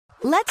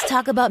Let's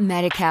talk about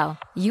Medi-Cal.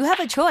 You have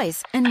a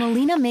choice, and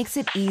Molina makes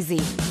it easy,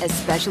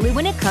 especially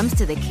when it comes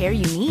to the care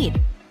you need.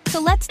 So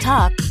let's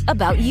talk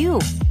about you,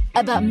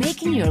 about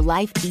making your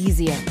life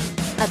easier,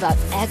 about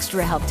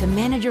extra help to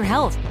manage your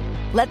health.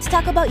 Let's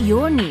talk about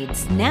your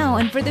needs now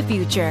and for the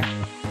future.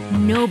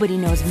 Nobody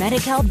knows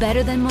Medi-Cal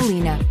better than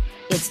Molina.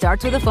 It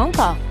starts with a phone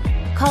call.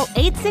 Call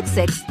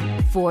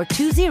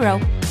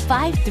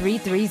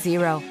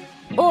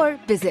 866-420-5330 or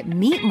visit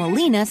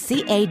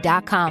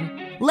meetmolinaca.com.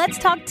 Let's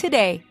talk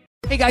today.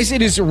 Hey guys,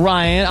 it is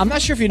Ryan. I'm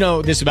not sure if you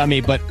know this about me,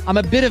 but I'm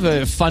a bit of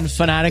a fun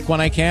fanatic when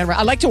I can.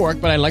 I like to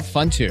work, but I like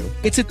fun too.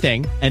 It's a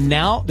thing. And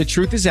now the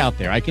truth is out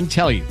there. I can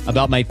tell you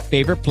about my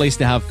favorite place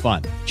to have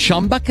fun.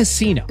 Chumba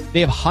Casino. They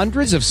have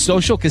hundreds of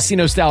social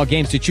casino style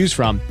games to choose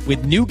from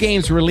with new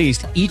games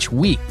released each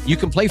week. You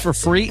can play for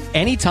free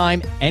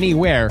anytime,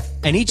 anywhere.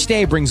 And each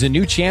day brings a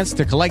new chance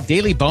to collect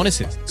daily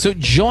bonuses. So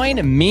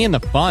join me in the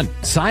fun.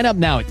 Sign up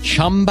now at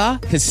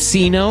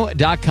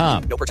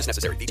ChumbaCasino.com. No purchase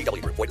necessary.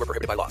 VGW Group. Void where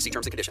prohibited by law. See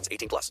terms and conditions.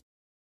 18 plus.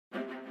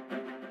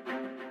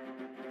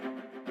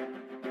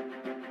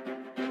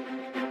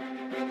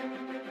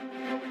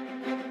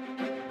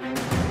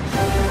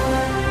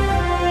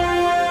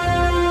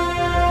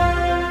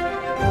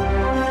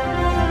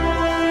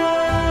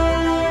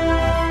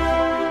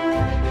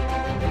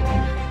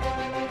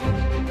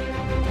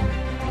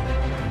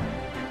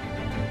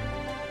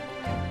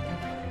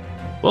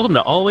 Welcome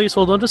to Always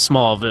Hold On to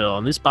Smallville.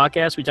 On this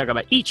podcast, we talk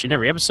about each and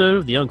every episode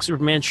of the Young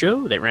Superman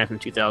show that ran from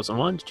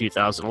 2001 to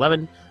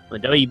 2011 on the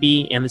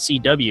WB and the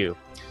CW.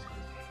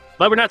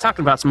 But we're not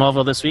talking about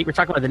Smallville this week. We're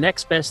talking about the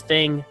next best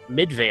thing,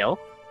 Midvale.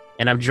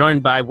 And I'm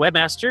joined by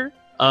webmaster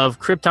of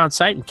Krypton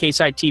Site and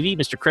K-Site TV,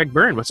 Mr. Craig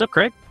Byrne. What's up,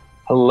 Craig?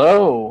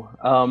 Hello.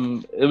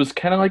 It was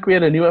kind of like we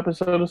had a new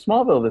episode of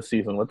Smallville this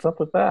season. What's up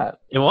with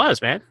that? It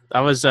was, man. That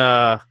was...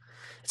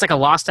 It's like a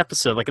lost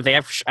episode. Like if they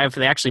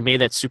actually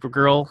made that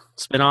Supergirl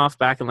spinoff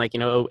back in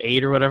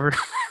 2008 or whatever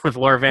with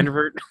Laura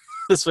Vandervoort,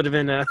 this would have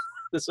been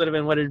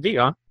what it'd be,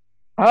 huh?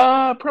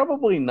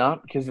 Probably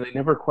not, because they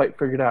never quite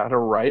figured out how to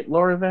write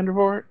Laura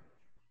Vandervoort.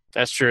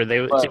 That's true.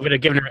 They would have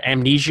given her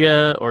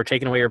amnesia or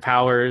taken away her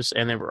powers,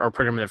 and or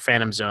put her in the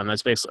Phantom Zone.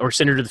 That's basically, or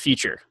send her to the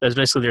future. That's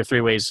basically their 3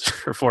 ways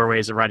or 4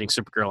 ways of writing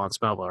Supergirl on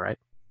Smallville, right?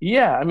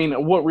 Yeah, I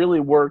mean, what really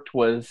worked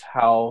was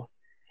how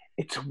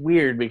it's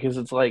weird because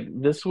it's like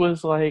this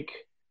was like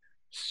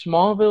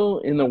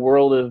Smallville in the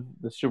world of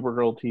the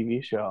Supergirl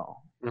TV show.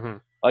 Mm-hmm.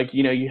 Like,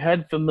 you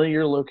had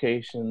familiar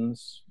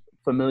locations,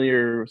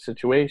 familiar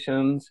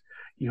situations.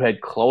 You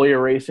had Chloe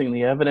erasing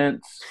the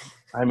evidence.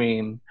 I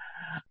mean,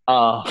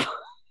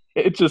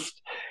 it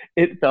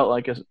felt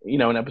like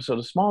an episode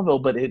of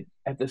Smallville, but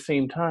at the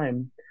same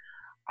time,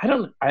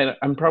 I'm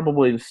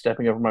probably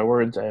stepping over my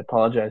words. I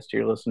apologize to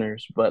your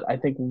listeners, but I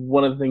think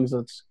one of the things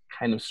that's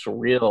kind of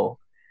surreal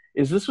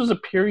is this was a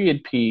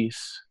period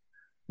piece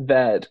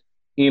that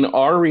in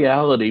our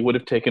reality would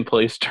have taken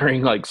place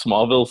during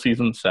Smallville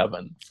season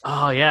 7.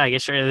 Oh yeah, I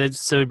guess sure.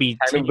 So it'd be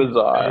kind of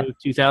bizarre.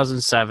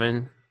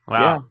 2007.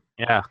 Wow.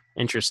 Yeah.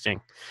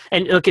 Interesting.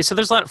 And okay, so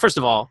there's a lot. First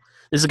of all,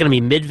 this is going to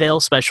be Midvale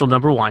special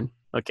number 1.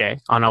 Okay,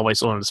 on Always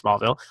Hold On to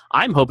Smallville.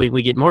 I'm hoping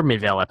we get more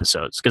Midvale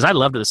episodes because I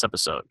loved this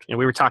episode. And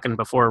we were talking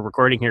before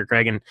recording here,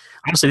 Greg, and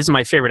honestly, this is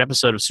my favorite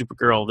episode of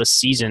Supergirl this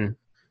season,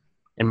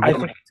 and one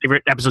of my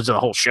favorite episodes of the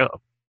whole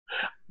show.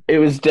 It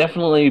was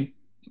definitely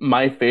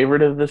my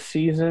favorite of this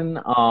season,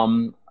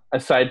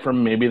 aside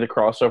from maybe the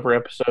crossover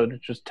episode,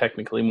 which was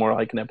technically more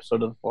like an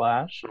episode of The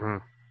Flash. Mm-hmm.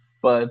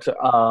 But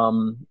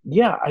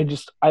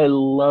I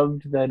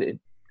loved that it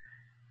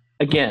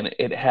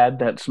had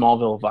that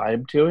Smallville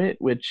vibe to it,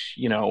 which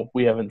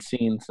we haven't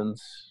seen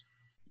since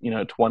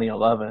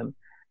 2011,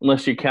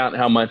 unless you count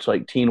how much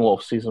Teen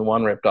Wolf season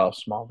 1 ripped off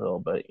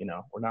Smallville. But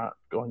we're not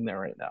going there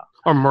right now.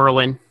 Or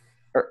Merlin.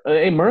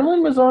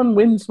 Merlin was on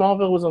when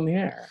Smallville was on the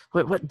air.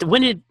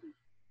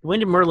 When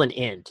did Merlin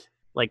end?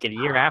 Like a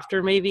year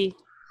after, maybe?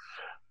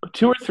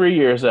 2 or 3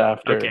 years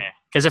after. Okay.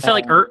 Because it felt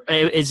like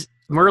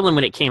Merlin,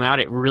 when it came out,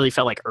 it really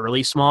felt like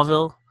early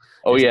Smallville.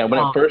 Oh, yeah, when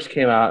it first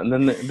came out.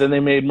 And then they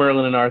made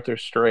Merlin and Arthur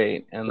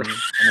straight, and it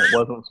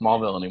wasn't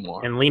Smallville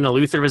anymore. And Lena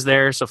Luthor was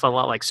there, so it felt a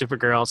lot like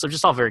Supergirl. So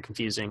just all very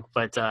confusing.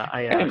 But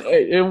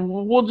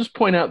we'll just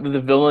point out that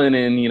the villain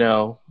in,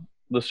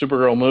 the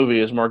Supergirl movie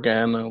is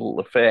Morgana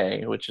Le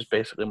Fay, which is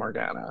basically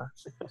Morgana.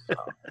 So, it's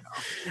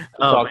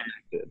all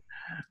connected.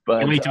 But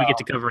can't wait till we get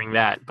to covering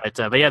that. But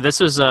yeah, this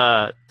was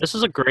a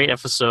great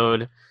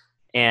episode,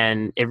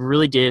 and it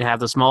really did have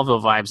the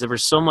Smallville vibes. There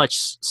was so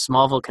much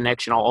Smallville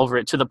connection all over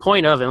it, to the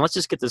point of, and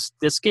let's get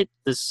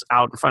this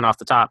out in front off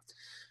the top.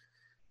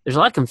 There's a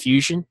lot of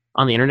confusion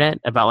on the internet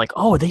about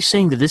are they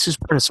saying that this is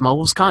part of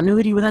Smallville's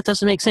continuity? Well, that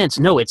doesn't make sense.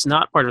 No, it's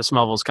not part of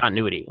Smallville's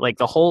continuity.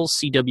 The whole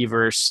CW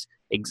verse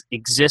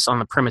exists on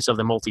the premise of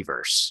the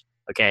multiverse.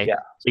 Okay. Yeah.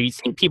 So you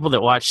think people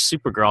that watch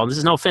Supergirl, and this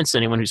is no offense to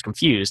anyone who's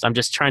confused, I'm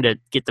just trying to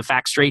get the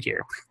facts straight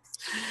here.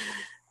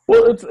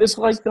 Well, it's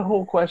like the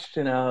whole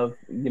question of,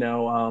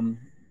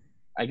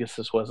 I guess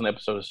this was an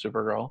episode of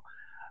Supergirl.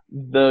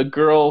 The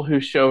girl who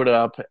showed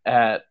up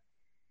at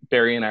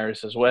Barry and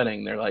Iris's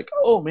wedding. They're like,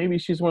 oh, maybe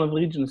she's one of the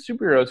Legion of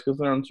Superheroes because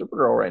they're on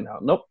Supergirl right now.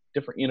 Nope,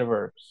 different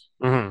universe.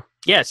 Mm-hmm.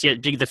 Yes, yeah.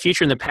 The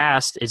future and the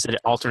past is an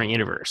alternate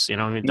universe. You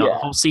know, I mean, the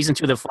whole season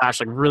 2 of the Flash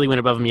like really went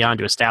above and beyond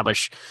to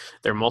establish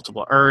there are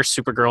multiple Earths.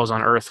 Supergirl's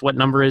on Earth. What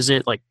number is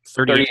it? Like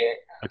 38.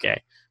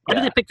 Okay. Why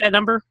did they pick that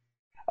number?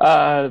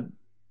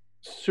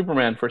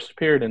 Superman first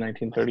appeared in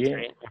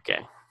 1938. Okay.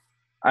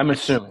 I'm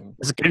assuming.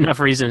 It's a good enough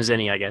reason as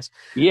any, I guess.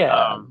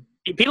 Yeah.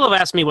 People have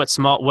asked me what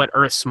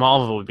Earth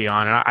Smallville would be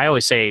on, and I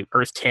always say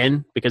Earth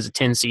 10 because of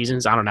 10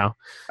 seasons. I don't know.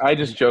 I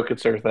just joke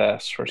it's Earth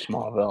S for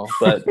Smallville,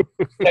 but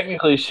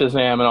technically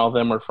Shazam and all of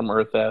them are from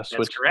Earth S, That's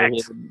which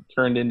correct.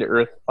 turned into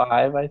Earth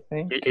 5, I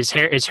think. Is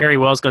Harry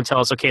Wells going to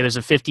tell us, okay, there's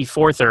a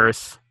 54th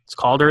Earth. It's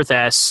called Earth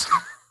S.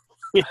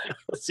 He's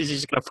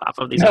just going to pop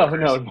up these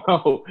numbers.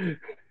 No.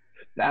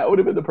 That would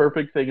have been the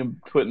perfect thing of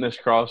putting this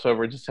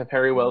crossover. Just have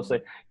Harry Wells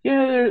say,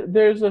 yeah,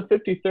 there's a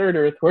 53rd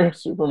Earth where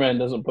Superman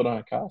doesn't put on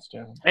a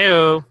costume.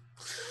 Hey-o.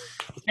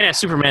 You can't have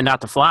Superman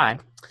not to fly.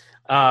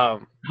 So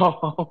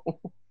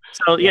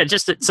yeah,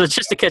 just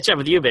to catch up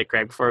with you a bit,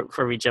 Craig,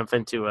 before we jump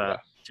into the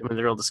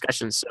real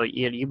discussion. So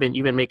you've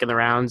been making the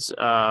rounds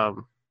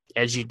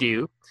as you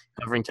do,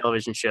 covering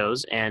television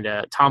shows, and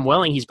Tom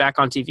Welling, he's back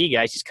on TV,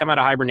 guys. He's come out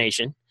of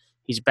hibernation.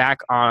 He's back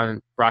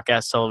on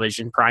broadcast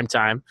television,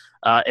 primetime.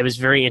 It was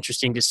very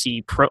interesting to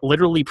see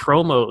literally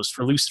promos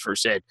for Lucifer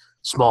said,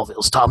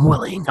 Smallville's Tom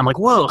Welling. I'm like,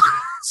 whoa,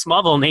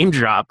 Smallville name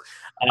drop.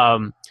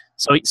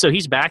 So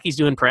he's back. He's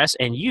doing press.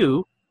 And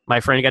you,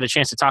 my friend, got a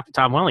chance to talk to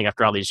Tom Welling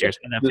after all these years.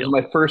 This is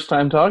my first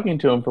time talking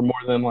to him for more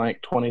than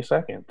like 20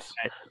 seconds.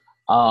 Right.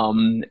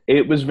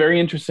 It was very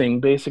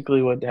interesting.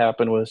 Basically what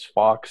happened was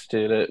Fox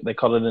they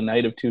called it a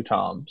night of two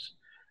Toms.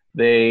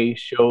 They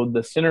showed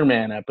the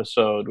Sinnerman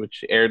episode,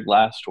 which aired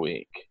last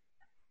week.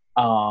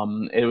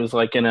 It was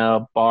like in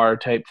a bar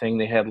type thing.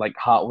 They had like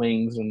hot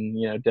wings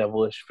and,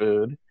 devilish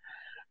food.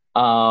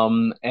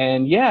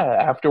 And yeah,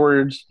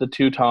 afterwards, the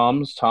two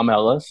Toms, Tom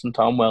Ellis and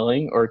Tom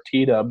Welling, or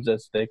T-Dubs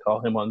as they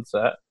call him on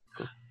set,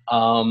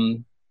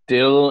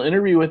 did a little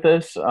interview with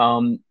us.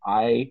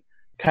 I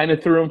kind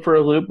of threw him for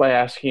a loop by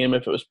asking him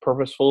if it was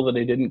purposeful that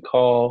he didn't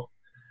call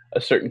a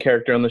certain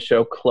character on the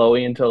show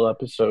Chloe until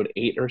episode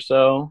 8 or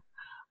so.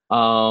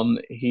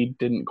 He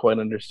didn't quite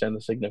understand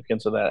the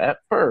significance of that at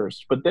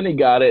first, but then he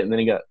got it, and then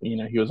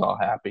he was all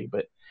happy.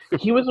 But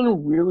he was in a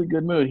really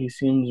good mood. He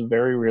seems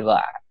very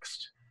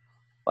relaxed.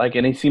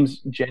 And he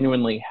seems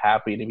genuinely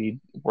happy to be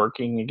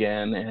working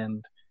again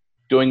and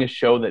doing a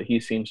show that he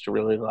seems to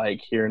really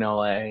like here in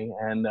LA.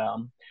 And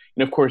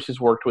of course,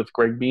 he's worked with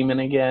Greg Beeman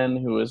again,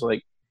 who is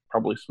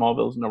probably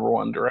Smallville's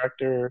 #1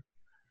 director.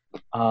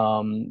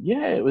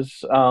 It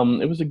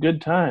was a good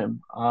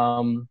time.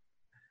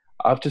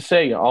 I have to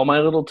say, all my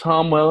little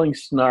Tom Welling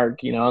snark,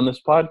 on this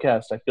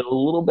podcast, I feel a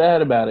little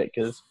bad about it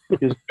because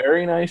he was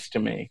very nice to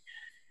me.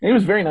 And he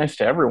was very nice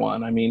to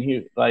everyone. I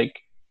mean,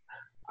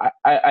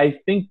 I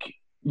think,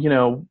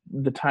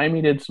 the time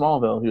he did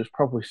Smallville, he was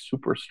probably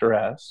super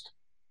stressed.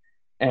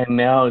 And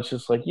now it's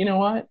just like, you know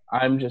what?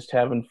 I'm just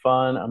having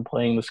fun. I'm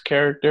playing this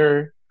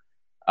character.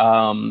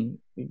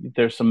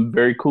 There's some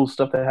very cool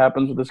stuff that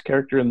happens with this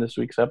character in this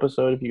week's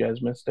episode, if you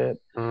guys missed it.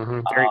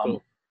 Mm-hmm. Very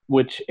cool.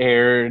 Which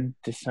aired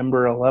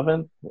December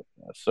 11th,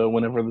 so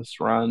whenever this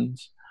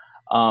runs.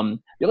 The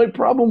only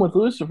problem with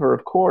Lucifer,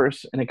 of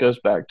course, and it goes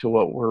back to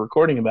what we're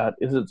recording about,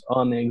 is it's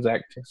on the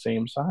exact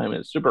same time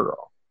as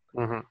Supergirl.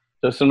 Mm-hmm.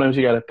 So sometimes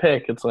you got to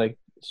pick. It's like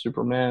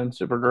Superman,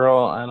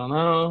 Supergirl, I don't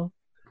know.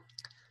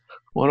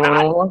 What do I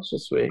want to watch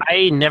this week?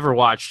 I never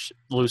watched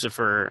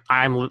Lucifer.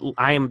 I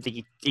am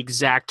the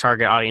exact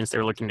target audience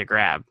they're looking to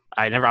grab.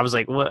 I was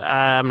like, well,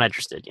 I'm not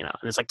interested, And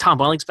it's like, Tom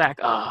Welling's back?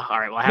 Oh, all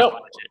right, well, I have to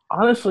watch it.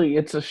 Honestly,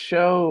 it's a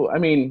show. I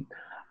mean,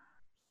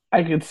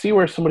 I could see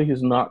where somebody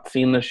who's not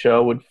seen the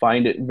show would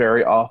find it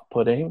very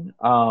off-putting.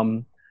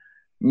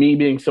 Me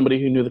being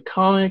somebody who knew the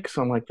comics,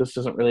 I'm like, this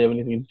doesn't really have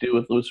anything to do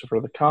with Lucifer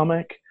the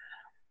comic.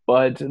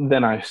 But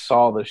then I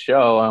saw the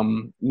show.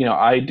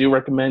 I do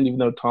recommend, even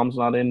though Tom's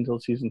not in until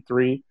season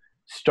 3,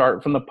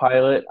 start from the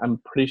pilot.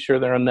 I'm pretty sure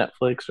they're on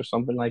Netflix or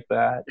something like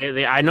that.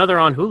 I know they're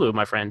on Hulu,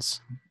 my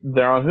friends.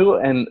 They're on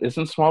Hulu, and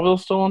isn't Smallville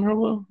still on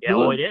Hulu? Yeah,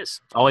 well, it is.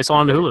 Always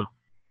on Hulu.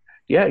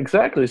 Yeah,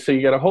 exactly. So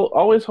you got to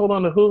always hold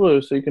on to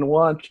Hulu so you can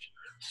watch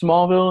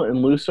Smallville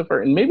and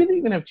Lucifer, and maybe they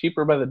even have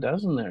Cheaper by the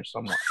Dozen there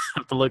somewhere. I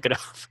have to look it up.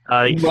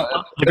 The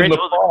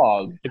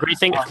Fog. The great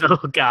thing, oh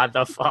God,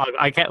 the Fog.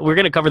 We're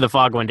gonna cover the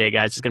Fog one day,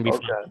 guys. It's gonna be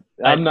fun.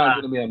 I'm not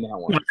gonna be on that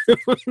one.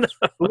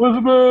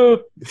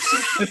 Elizabeth.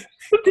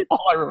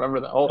 All I remember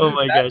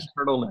gosh,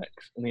 turtlenecks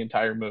in the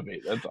entire movie.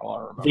 That's all I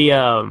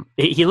remember.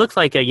 He looked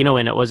like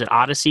was it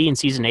Odyssey in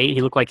season 8?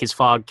 He looked like his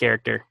Fog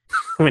character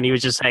when he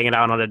was just hanging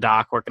out on a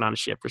dock working on a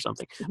ship or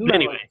something. But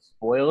anyway,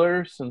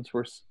 spoiler, since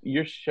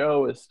your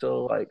show is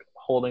still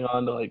holding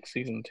on to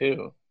season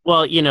 2.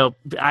 Well, you know,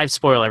 I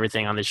spoil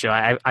everything on this show.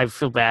 I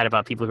feel bad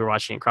about people who are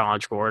watching in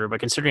chronological order,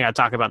 but considering I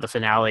talk about the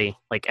finale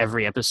like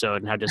every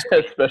episode and how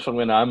disappointing. Especially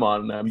when I'm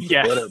on and I'm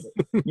Yeah. bitter.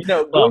 You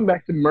know, Well, going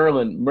back to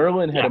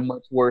Merlin had yeah. a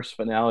much worse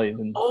finale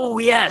than. Oh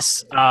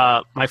yes.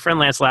 My friend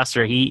Lance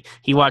Laster, he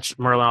watched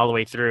Merlin all the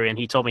way through, and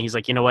he told me, he's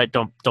like, you know what?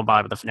 Don't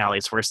bother with the finale.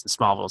 It's worse than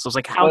Smallville. So I was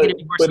like, how can it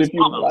be worse But than if you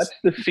Smallville? watch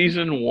the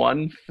season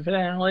 1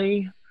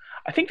 finale,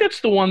 I think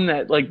that's the one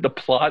that like the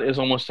plot is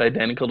almost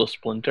identical to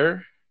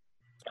Splinter.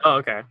 Oh,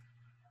 okay.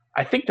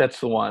 I think that's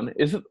the one.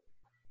 Is it?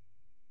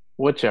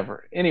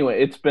 Whichever.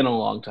 Anyway, it's been a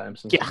long time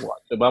since I've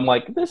watched it. But I'm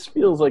like, this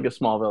feels like a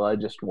Smallville I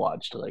just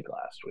watched like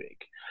last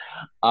week.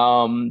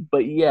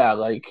 But yeah,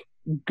 like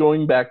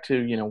going back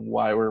to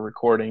why we're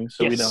recording,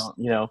 so we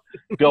don't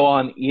go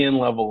on Ian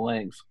level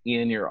lengths.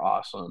 Ian, you're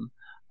awesome.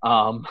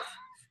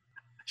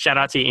 Shout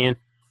out to Ian.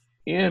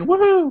 Ian,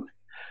 woohoo!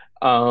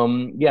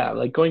 Yeah,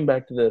 like going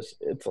back to this,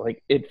 it's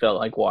like it felt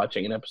like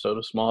watching an episode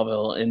of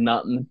Smallville, and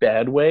not in a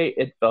bad way.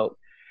 It felt.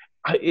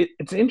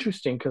 It's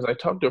interesting because I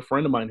talked to a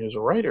friend of mine who's a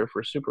writer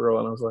for Supergirl,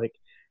 and I was like,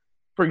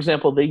 for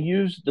example, they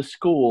used the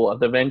school,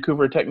 the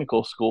Vancouver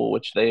Technical School,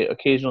 which they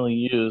occasionally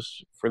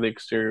use for the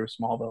exterior of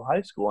Smallville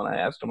High School. And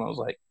I asked him, I was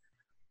like,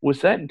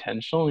 was that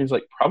intentional? And he's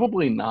like,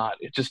 probably not.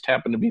 It just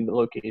happened to be the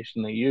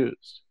location they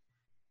used.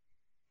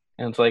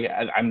 And it's like,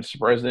 I'm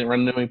surprised they didn't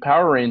run into any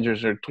Power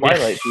Rangers or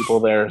Twilight people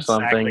there or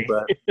something.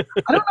 But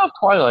I don't know if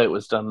Twilight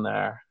was done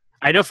there.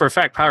 I know for a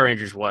fact Power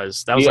Rangers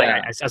was. That was like,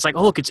 I was like,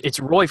 oh, look, it's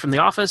Roy from The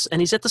Office,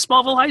 and he's at the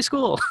Smallville High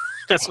School.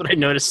 That's what I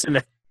noticed in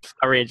the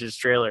Power Rangers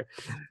trailer.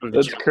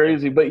 That's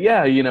crazy. But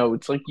yeah,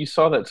 it's like you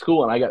saw that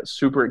school, and I got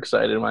super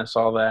excited when I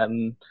saw that.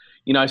 And,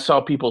 I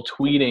saw people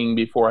tweeting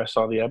before I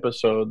saw the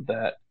episode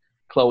that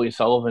Chloe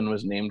Sullivan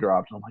was name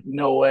dropped. And I'm like,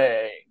 no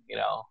way,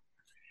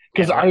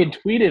 Because I had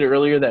tweeted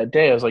earlier that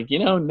day. I was like,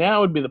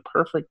 now would be the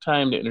perfect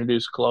time to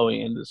introduce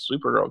Chloe into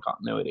Supergirl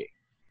continuity.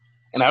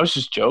 And I was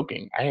just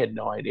joking. I had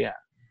no idea.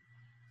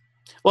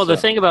 Well, the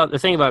thing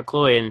about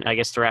Chloe, and I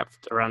guess to wrap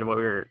around what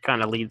we were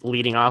kind of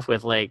leading off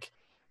with, like,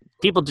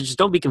 people just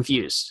don't be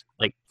confused.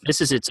 Like, this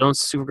is its own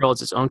Supergirl.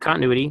 It's its own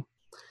continuity.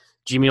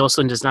 Jimmy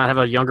Olsen does not have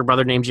a younger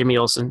brother named Jimmy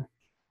Olsen.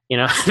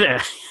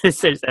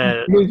 His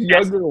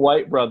younger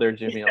white brother,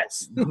 Jimmy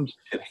Olsen.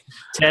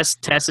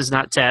 Tess is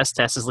not Tess.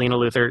 Tess is Lena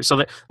Luthor.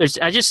 So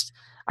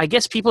I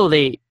guess people,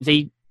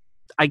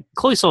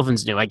 Chloe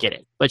Sullivan's new, I get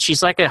it. But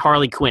she's like a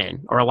Harley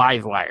Quinn or a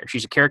Livewire.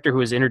 She's a character who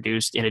was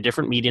introduced in a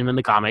different medium in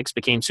the comics,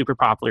 became super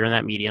popular in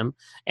that medium,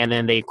 and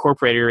then they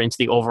incorporated her into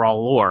the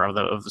overall lore of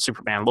the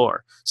Superman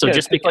lore. So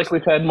just because, like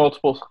we've had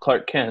multiple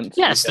Clark Kents.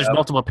 Yes, there's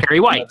multiple Perry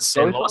Whites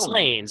and Lois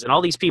Lanes and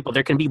all these people.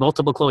 There can be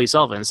multiple Chloe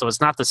Sullivans, so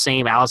it's not the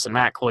same Allison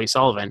Mack Chloe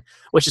Sullivan,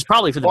 which is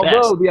probably for the best.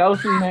 Although the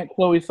Allison Mack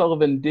Chloe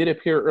Sullivan did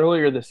appear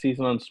earlier this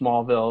season on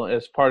Smallville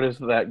as part of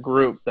that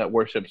group that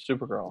worships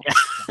Supergirl.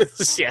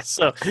 Yeah,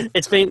 so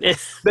it's been.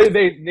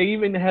 They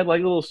even had like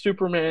little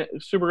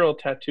Supergirl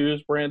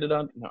tattoos branded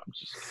on. No, I'm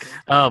just kidding.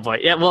 Oh boy,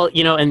 yeah. Well,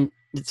 and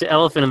it's the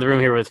elephant in the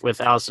room here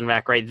with Allison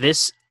Mack, right?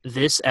 This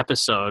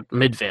episode,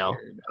 Midvale,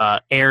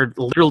 aired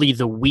literally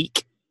the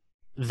week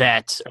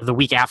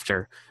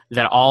after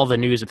that all the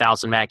news with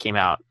Allison Mack came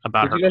out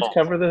about her. Did you guys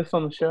cover this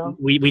on the show?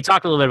 We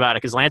talked a little bit about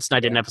it because Lance and I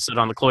did an episode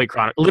on the Chloe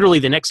Chronicles. Literally,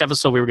 the next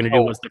episode we were going to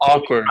do was the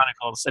Chloe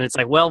Chronicles, and it's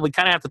like, well, we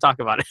kind of have to talk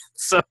about it.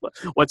 So,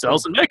 what's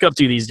Allison Mack up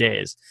to these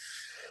days?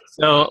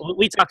 So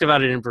we talked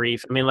about it in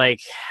brief. I mean, like,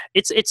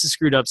 it's a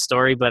screwed up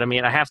story, but I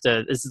mean, I have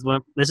to. This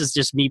is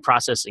just me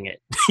processing it.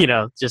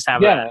 Just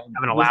having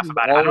a laugh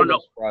about it. I don't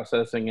know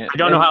processing it. I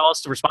don't know how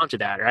else to respond to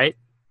that, right?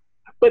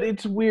 But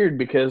it's weird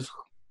because,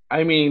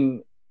 I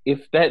mean,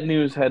 if that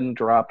news hadn't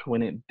dropped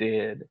when it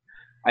did,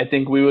 I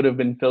think we would have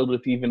been filled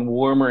with even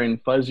warmer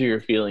and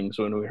fuzzier feelings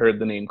when we heard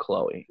the name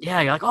Chloe. Yeah,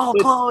 you're like, oh,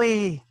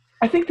 Chloe.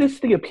 I think that's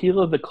the appeal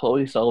of the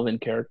Chloe Sullivan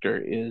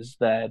character is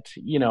that,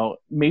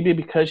 maybe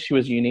because she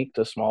was unique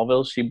to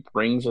Smallville, she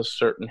brings a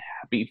certain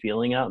happy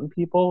feeling out in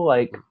people.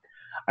 Like,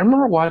 I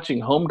remember watching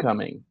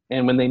Homecoming,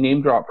 and when they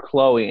name dropped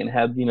Chloe and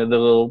had, the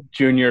little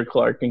Junior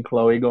Clark and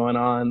Chloe going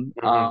on,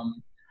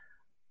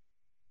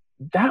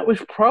 that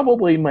was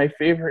probably my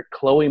favorite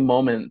Chloe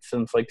moment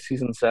since, like,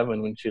 season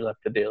 7 when she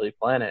left the Daily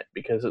Planet,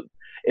 because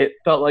it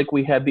felt like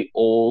we had the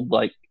old,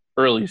 like,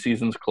 early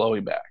seasons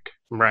Chloe back.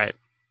 Right.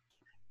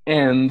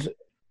 And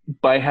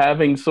by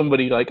having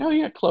somebody like, oh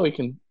yeah, Chloe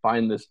can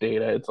find this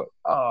data, it's like,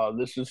 oh,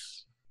 this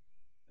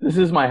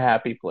is my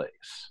happy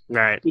place.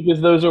 Right.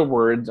 Because those are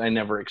words I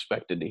never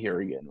expected to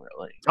hear again,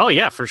 really. Oh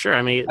yeah, for sure.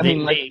 I mean,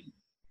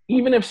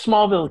 even if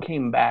Smallville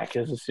came back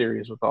as a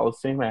series with all the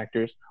same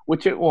actors,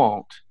 which it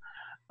won't,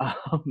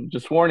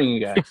 just warning you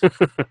guys,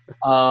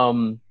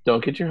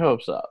 don't get your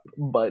hopes up.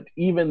 But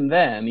even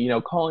then,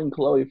 calling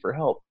Chloe for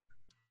help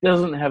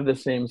doesn't have the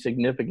same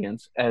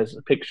significance as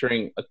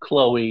picturing a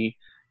Chloe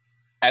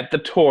at the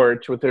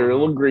torch with her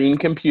little green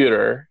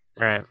computer,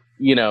 right?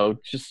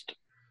 Just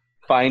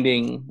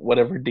finding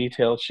whatever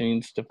detail she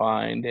needs to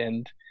find,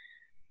 and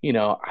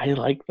I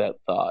like that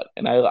thought,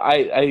 and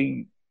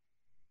I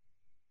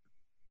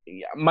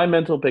my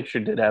mental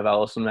picture did have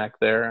Allison Mack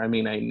there. I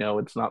mean, I know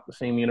it's not the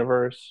same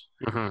universe,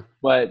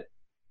 but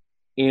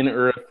in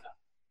Earth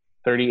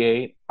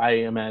 38, I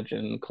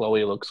imagine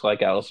Chloe looks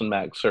like Allison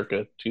Mack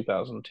circa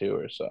 2002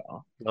 or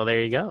so. Well,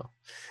 there you go.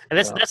 And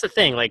that's the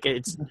thing. Like,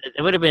 it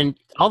would have been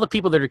all the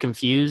people that are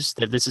confused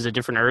that this is a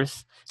different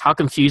Earth. How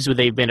confused would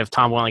they have been if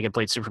Tom Welling had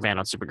played Superman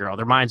on Supergirl?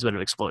 Their minds would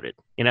have exploded.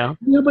 You know?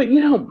 Yeah, but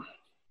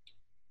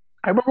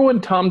I remember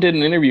when Tom did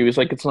an interview, he's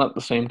like, it's not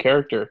the same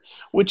character,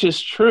 which is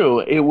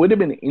true. It would have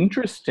been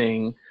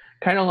interesting,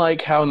 kind of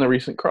like how in the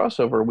recent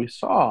crossover we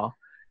saw,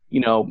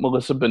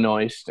 Melissa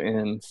Benoist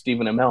and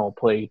Stephen Amell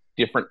play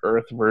different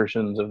Earth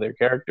versions of their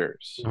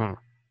characters. Mm-hmm.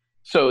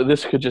 So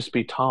this could just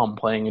be Tom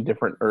playing a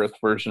different Earth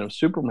version of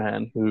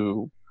Superman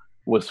who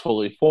was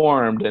fully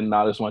formed and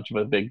not as much of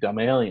a big dumb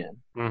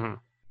alien. Mm-hmm.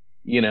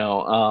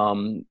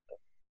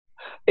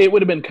 It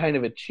would have been kind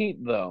of a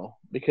cheat though,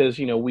 because,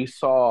 we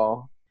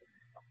saw,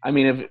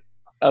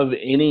 of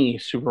any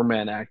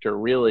Superman actor,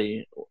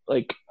 really,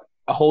 like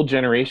a whole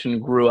generation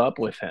grew up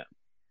with him.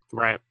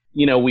 Right.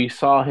 We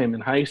saw him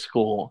in high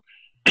school,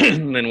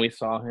 and then we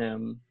saw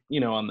him,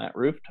 on that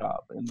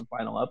rooftop in the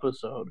final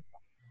episode.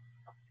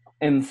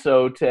 And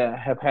so to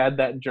have had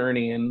that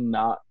journey and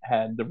not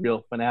had the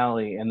real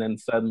finale and then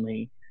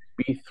suddenly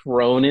be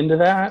thrown into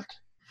that.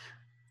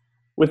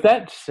 With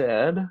that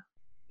said,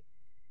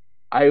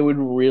 I would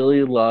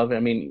really love,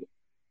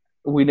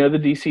 we know the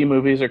DC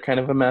movies are kind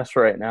of a mess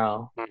right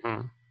now,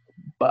 mm-hmm.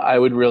 but I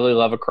would really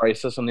love a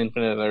Crisis on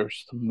Infinite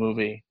Earths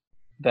movie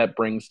that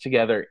brings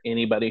together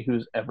anybody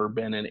who's ever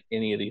been in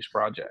any of these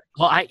projects.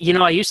 Well, I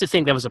used to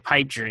think that was a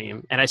pipe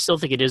dream, and I still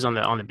think it is on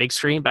the big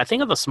screen, but I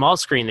think on the small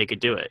screen they could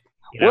do it.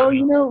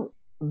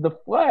 The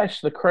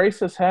Flash, the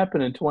Crisis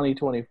happened in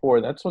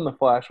 2024. That's when the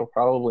Flash will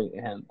probably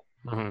end.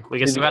 Mm-hmm.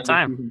 We still got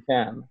time.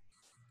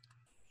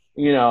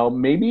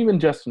 Maybe even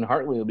Justin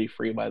Hartley will be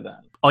free by then.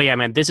 Oh, yeah,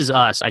 man. This Is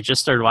Us. I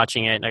just started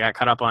watching it. I got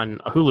caught up on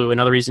Hulu.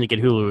 Another reason to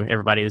get Hulu,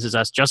 everybody. This Is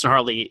Us. Justin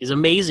Hartley is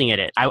amazing at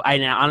it. I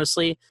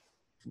honestly,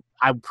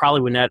 I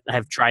probably would not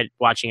have tried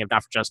watching it if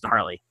not for Justin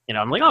Hartley.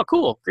 I'm like, oh,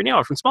 cool. Green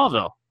Arrow from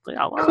Smallville.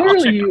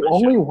 Clearly, you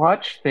only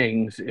watch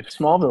things if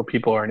Smallville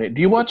people are in it.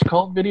 Do you watch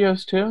cult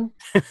videos too?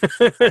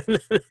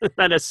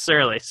 Not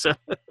necessarily. So,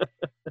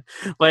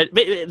 but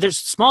there's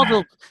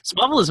Smallville.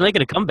 Smallville is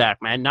making a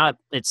comeback, man. Not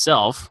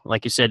itself,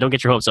 like you said. Don't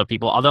get your hopes up,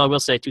 people. Although I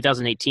will say,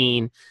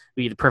 2018 would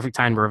be the perfect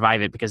time to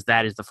revive it because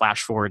that is the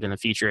flash forward in the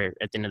future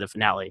at the end of the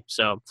finale.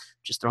 So,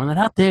 just throwing that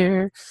out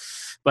there.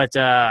 But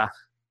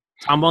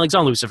Tom Welling's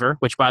on Lucifer,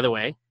 which, by the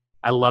way,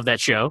 I love that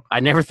show.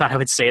 I never thought I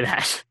would say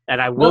that, and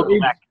I will go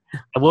back.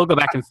 I will go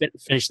back and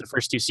finish the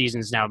first 2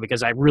 seasons now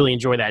because I really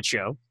enjoy that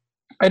show.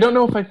 I don't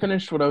know if I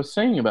finished what I was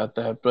saying about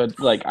that, but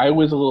I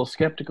was a little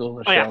skeptical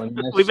of the show.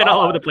 Yeah. We've been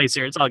all over the place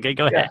here. It's all good.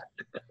 Go ahead.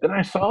 Then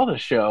I saw the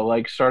show,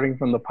 starting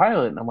from the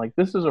pilot, and I'm like,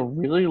 this is a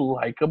really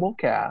likable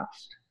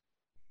cast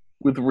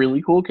with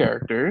really cool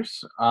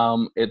characters.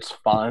 It's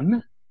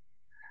fun.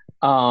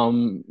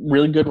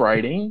 Really good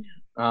writing.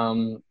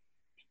 I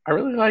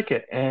really like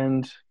it,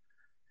 and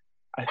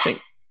I think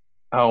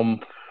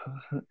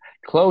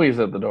Chloe's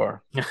at the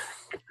door.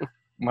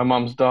 My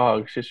mom's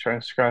dog. She's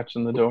trying to scratch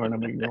in the door, and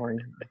I'm ignoring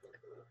her.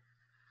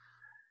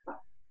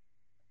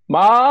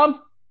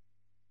 Mom!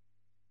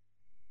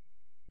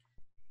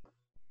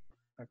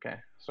 Okay,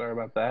 sorry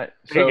about that.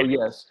 So,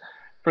 yes,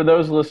 for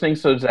those listening,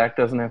 so Zach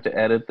doesn't have to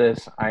edit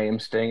this, I am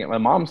staying at my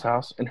mom's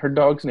house, and her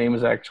dog's name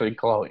is actually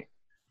Chloe.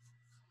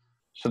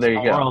 So there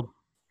you go. World.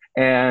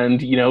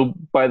 And,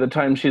 by the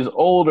time she's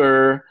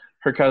older,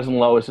 her cousin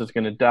Lois is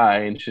going to die,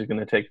 and she's going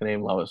to take the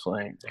name Lois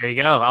Lane. There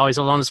you go. Always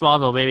alone in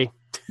Smallville, baby.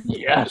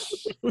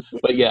 Yes.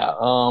 But yeah,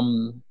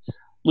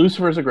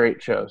 Lucifer is a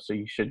great show, so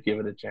you should give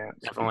it a chance.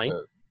 Definitely.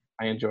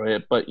 I enjoy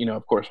it, but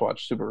of course,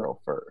 watch Supergirl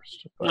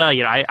first. But, no,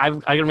 I'm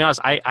gonna be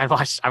honest.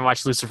 I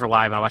watched Lucifer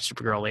live. I watched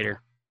Supergirl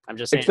later. I'm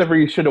just saying. Except for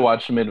you should have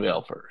watched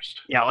Midvale first.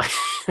 Yeah.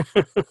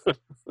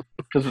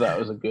 Because that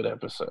was a good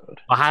episode.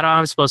 Well, how am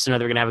I supposed to know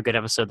they're gonna have a good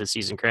episode this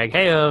season, Craig?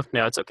 Hey-oh.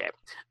 No, it's okay.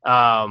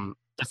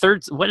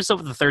 What is up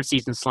with the third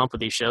season slump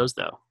with these shows,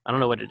 though? I don't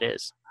know what it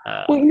is.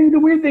 Well, the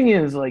weird thing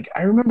is,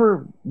 I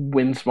remember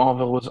when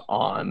Smallville was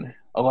on,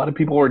 a lot of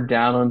people were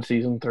down on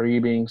season 3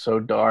 being so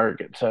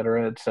dark, et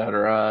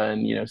cetera,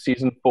 and,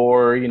 season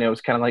 4, it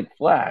was kind of like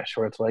Flash,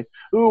 where it's like,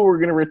 ooh, we're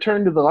going to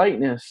return to the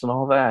lightness and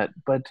all that.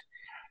 But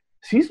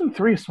season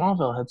 3 of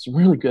Smallville had some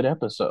really good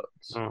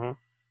episodes. Mm-hmm.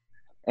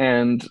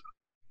 And,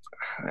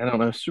 I don't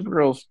know,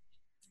 Supergirl's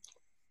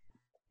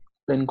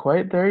been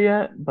quite there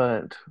yet,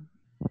 but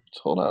let's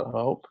hold out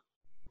hope.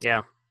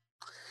 Yeah.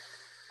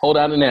 Hold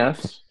out an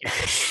S.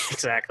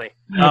 Exactly.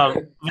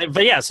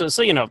 But yeah, so like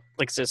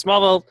I said,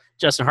 Smallville,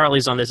 Justin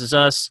Hartley's on This Is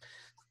Us,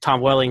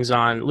 Tom Welling's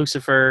on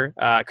Lucifer,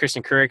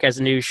 Kristen Couric has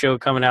a new show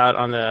coming out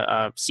on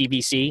the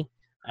CBC.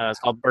 It's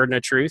called Burden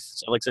of Truth,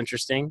 so it looks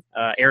interesting.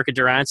 Erica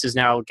Durance is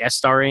now guest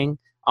starring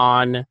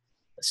on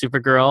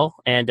Supergirl,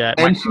 and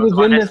she was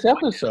in this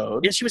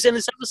episode. Yeah, she was in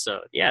this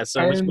episode. Yeah,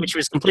 so which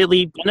was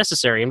completely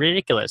unnecessary and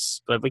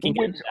ridiculous. But we can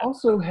get into that.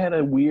 Also had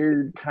a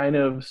weird kind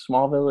of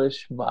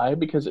Smallville-ish vibe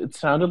because it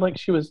sounded like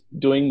she was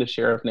doing the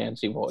Sheriff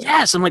Nancy voice.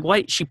 Yes, I'm like,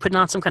 why? She putting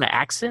on some kind of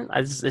accent?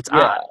 It's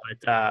odd.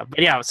 But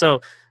yeah,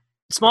 so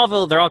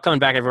Smallville, they're all coming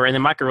back everywhere. And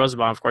then Michael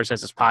Rosenbaum, of course,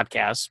 has this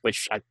podcast,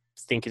 which I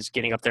think is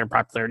getting up there in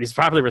popularity. He's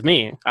popular with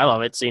me. I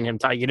love it, seeing him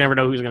talk. You never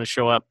know who's going to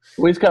show up.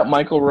 Well, he's got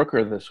Michael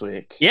Rooker this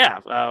week. Yeah,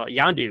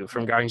 Yondu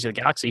from Guardians of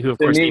the Galaxy, who, of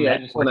To course, me, they I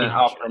met just want to working-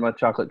 offer him a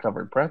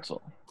chocolate-covered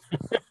pretzel.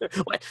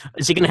 What?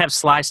 Is he going to have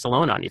Sly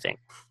Stallone on, you think?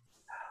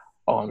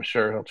 Oh, I'm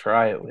sure he'll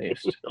try at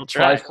least. He'll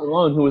try. Sly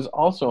Stallone, who was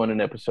also in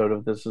an episode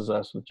of This Is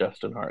Us with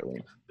Justin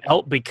Hartley.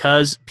 Oh,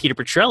 because Peter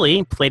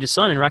Petrelli played his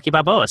son in Rocky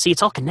Balboa. See,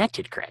 it's all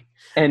connected, Craig.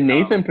 And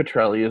Nathan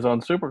Petrelli is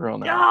on Supergirl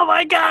now. Oh,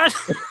 my God.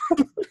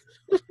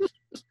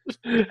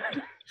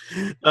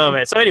 Oh,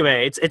 man. So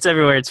anyway, it's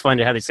everywhere. It's fun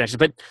to have these connections.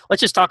 But let's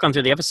just talk on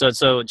through the episode.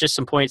 So just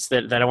some points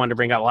that I wanted to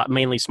bring out,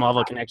 mainly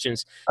Smallville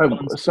connections.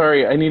 I'm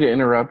sorry, I need to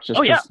interrupt just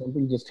Oh, yeah. because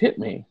something just hit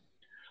me.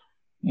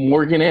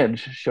 Morgan Edge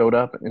showed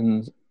up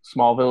in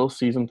Smallville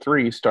Season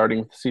 3, starting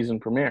with the season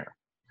premiere.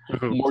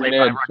 Morgan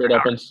Edge showed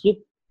up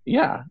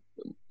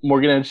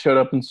Morgan Edge showed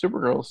up in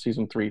Supergirl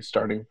Season 3,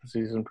 starting with the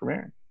season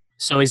premiere.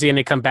 So is he going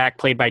to come back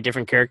played by a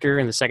different character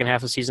in the second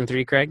half of Season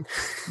 3, Craig?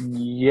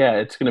 Yeah,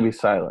 it's going to be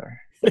Siler.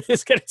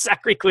 It's going to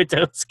Zachary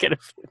Quinto's going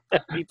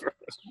to be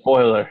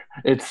Spoiler,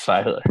 it's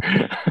Siler.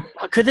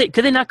 Could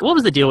they not? What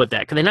was the deal with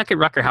that? Could they not get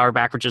Rutger Hauer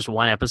back for just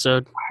one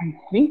episode? I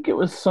think it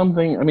was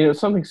something. I mean, it was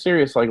something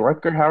serious. Like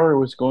Rutger Hauer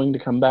was going to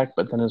come back,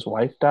 but then his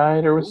wife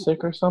died or was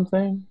sick or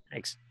something.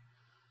 Thanks.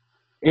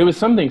 It was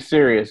something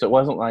serious. It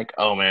wasn't like,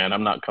 oh man,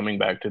 I'm not coming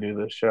back to do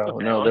this show.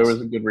 Okay, No, well, there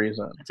was a good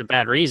reason. It's a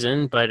bad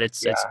reason, but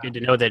it's good to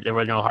know that there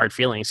were no hard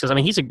feelings. Because I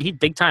mean, he's a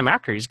big time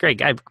actor. He's a great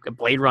guy.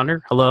 Blade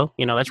Runner, hello,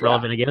 that's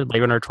relevant again.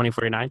 Blade Runner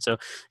 2049. So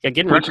yeah,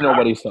 getting Which Rutger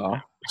nobody Hauer, saw.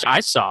 which I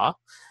saw.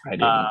 I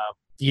didn't.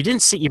 You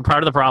didn't see. You're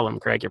part of the problem,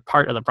 Craig. You're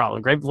part of the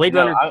problem. Greg, Blade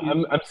No,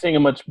 Runner. I'm seeing a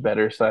much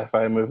better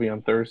sci-fi movie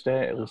on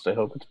Thursday. At least I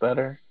hope it's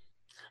better.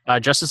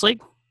 Justice League.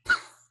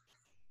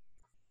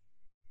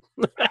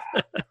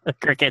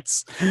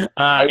 Crickets.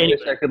 I Anyway,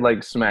 wish I could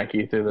like smack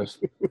you through this.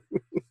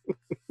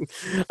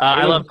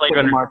 I love Blade Put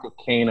a Runner. mark of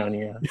Kane on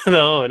you.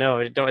 No,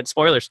 don't.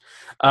 Spoilers.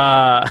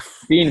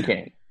 Dean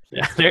Kane.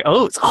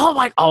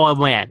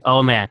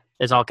 Oh man,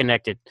 it's all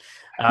connected.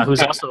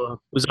 Who's also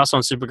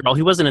on Supergirl.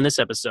 He wasn't in this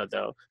episode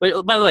though.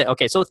 But by the way,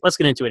 okay, so let's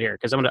get into it here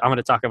because I'm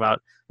gonna talk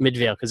about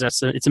Midvale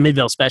because it's a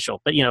Midvale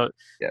special. But Yes.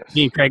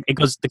 me and Craig,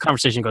 the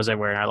conversation goes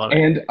everywhere, and I love it.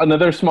 And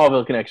another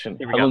Smallville connection.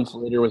 Here we go. Helen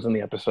Slater was in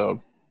the episode.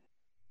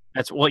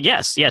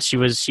 Yes, she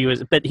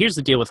was. But here's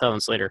the deal with Helen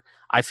Slater.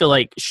 I feel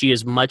like she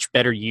is much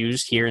better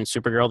used here in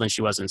Supergirl than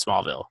she was in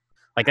Smallville.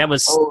 Like that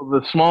was. Oh, the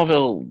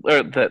Smallville,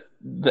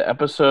 the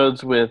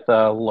episodes with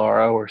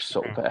Laura were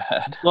so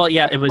bad. Well,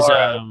 yeah, it was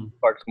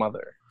Clark's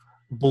mother.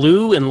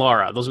 Blue and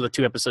Laura. Those were the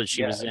two episodes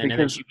she was in, and then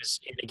because- she was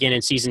again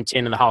in season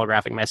 10 in the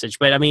holographic message.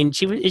 But I mean,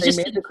 she was. It's They just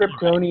made the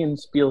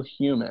Kryptonians feel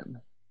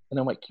human, and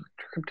I'm like,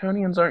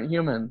 Kryptonians aren't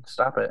human.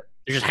 Stop it.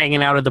 they're just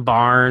hanging out at the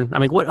barn. I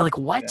mean, what?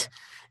 Yeah.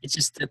 It's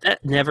just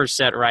that never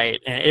set right.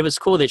 And it was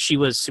cool that she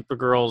was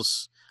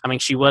Supergirl's. I mean,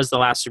 she was the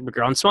last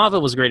Supergirl, and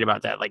Smallville was great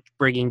about that, like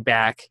bringing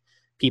back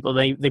people.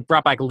 They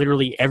brought back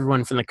literally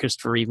everyone from the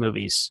Christopher Reeve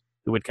movies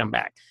who would come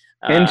back.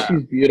 And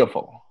she's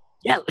beautiful.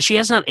 Yeah, she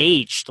has not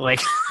aged.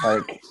 Like,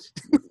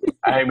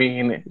 I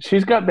mean,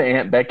 she's got the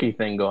Aunt Becky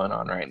thing going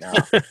on right now.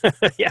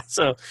 yeah.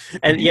 So,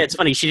 and yeah, it's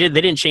funny. They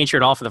didn't change her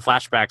at all for the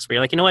flashbacks. But you're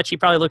like, you know what? She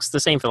probably looks the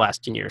same for the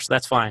last 10 years. So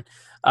that's fine.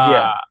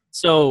 Yeah.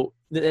 So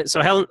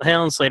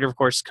Helen Slater, of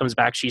course, comes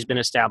back. She's been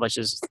established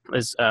as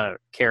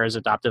Kara's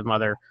adoptive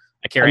mother.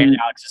 Kara and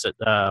Alex is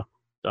the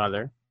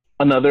other.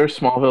 Another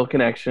Smallville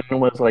connection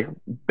was like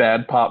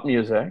bad pop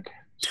music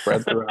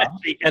spread throughout.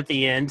 at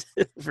the end,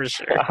 for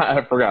sure.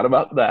 I forgot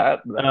about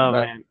that.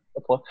 Man.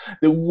 What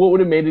would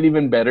have made it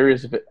even better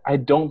is I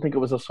don't think it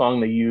was a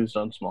song they used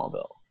on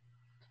Smallville.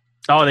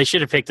 Oh, they should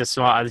have picked a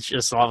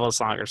Smallville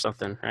song or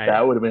something, right?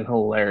 That would have been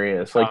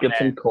hilarious. Like get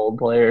some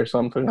Coldplay or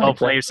something.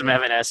 Coldplay or like some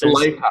Evanescence.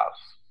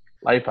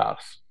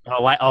 Lifehouse.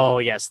 Oh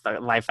yes, the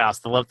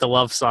Lifehouse, the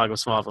love song of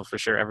Smallville for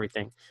sure.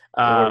 Everything.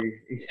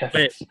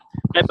 Yes.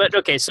 But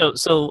okay, so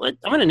I'm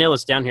gonna nail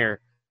this down here.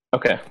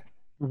 Okay.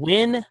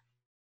 When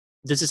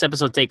does this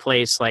episode take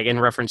place? Like in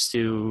reference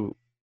to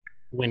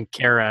when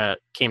Kara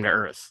came to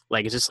Earth?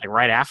 Like is this like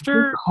right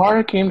after?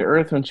 Kara came to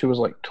Earth when she was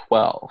like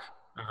 12.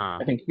 Uh-huh.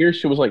 I think here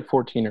she was like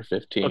 14 or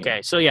 15.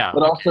 Okay, so yeah.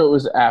 But also it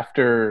was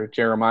after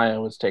Jeremiah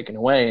was taken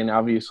away, and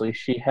obviously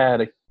she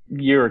had a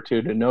year or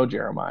two to know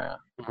Jeremiah.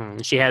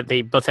 Mm-hmm.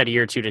 They both had a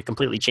year or two to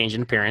completely change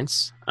in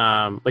appearance.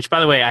 Which, by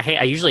the way,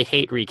 I usually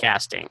hate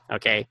recasting.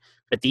 Okay,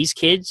 but these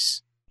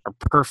kids are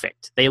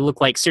perfect. They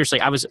look like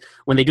seriously.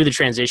 When they do the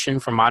transition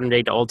from modern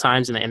day to old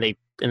times, and they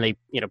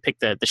pick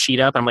the sheet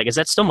up. I'm like, is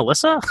that still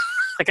Melissa?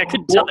 Like I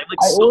couldn't tell. They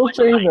look so much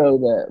alike. Though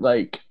that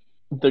like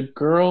the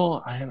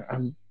girl,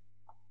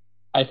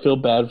 I feel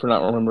bad for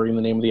not remembering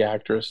the name of the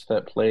actress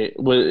that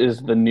is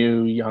the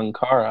new young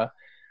Kara.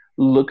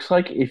 Looks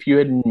like if you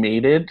had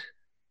mated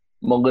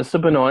Melissa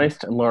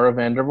Benoist and Laura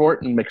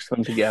Vandervoort and mixed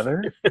them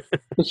together.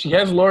 She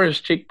has Laura's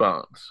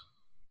cheekbones.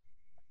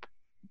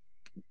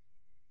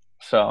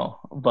 So,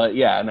 but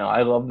yeah, no,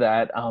 I love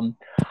that.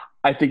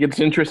 I think it's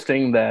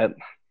interesting that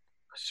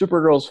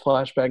Supergirl's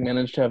flashback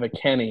managed to have a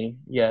Kenny,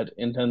 yet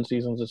in 10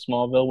 seasons of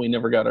Smallville, we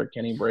never got our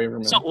Kenny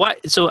Braverman. So what?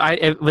 So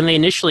when they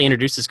initially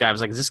introduced this guy, I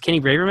was like, "Is this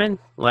Kenny Braverman?"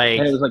 Like,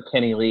 And it was like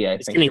Kenny Lee, I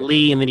it's think. Kenny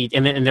Lee, and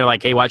then they're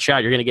like, "Hey, watch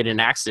out! You're gonna get in an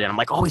accident." I'm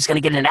like, "Oh, he's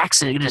gonna get in an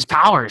accident, get his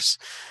powers,"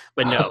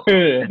 but no,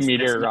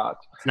 Meteor rock.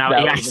 now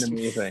That yeah, would have been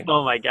amazing.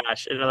 oh my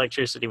gosh, and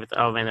electricity with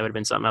oh man, that would have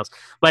been something else.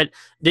 But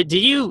did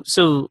you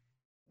so?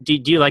 Do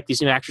you like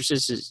these new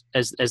actresses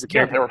as the Yeah,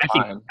 character? they were I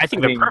think fine. I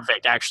think they're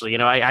perfect. Actually,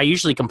 I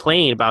usually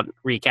complain about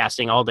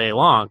recasting all day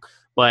long,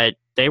 but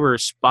they were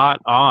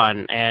spot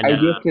on. And I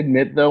do have to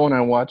admit, though, when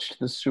I watched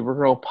the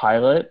Supergirl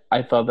pilot,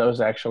 I thought that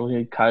was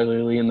actually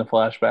Kylie Lee in the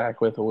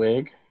flashback with a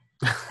wig.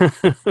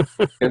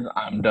 Because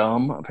I'm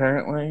dumb,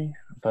 apparently.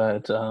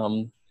 But,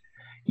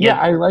 yeah,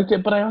 I liked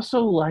it. But I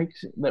also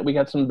liked that we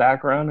got some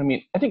background. I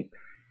mean, I think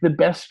the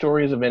best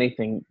stories of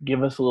anything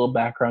give us a little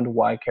background to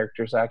why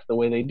characters act the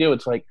way they do.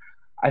 It's like,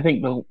 I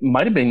think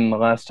might have been the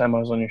last time I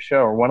was on your show,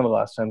 or one of the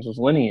last times was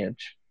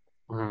Lineage.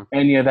 Mhm.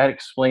 And, that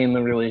explained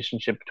the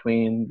relationship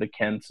between the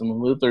Kents and the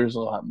Luthers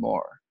a lot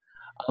more.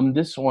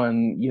 This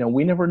one,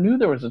 we never knew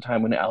there was a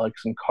time when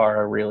Alex and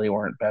Kara really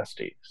weren't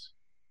besties.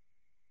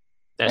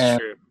 That's And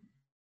true.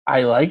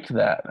 I liked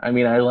that. I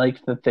mean, I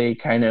liked that they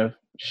kind of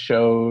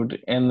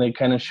showed,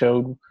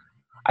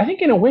 I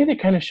think in a way they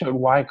kind of showed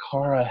why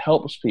Kara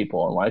helps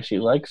people and why she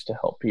likes to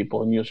help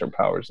people and use her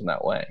powers in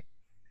that way.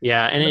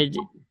 Yeah, and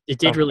it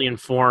did really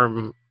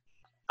inform.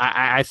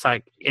 I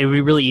thought it would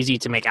be really easy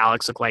to make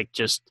Alex look like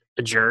just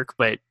a jerk,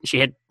 but she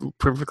had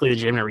perfectly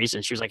legitimate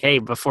reasons. She was like, "Hey,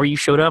 before you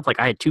showed up, like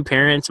I had two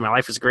parents, and my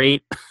life was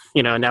great.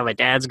 Now my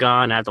dad's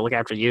gone. I have to look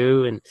after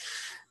you, and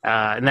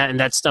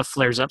that stuff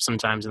flares up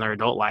sometimes in their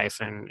adult life,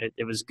 and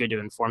it was good to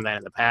inform that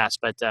in the past.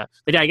 But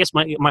yeah, I guess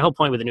my whole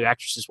point with the new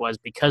actresses was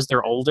because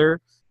they're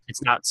older,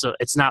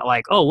 it's not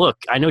like, oh look,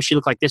 I know she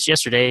looked like this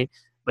yesterday,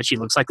 but she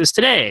looks like this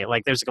today.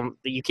 Like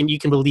you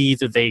can believe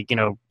that they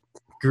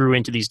grew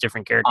into these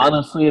different characters.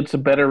 Honestly, it's a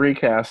better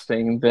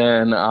recasting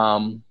than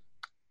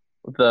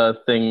the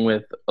thing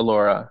with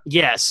Alora.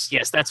 Yes,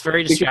 that's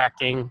very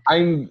distracting. I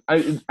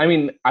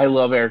mean, I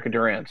love Erica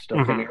Durant.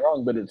 Don't get me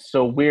wrong, but it's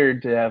so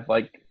weird to have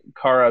like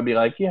Kara be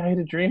like, "Yeah, I had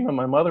a dream and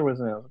my mother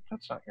was in it." I was like,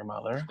 that's not your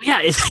mother. Yeah,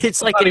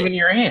 it's like not even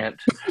your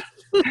aunt.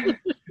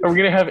 Are we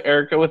gonna have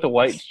Erica with a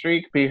white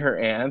streak be her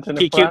aunt?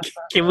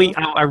 Can we?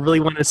 I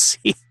really want to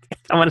see.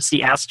 I want to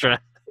see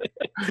Astra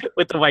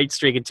with the white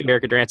streak and two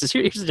Erica Durants.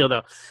 Here's the deal,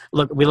 though.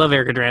 Look, we love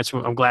Erica Durant.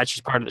 I'm glad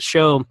she's part of the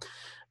show,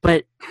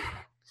 but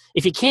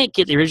if you can't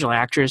get the original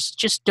actress,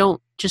 just don't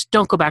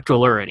go back to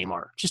Allura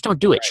anymore. Just don't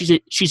do it.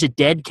 Right. She's a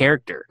dead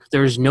character.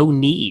 There's no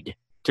need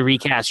to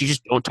recast. You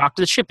just don't talk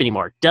to the ship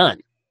anymore. Done.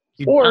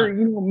 Or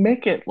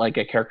make it like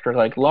a character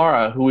like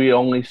Lara, who we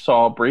only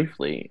saw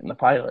briefly in the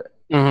pilot.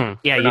 Mm-hmm.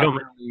 Yeah,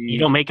 you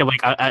don't make it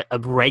like a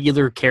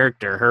regular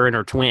character, her and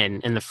her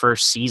twin, in the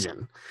first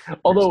season.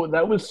 Although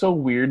that was so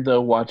weird, though,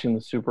 watching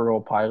the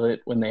Supergirl pilot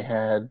when they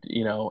had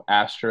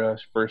Astra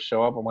first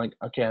show up. I'm like,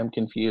 okay, I'm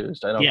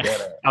confused. I don't get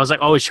it. I was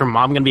like, oh, is her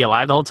mom gonna be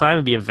alive the whole time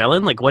and be a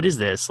villain? Like, what is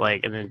this?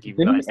 Like, and then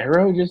didn't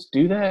Arrow just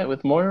do that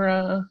with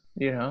Moira?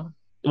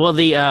 Well,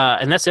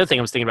 and that's the other thing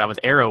I was thinking about with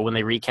Arrow when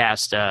they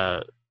recast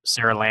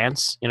Sarah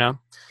Lance.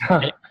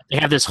 They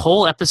have this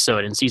whole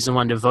episode in season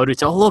 1 devoted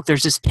to, oh, look,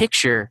 there's this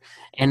picture,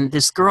 and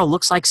this girl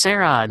looks like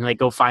Sarah, and they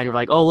go find her,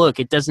 like, oh, look,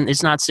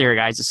 it's not Sarah,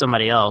 guys, it's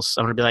somebody else.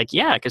 I'm going to be like,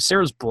 yeah, because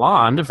Sarah's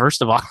blonde,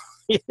 first of all.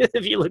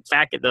 If you look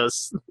back at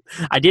those.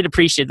 I did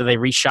appreciate that they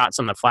reshot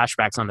some of the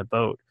flashbacks on the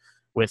boat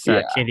with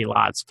Katie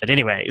Lotz. But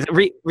anyway,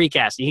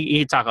 recast. You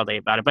can talk all day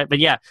about it. But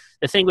yeah,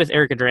 the thing with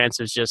Erica Durant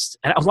is just,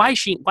 why is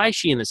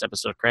she in this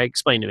episode, Craig?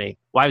 Explain to me.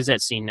 Why was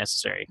that scene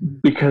necessary?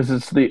 Because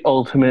it's the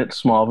ultimate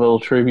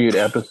Smallville tribute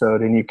episode,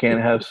 and you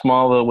can't have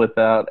Smallville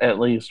without at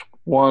least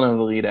one of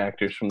the lead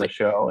actors from the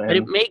show. And but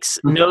it makes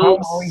no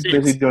sense. He's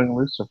busy doing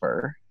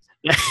Lucifer.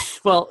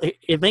 Well,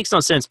 it makes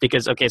no sense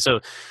because, okay, so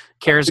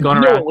Kara's going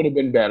around. It would have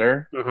been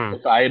better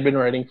if I had been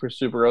writing for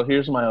Supergirl.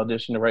 Here's my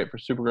audition to write for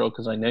Supergirl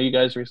because I know you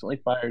guys recently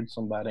fired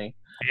somebody.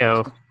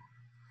 Yo.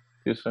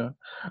 Too soon.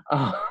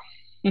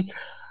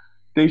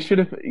 They should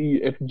have,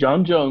 if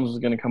John Jones was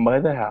going to come by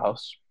the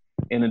house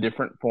in a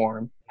different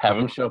form, have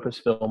him show up as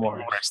Phil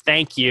Morris.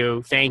 Thank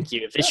you.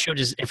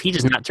 If he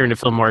does not turn to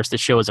Phil Morris, the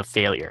show is a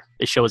failure.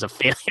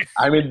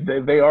 I mean,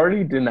 they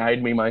already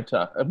denied me my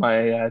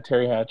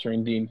Terry Hatcher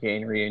and Dean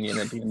Cain reunion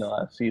at the end of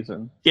last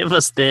season. Give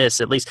us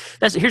this at least.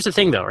 Here's the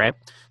thing, though, right?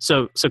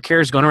 So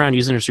Kara's going around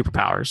using her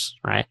superpowers,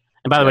 right?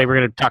 And by the way, we're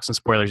going to talk some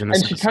spoilers in this.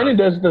 And she kind of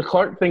does the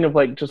Clark thing of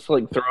just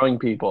throwing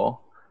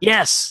people.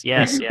 Yes.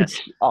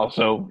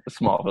 Also, a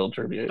Smallville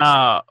tribute.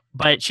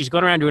 But she's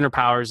going around doing her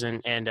powers,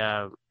 and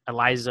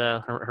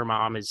Eliza, her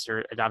mom,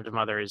 her adoptive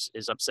mother, is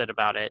upset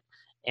about it,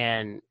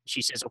 and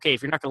she says, "Okay,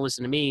 if you're not going to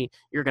listen to me,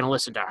 you're going to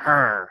listen to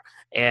her."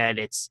 And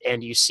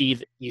you see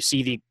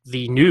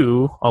the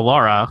new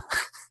Alora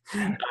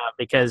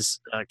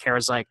because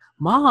Kara's like,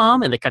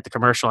 "Mom," and they cut the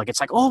commercial. Like it's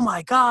like, "Oh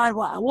my God,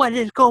 what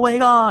is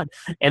going on?"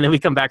 And then we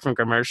come back from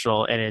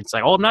commercial, and it's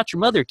like, "Oh, I'm not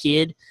your mother,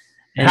 kid."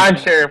 And I'm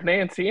Sheriff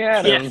Nancy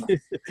Adams.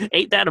 Yeah.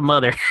 Ain't that a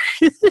mother?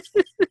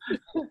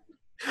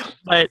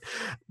 but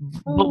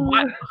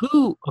what?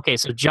 Who? Okay,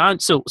 so John.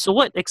 So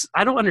what?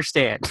 I don't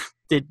understand.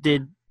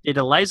 Did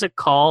Eliza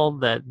call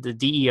the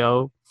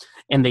DEO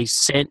and they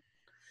sent?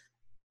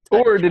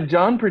 Or did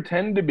John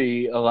pretend to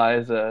be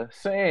Eliza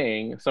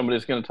saying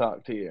somebody's going to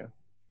talk to you?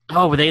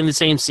 Oh, were they in the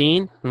same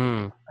scene?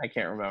 I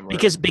can't remember.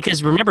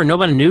 Because remember,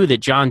 nobody knew that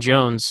John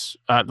Jones.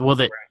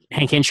 That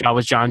Hank Henshaw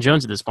was John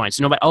Jones at this point.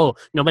 So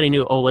nobody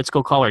knew. Oh, let's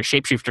go call our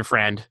shapeshifter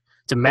friend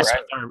to mess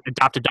with our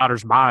adopted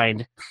daughter's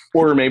mind.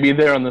 Or maybe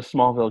they're on the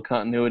Smallville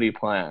continuity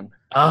plan.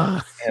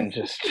 And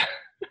just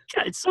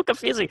God, it's so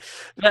confusing.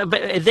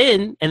 But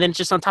then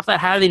just on top of that,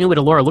 how do they know what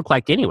Laura looked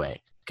like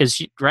anyway?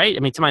 Because right, I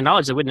mean, to my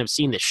knowledge, they wouldn't have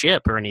seen the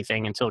ship or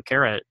anything until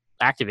Kara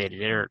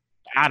activated it, or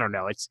I don't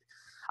know.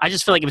 I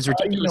just feel like it was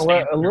ridiculous. You know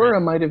what?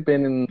 Allura might have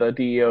been in the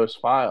DEO's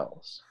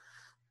files.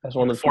 As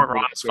one of the Fort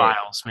Ross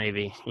files,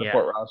 maybe. Yeah.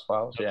 Fort Ross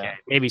files, yeah. Okay.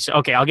 Maybe so.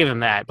 Okay, I'll give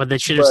him that. But they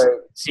should have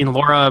seen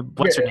Laura.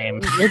 What's her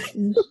name?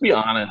 Let's be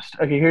honest.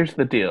 Okay, here's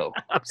the deal.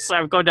 I'm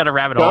sorry, I'm going down a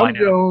rabbit hole. John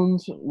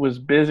Jones was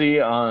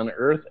busy on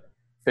Earth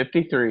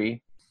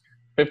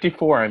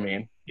 54, I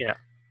mean. Yeah.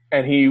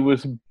 And he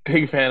was a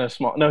big fan of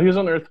Smallville. No, he was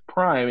on Earth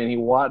Prime, and he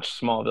watched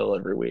Smallville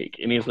every week.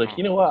 And he's like,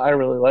 you know what? I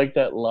really like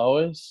that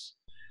Lois.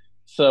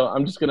 So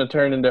I'm just going to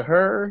turn into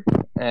her,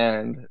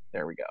 and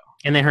there we go.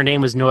 And then her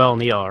name was Noelle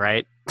Neal,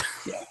 right?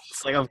 Yes.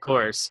 It's like, of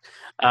course.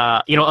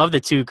 Of the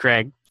two,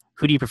 Craig,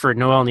 who do you prefer,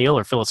 Noelle Neal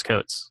or Phyllis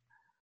Coates?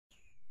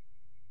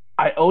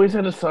 I always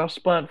had a soft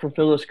spot for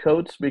Phyllis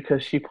Coates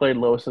because she played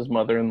Lois's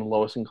mother in the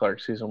Lois and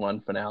Clark season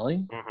 1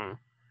 finale.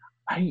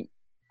 Mm-hmm.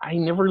 I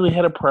never really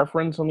had a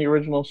preference on the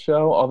original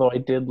show, although I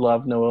did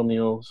love Noelle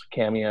Neal's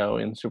cameo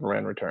in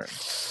Superman Returns.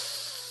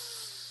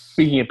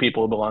 Speaking of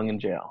people who belong in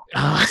jail.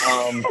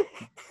 Oh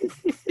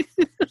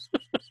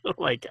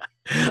my god!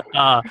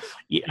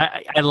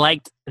 I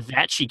liked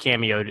that she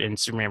cameoed in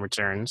Superman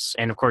Returns,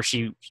 and of course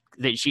she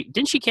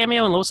didn't she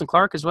cameo in Lois and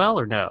Clark as well,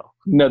 or no?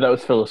 No, that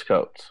was Phyllis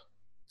Coates.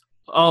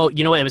 Oh,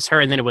 you know what? It was her,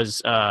 and then it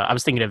was I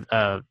was thinking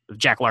of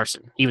Jack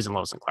Larson. He was in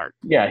Lois and Clark.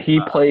 Yeah, he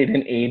played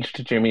an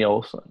aged Jimmy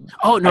Olsen.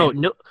 Oh no,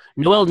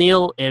 Noelle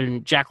Neal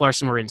and Jack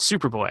Larson were in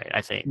Superboy,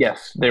 I think.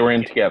 Yes, they were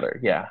in together.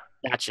 Yeah,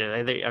 gotcha.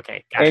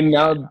 Okay, gotcha. And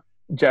now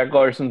Jack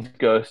Larson's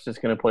ghost is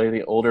going to play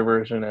the older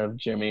version of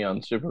Jimmy on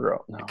Supergirl.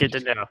 No, Good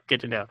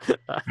to know.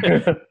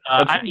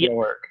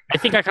 Work. I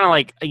think I kind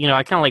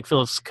of like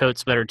Phyllis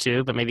Coates better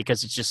too, but maybe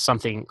because it's just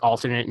something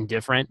alternate and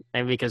different.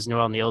 Maybe because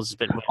Noelle Neal's has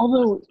been.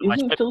 Although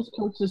isn't Phyllis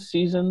Coates'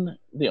 season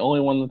the only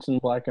one that's in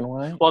black and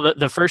white? Well,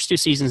 the first 2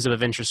 seasons of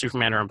Adventure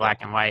Superman are in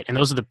black and white, and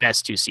those are the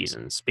best 2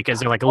 seasons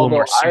because they're like a little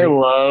more serious. I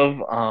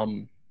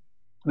love.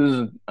 This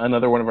is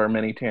another one of our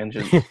many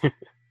tangents.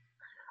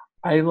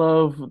 I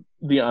love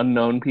The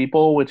Unknown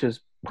People, which is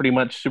pretty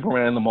much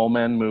Superman and the Mole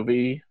Man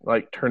movie,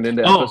 like turned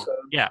into episodes.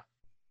 Yeah.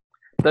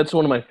 That's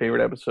one of my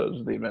favorite episodes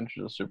of The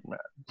Adventures of Superman.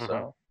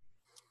 So,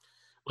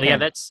 well, yeah,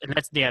 that's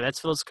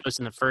Phyllis Coates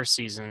in the first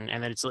season,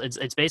 and then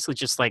it's basically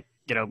just like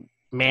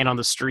man on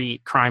the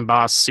street, crime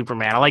boss,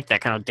 Superman. I like that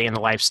kind of day in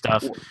the life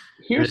stuff.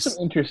 Here's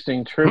some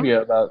interesting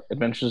trivia about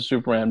Adventures of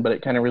Superman, but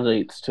it kind of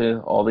relates to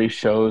all these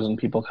shows and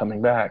people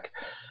coming back.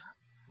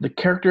 The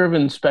character of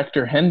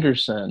Inspector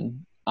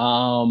Henderson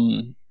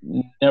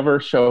never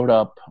showed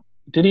up.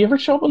 Did he ever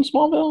show up on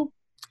Smallville?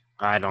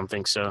 I don't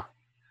think so.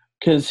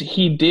 Because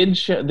he did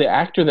show, the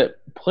actor that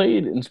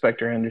played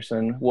Inspector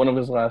Henderson, one of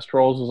his last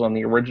roles was on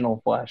the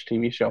original Flash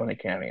TV show in a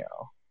cameo.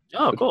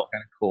 Oh, cool.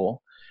 Kind of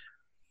cool.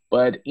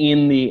 But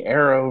in the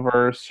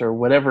Arrowverse or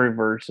whatever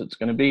verse it's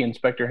going to be,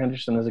 Inspector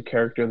Henderson is a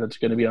character that's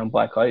going to be on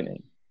Black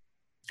Lightning.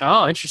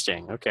 Oh,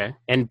 interesting. Okay.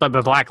 But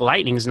Black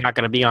Lightning is not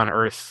going to be on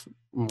Earth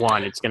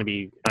 1. It's going to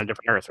be on a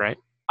different Earth, right?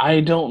 I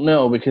don't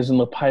know, because in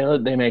the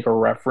pilot they make a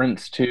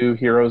reference to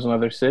Heroes in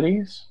Other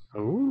Cities.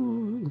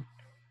 Ooh.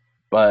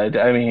 But,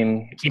 I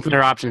mean... keeping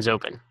their options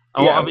open.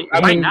 Oh, yeah,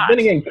 I mean then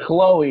again,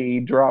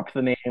 Chloe dropped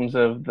the names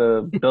of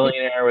the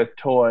billionaire with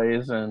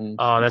toys and...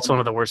 Oh, that's one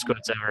of the worst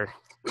quotes ever.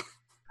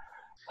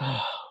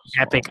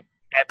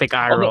 Epic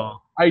eye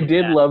roll. I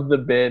did love the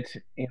bit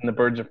in the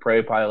Birds of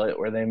Prey pilot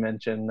where they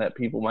mentioned that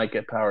people might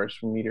get powers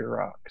from meteor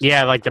rocks.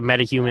 Yeah, like the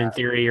metahuman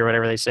theory or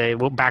whatever they say.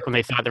 Well, back when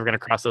they thought they were going to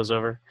cross those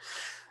over.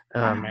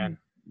 Oh man,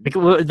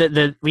 because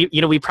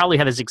we probably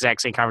had this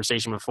exact same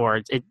conversation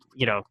before.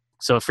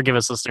 So forgive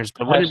us, listeners.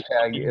 But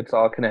hashtag it's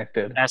all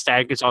connected.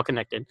 Hashtag it's all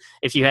connected.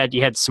 If you had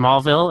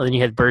Smallville, and then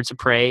you had Birds of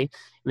Prey, and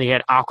then you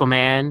had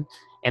Aquaman,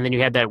 and then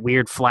you had that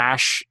weird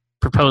Flash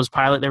proposed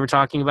pilot they were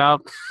talking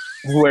about,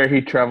 where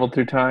he traveled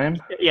through time.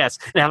 Yes,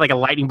 and had like a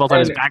lightning bolt on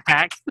his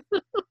backpack.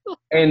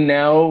 And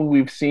now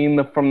we've seen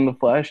from the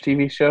Flash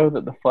TV show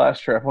that the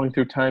Flash traveling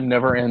through time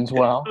never ends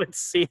well. Let's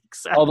see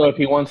exactly. Although if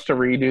he wants to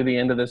redo the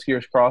end of this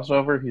year's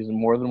crossover, he's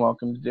more than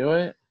welcome to do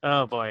it.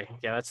 Oh boy,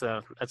 yeah, that's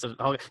a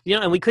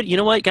and we could, you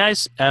know what,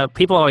 guys?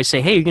 People always say,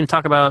 "Hey, you're going to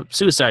talk about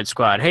Suicide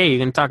Squad. Hey, you're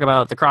going to talk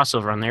about the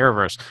crossover on the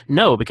Arrowverse."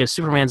 No, because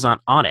Superman's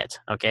not on it.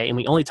 Okay, and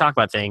we only talk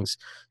about things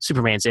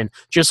Superman's in.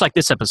 Just like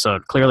this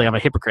episode. Clearly, I'm a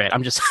hypocrite.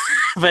 I'm just,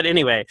 but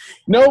anyway.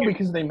 No,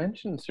 because they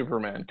mentioned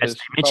Superman. Yes,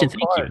 thank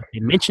you.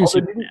 They mentioned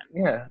Superman.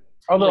 Yeah.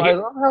 Although I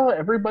love how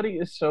everybody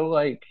is so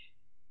like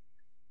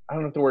I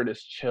don't know if the word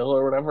is chill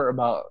or whatever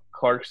about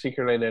Clark's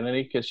secret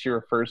identity because she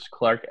refers to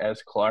Clark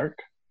as Clark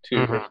to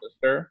her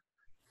sister.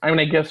 I mean,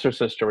 I guess her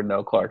sister would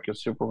know Clark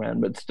as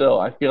Superman, but still,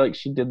 I feel like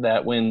she did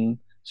that when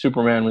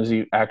Superman was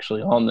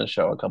actually on the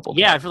show a couple times.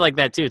 Yeah, I feel like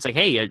that too. It's like,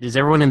 hey, does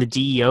everyone in the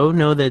DEO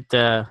know that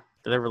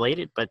they're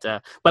related? But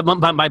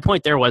my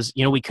point there was,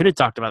 you know, we could have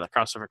talked about the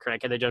crossover,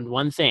 Craig, had they done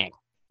one thing,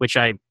 which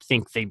I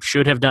think they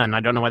should have done. I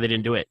don't know why they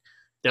didn't do it.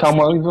 Tom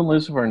Welling and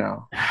Lucifer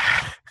now.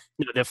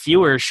 The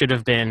viewer should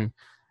have been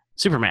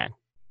Superman.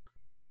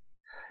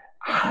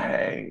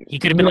 He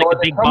could have been like the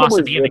big boss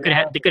at the end. They could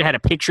have had a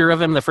picture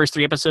of him the first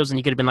 3 episodes, and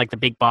he could have been like the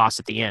big boss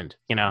at the end.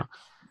 You know,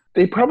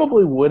 they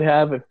probably would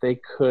have if they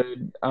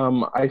could.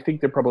 I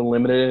think they're probably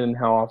limited in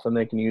how often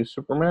they can use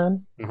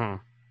Superman. Mm-hmm.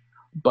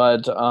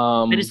 But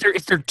it's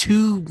their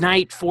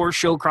 2-night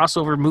 4-show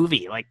crossover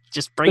movie. Like,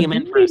 just bring him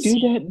in for a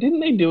scene.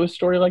 Didn't they do a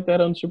story like that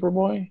on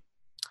Superboy?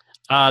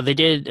 They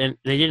did an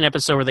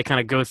episode where they kind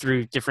of go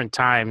through different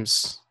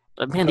times.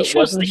 Man, these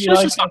shows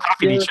just stop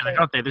copying each other,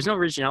 don't they? There's no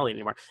originality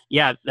anymore.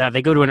 Yeah,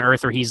 they go to an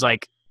Earth where he's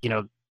like, you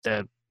know,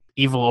 the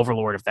evil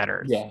overlord of that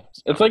Earth. Yeah,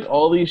 it's like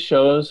all these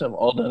shows have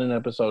all done an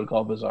episode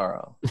called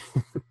Bizarro.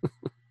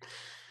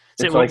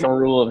 It's like a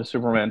rule of a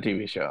Superman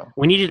TV show.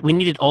 We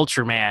needed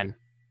Ultraman,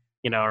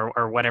 you know,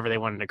 or whatever they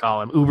wanted to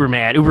call him,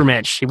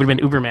 Ubermensch. He would have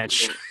been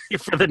Ubermensch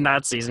for the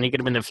Nazis, and he could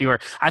have been the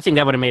Fuhrer. I think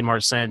that would have made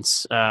more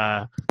sense.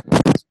 Because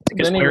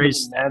then he would have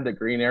had the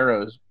Green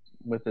Arrows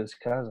with his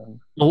cousin.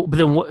 Well, but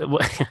then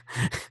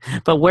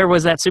but where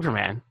was that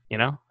Superman? You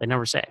know, they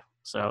never say.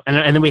 So,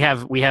 and then we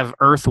have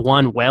Earth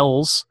 1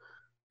 Wells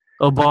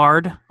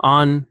Obard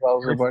on.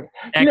 Wells Obard.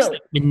 Excellent.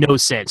 It made no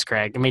sense,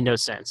 Craig. It made no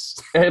sense.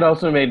 It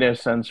also made no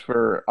sense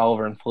for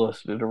Oliver and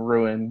Felicity to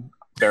ruin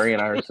Barry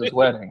and Iris's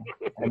wedding.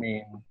 I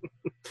mean,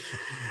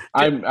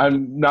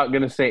 I'm not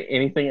going to say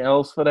anything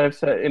else that I've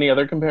said, any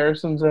other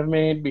comparisons I've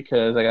made,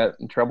 because I got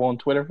in trouble on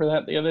Twitter for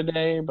that the other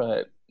day,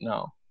 but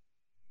no.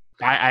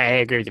 I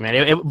agree with you,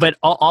 man. But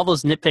all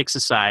those nitpicks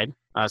aside,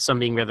 some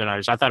being better than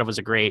others, I thought it was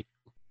a great,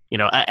 you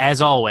know,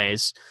 as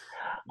always.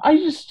 I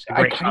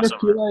kind of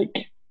feel like,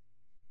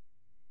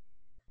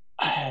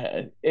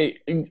 I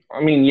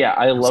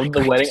love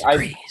the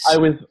wedding.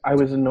 I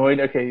was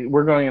annoyed. Okay,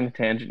 we're going on a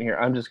tangent here.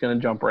 I'm just going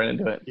to jump right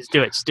into it. Just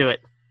do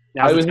it.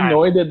 I was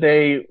annoyed that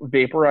they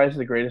vaporized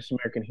the greatest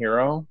American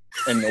hero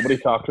and nobody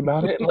talked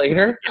about it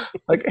later.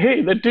 Like,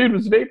 hey, that dude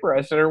was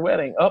vaporized at our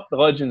wedding. Oh, the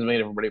legends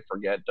made everybody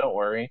forget. Don't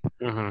worry.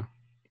 Mm-hmm.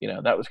 You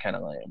know, that was kind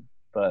of lame.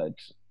 But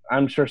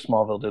I'm sure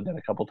Smallville did that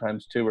a couple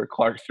times too, where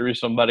Clark threw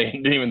somebody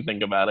and didn't even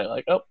think about it.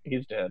 Like, oh,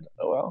 he's dead.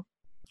 Oh,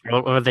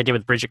 well. What they did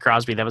with Bridget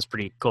Crosby, that was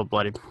pretty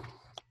cold-blooded.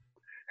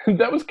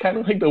 That was kind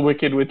of like the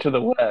Wicked Witch of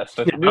the West.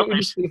 Didn't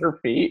you see her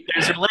feet?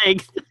 There's her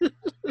leg.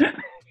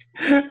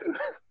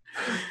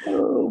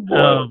 Oh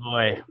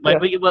boy!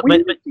 But see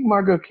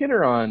Margot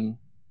Kidder on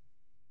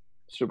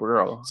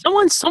Supergirl.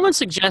 Someone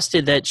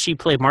suggested that she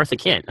play Martha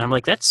Kent. And I'm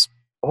like, I'd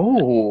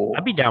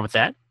be down with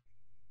that.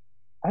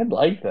 I'd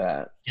like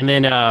that. And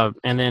then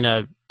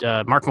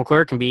Mark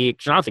McClure can be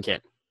Jonathan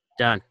Kent.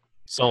 Done.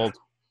 Sold.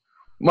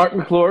 Mark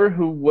McClure,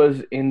 who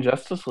was in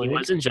Justice League. He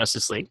was in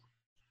Justice League.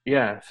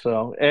 Yeah.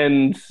 So,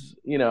 and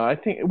you know, I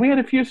think we had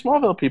a few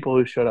Smallville people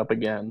who showed up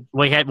again.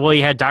 Well,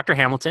 you had Dr.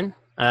 Hamilton.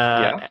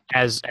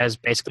 As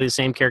basically the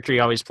same character he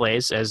always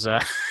plays as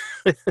the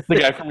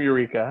guy from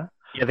Eureka.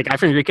 Yeah, the guy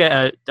from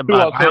Eureka. Who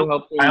also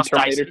helped in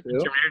Terminator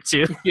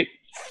 2.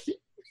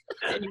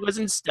 And he was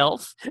in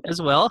Stealth as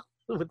well,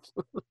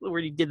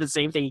 where he did the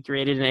same thing. He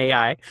created an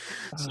AI.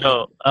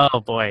 So,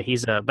 oh boy,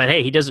 but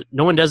hey,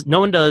 no one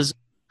does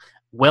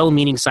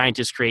well-meaning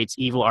scientist creates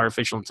evil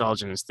artificial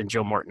intelligence than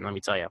Joe Morton. Let me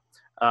tell you.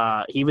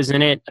 He was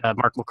in it.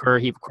 Mark McClure.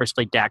 He of course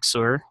played Dax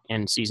Seward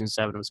in season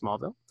 7 of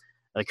Smallville.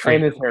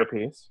 And his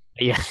hairpiece.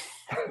 Yeah.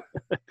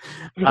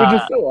 Which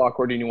is so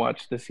awkward when you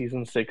watch the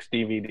season 6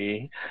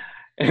 DVD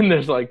and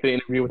there's like the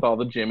interview with all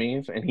the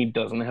Jimmys and he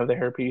doesn't have the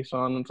hairpiece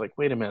on. It's like,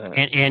 wait a minute.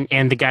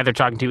 And the guy they're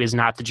talking to is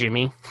not the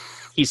Jimmy.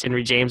 He's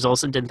Henry James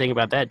Olsen. Didn't think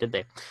about that, did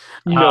they?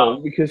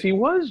 No, because he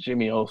was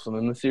Jimmy Olsen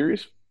in the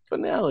series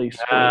finale.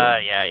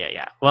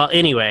 Yeah. Well,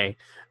 anyway,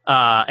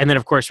 and then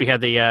of course we had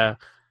the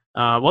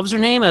what was her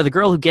name? The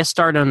girl who guest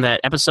starred on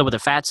that episode with the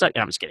fat suck.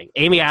 No, I'm just kidding.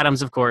 Amy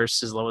Adams, of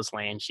course, is Lois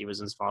Lane. She was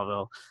in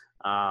Smallville.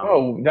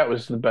 That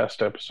was the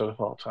best episode of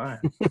all time.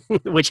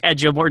 Which had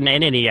Joe Morton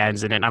and Annie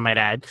Adams in it, I might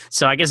add.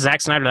 So I guess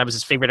Zack Snyder, that was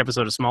his favorite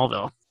episode of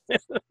Smallville.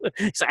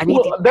 So I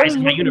need these guys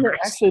in my universe.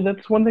 Actually,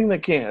 that's one thing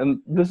that came, and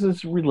this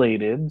is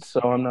related, so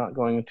I'm not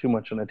going too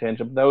much on a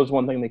tangent, but that was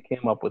one thing that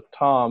came up with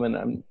Tom, and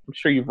I'm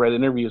sure you've read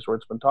interviews where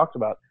it's been talked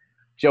about.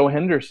 Joe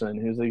Henderson,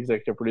 who's the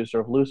executive producer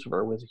of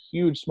Lucifer, was a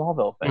huge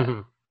Smallville fan.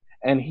 Mm-hmm.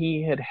 And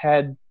he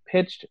had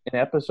pitched an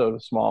episode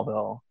of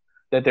Smallville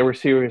that they were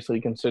seriously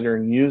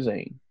considering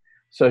using.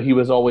 So he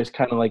was always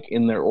kind of like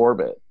in their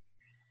orbit.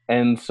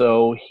 And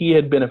so he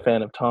had been a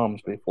fan of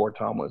Tom's before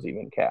Tom was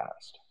even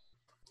cast.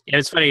 Yeah,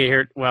 it's funny to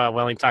hear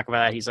Welling talk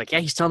about that. He's like, yeah,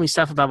 he's telling me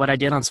stuff about what I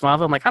did on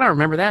Smallville. I'm like, I don't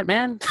remember that,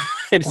 man.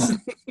 it's,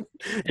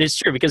 it's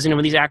true because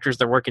when these actors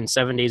they're working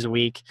 7 days a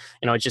week,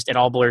 it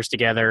all blurs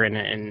together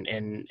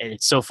and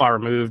it's so far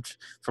removed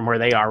from where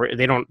they are.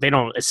 They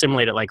don't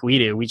assimilate it like we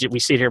do. We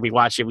sit here, we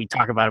watch it, we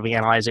talk about it, we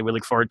analyze it, we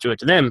look forward to it.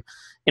 To them,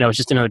 it's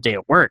just another day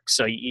at work.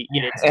 So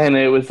and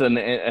it was a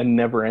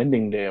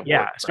never-ending day of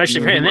work.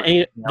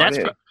 Especially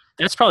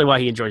that's probably why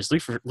he enjoys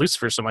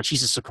Lucifer so much.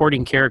 He's a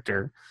supporting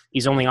character.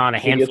 He's only on a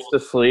handful. He gets to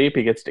sleep.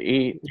 He gets to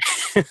eat.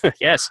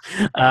 Yes.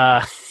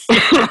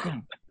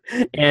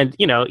 And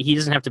he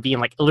doesn't have to be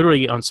in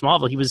literally on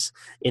Smallville. He was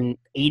in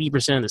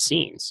 80% of the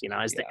scenes,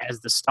 as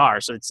the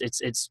star. So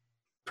it's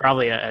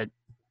probably an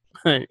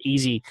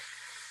easy,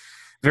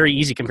 very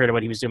easy compared to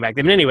what he was doing back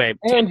then. But anyway,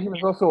 and he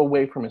was also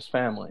away from his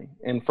family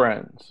and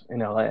friends in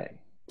LA.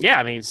 Yeah,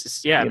 I mean,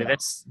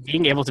 that's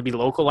being able to be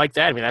local like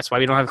that. I mean, that's why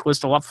we don't have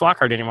Calista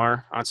Flockhart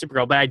anymore on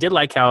Supergirl. But I did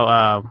like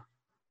how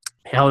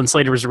Helen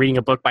Slater was reading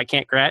a book by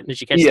Kent Grant.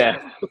 Did you catch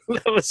that?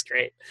 That was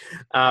great.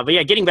 But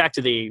yeah, getting back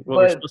to what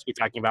we're supposed to be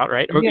talking about,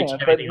 right? I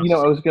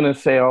was going to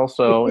say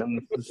also, and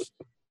this is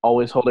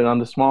always holding on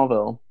to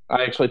Smallville.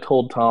 I actually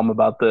told Tom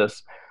about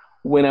this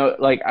when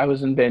I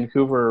was in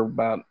Vancouver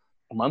about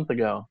a month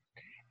ago.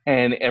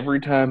 And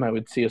every time I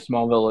would see a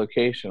Smallville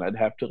location, I'd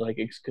have to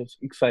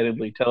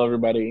excitedly tell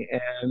everybody.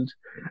 And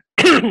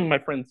my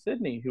friend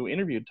Sydney, who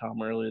interviewed Tom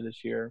earlier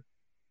this year,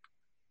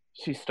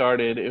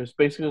 it was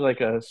basically like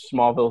a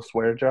Smallville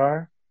swear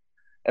jar.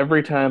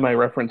 Every time I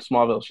referenced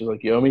Smallville, she's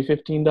like, "You owe me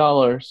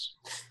 $15."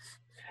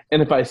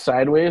 And if I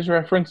sideways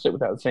referenced it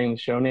without saying the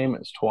show name,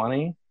 it's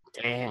 20.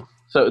 Damn.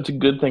 So it's a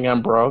good thing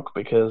I'm broke,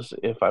 because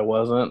if I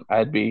wasn't,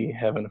 I'd be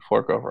having to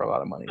fork over a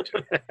lot of money too.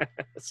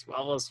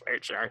 Smallville swear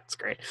jar, it's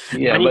great.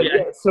 Yeah,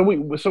 so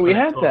we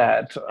had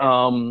that.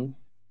 I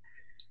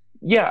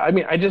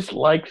mean, I just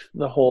liked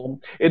the whole.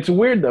 It's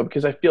weird though,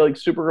 because I feel like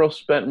Supergirl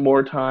spent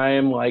more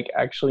time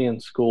actually in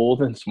school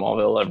than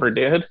Smallville ever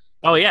did.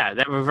 Oh yeah,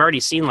 that we've already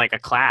seen a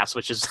class,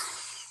 which is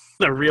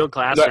the real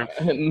classroom,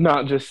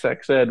 not just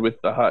sex ed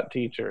with the hot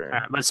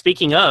teacher. But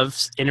speaking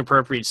of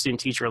inappropriate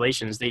student-teacher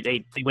relations,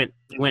 they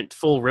went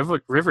full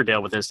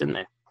Riverdale with this, didn't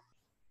they?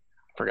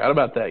 Forgot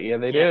about that. Yeah,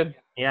 they did.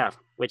 Yeah,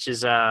 which is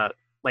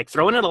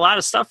throwing in a lot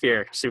of stuff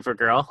here,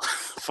 Supergirl.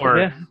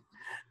 For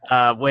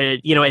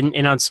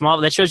and on Small,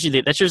 that shows you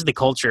the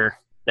culture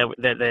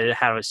that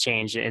how it's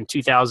changed. In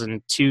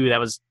 2002, that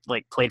was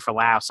played for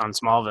laughs on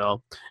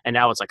Smallville, and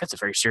now it's that's a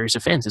very serious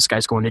offense. This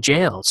guy's going to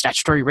jail,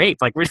 statutory rape.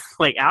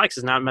 Alex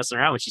is not messing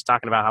around when she's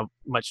talking about how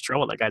much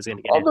trouble that guy's going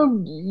to get.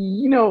 Although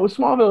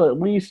Smallville at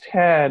least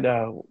had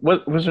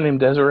what was her name,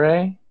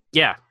 Desiree?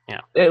 Yeah.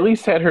 They at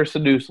least had her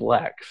seduce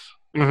Lex.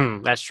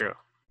 Mm-hmm, that's true.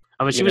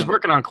 Oh, but she was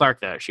working on Clark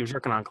though. She was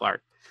working on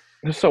Clark.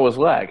 So was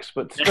Lex,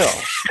 but still.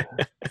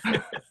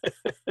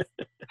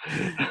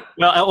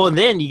 Well, and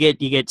then you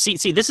get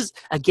see this is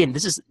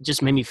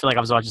just made me feel like I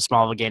was watching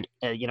Smallville again.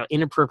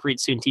 Inappropriate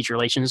student-teacher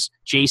relations.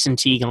 Jason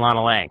Teague and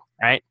Lana Lang,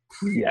 right?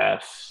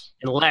 Yes.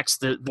 And Lex,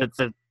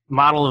 the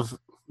model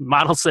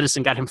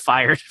citizen, got him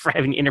fired for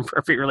having an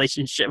inappropriate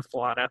relationship with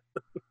Lana.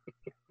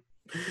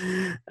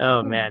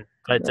 Oh man!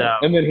 But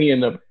and then he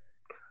ended up.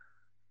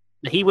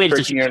 He waited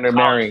till she was in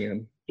marrying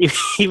him.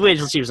 He waited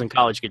till she was in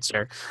college, good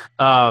sir.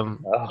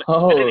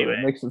 Anyway,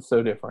 it makes it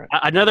so different.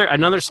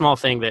 Another small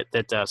thing that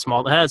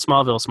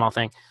Smallville small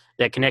thing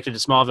that connected to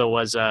Smallville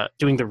was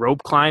doing the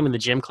rope climb in the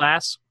gym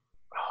class.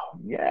 Oh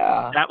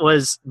yeah, that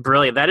was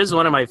brilliant. That is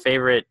one of my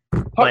favorite.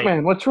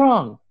 Man, what's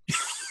wrong?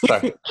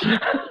 Sorry.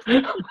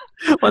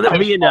 Well,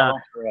 me and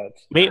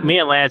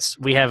Lance,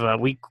 we have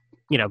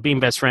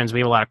being best friends, we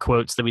have a lot of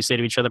quotes that we say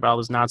to each other about all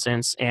this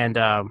nonsense, and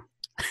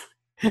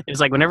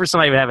it's whenever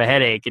somebody would have a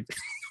headache,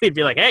 they'd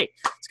be like, "Hey,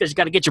 it's because you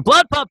got to get your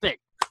blood pumping."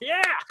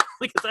 Yeah,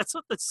 because that's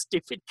what the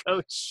stupid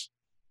coach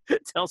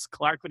tells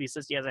Clark when he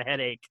says he has a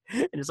headache,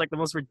 and it's the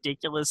most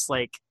ridiculous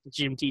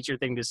gym teacher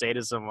thing to say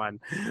to someone.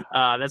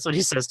 That's what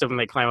he says to them when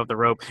they climb up the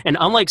rope. And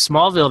unlike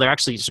Smallville, there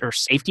actually are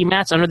safety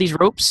mats under these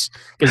ropes,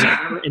 because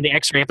in the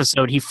X-ray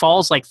episode, he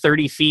falls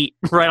 30 feet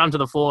right onto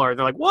the floor.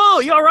 They're like, "Whoa,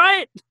 you all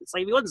right?" It's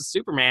if he wasn't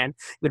Superman,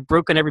 he would have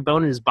broken every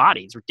bone in his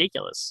body. It's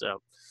ridiculous.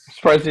 So. I'm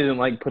surprised he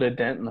didn't put a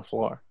dent in the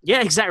floor.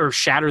 Yeah, exactly, or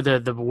shatter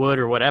the wood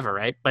or whatever,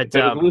 right? But if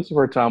it was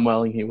Lucifer Tom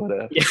Welling, he would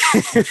have.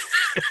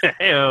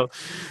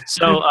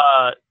 So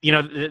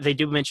they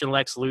do mention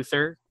Lex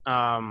Luthor.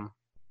 Talking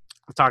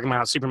about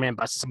how Superman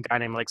busted some guy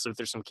named Lex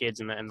Luthor, some kids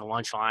in the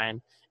lunch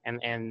line,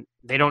 and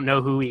they don't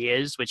know who he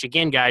is. Which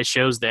again, guys,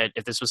 shows that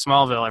if this was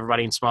Smallville,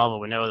 everybody in Smallville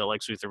would know that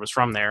Lex Luthor was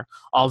from there.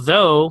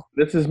 Although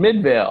this is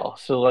Midvale,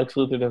 so Lex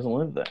Luthor doesn't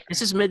live there.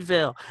 This is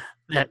Midvale.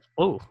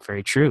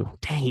 Very true.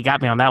 Dang, he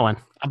got me on that one.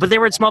 But they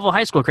were at Smallville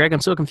High School, Craig.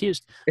 I'm so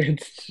confused.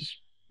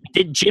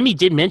 Jimmy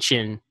did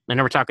mention, I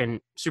know we're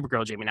talking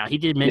Supergirl Jimmy now, he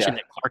did mention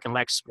that Clark and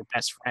Lex were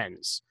best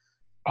friends.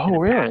 Oh,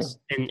 really?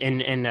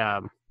 In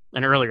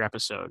an earlier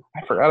episode.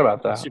 I forgot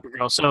about that.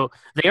 Supergirl. So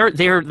they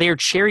are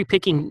cherry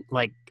picking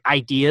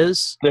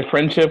ideas. Their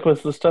friendship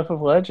was the stuff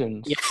of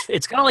legends. Yeah,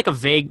 it's kind of a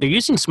vague. They're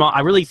using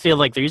I really feel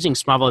like they're using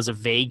Smallville as a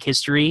vague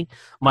history,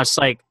 much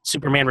like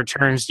Superman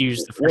Returns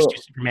used the first two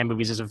Superman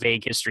movies as a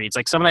vague history. It's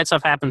some of that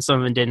stuff happened,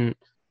 some of it didn't.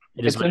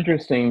 It is It's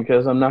interesting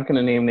because I'm not going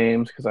to name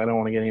names because I don't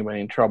want to get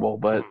anybody in trouble,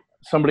 but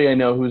somebody I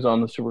know who's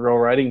on the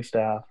Supergirl writing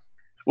staff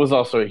was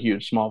also a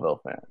huge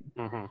Smallville fan.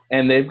 Mm-hmm.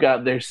 And they've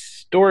got their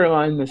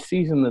storyline this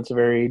season that's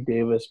very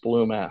Davis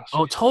Bloom-esque.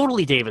 Oh,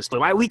 totally, Davis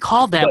Bloom. We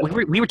called that. But,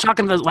 we were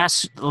talking about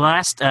the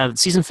last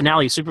season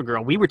finale of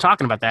Supergirl. We were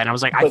talking about that, and I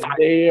was like, I thought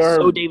they are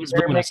so Davis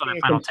they're Bloom when I saw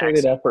making that a final concerted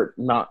text. effort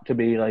not to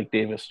be like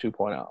Davis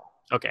 2.0.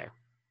 Okay.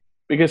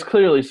 Because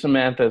clearly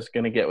Samantha's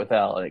going to get with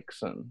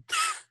Alex, and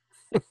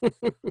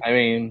I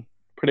mean,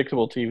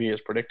 predictable TV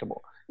is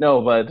predictable.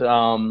 No, but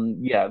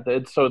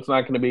so it's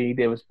not going to be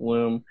Davis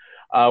Bloom.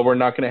 We're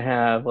not going to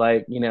have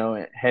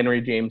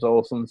Henry James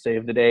Olsen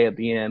save the day at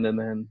the end, and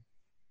then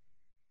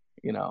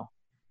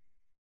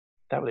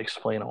that would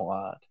explain a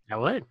lot. I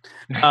would.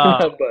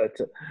 But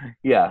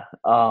yeah.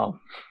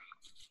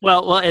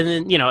 Well, and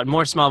then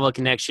more Smallville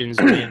connections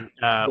when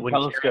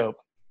Telescope.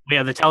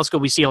 The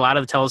telescope. We see a lot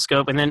of the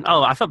telescope, and then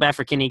I felt bad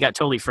for Kenny. He got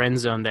totally friend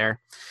zoned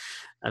there.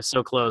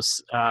 So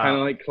close. Kind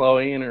of like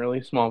Chloe in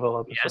early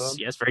Smallville episode.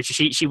 Yes, very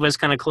true. She was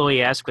kind of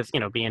Chloe-esque with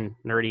being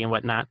nerdy and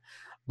whatnot,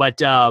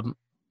 but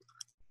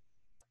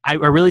I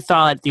really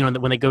thought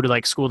that when they go to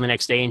like school the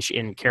next day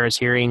and Kara's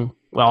hearing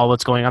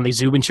what's going on, they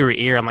zoom into her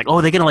ear. I'm like,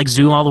 they're gonna like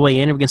zoom all the way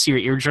in and we can see her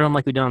eardrum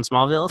like we did on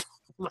Smallville.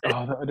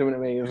 That would have been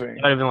amazing.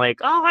 I would have been like,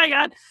 oh my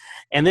god.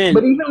 And then,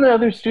 but even the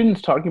other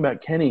students talking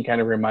about Kenny kind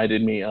of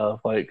reminded me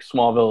of like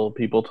Smallville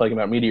people talking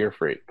about Meteor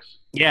Freaks.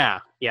 Yeah,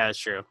 that's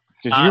true.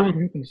 Did you ever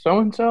hear so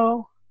and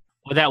so?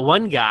 Well, that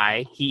one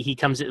guy, he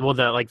comes in. Well,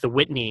 the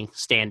Whitney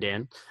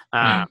stand-in.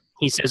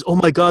 He says, "Oh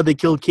my God, they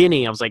killed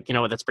Kenny." I was like, you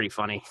know what? That's pretty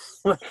funny.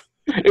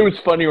 It was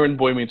funnier when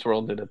Boy Meets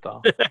World did it,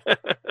 though.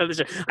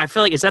 I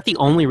feel like, is that the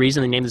only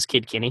reason they named this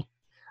kid Kenny?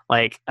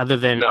 Like, other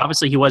than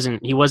obviously he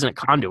wasn't a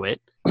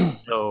conduit.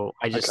 So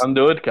I can't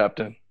do it,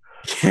 Captain.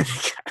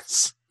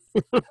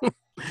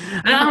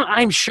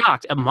 I'm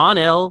shocked.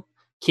 Mon-El,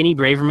 Kenny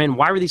Braverman.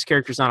 Why were these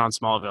characters not on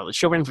Smallville? The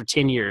show ran for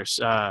 10 years.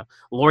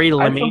 Laurie I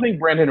Lemmy. still think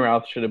Brandon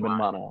Routh should have been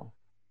Mon-El.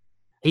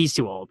 He's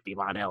too old to be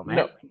Mon-El,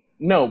 man.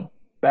 No,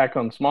 back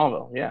on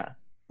Smallville, yeah.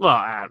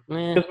 Well,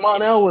 because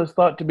Mon-El was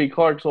thought to be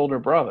Clark's older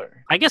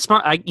brother. I guess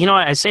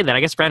I say that.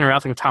 I guess Brandon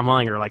Routh and Tom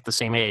Welling are like the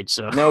same age.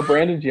 So no,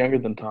 Brandon's younger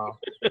than Tom.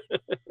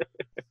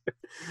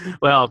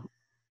 Well,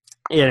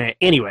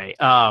 anyway,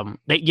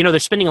 they're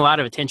spending a lot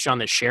of attention on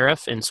the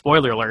sheriff. And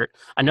spoiler alert,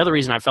 another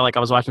reason I felt like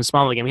I was watching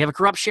Smallville again. We have a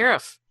corrupt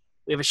sheriff.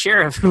 We have a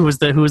sheriff who was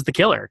the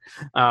killer,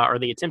 or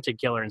the attempted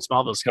killer in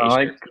Smallville's case.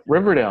 Like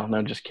Riverdale.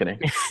 No, just kidding.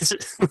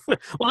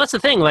 Well, that's the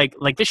thing. Like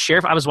this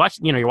sheriff, I was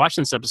watching. You're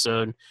watching this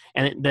episode,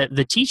 and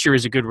the teacher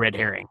is a good red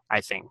herring,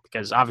 I think,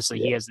 because obviously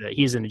he has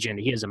an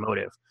agenda, he has a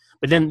motive.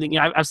 But then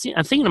I'm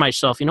thinking to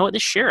myself, you know what?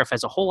 This sheriff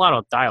has a whole lot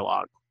of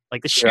dialogue.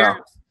 Like the sheriff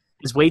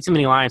is way too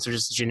many lines for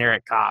just a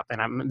generic cop,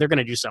 and they're going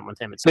to do something with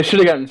him. They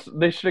should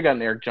have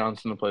gotten Eric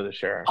Johnson to play the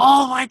sheriff.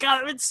 Oh my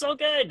god, it's so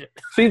good.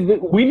 See,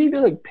 we need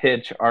to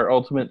pitch our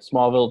ultimate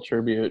Smallville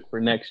tribute for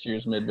next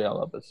year's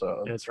Midvale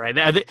episode. That's right.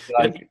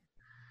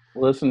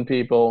 Listen,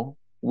 people,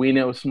 we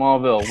know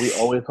Smallville. We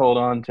always hold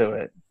on to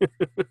it.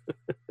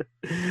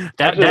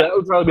 that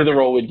would probably be the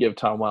role we'd give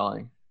Tom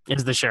Welling.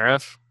 As the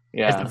sheriff?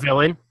 Yeah. As the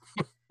villain?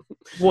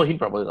 Well, he'd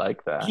probably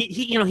like that.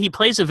 He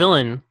plays a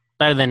villain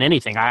better than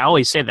anything. I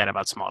always say that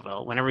about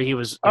Smallville. Whenever he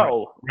was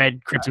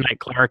Red Kryptonite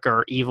Clark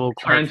or Evil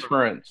Clark.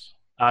 Transference.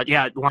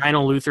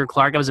 Lionel Luthor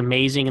Clark, that was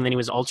amazing. And then he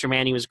was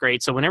Ultraman, he was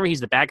great. So whenever he's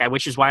the bad guy,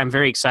 which is why I'm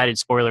very excited,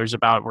 spoilers,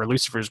 about where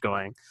Lucifer's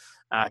going.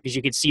 Because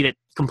you could see that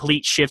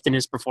complete shift in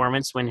his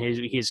performance when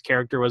his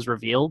character was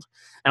revealed.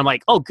 And I'm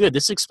like, oh, good.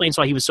 This explains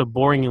why he was so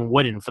boring and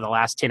wooden for the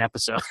last 10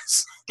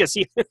 episodes. Because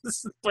he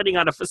was putting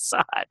on a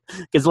facade.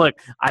 Because, look,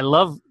 I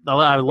love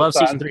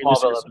Season 3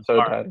 of Lucifer so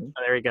far. Oh,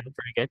 there we go.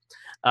 Very good.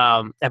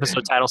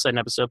 Episode title said an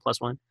episode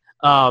 +1.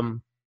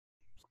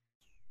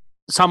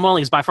 Tom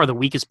Welling is by far the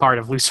weakest part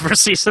of Lucifer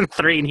Season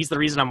 3, and he's the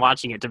reason I'm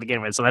watching it to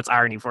begin with. So that's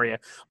irony for you.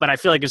 But I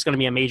feel like there's going to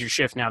be a major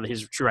shift now that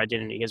his true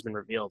identity has been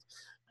revealed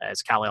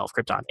as Kal-El of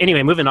Krypton.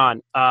 Anyway, moving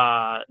on.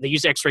 They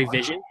used X-ray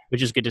vision,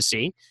 which is good to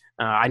see.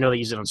 I know they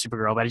use it on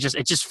Supergirl, but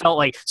it just felt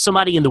like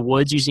somebody in the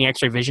woods using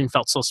X-ray vision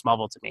felt so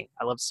Smallville to me.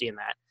 I love seeing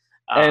that.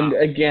 And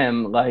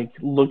again, like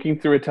looking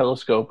through a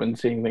telescope and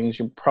seeing things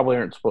you probably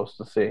aren't supposed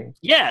to see.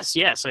 Yes.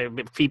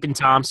 Peeping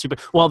Tom,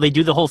 well, they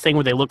do the whole thing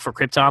where they look for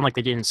Krypton like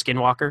they did in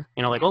Skinwalker.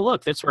 Like, oh,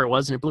 look, that's where it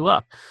was, and it blew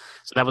up.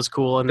 So that was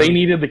cool. And they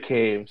needed the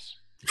caves.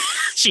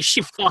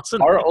 she falls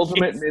in our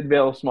ultimate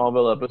Midvale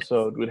Smallville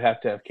episode would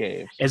have to have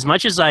caves. As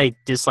much as I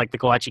dislike the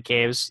Kawatche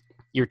Caves,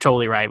 you're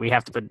totally right. We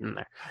have to put it in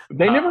there.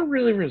 They never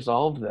really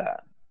resolved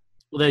that.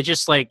 Well, they're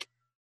just like,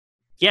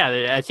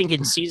 I think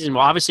in season,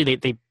 obviously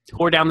they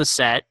tore down the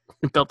set,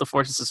 built the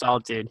Fortress of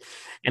Solitude,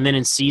 and then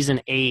in season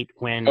 8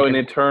 when in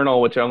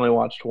Eternal, which I only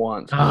watched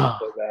once.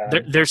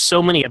 There's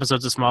so many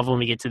episodes of Smallville when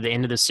we get to the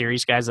end of the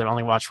series, guys, that I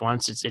only watched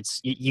once. It's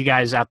you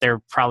guys out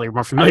there probably are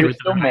more familiar with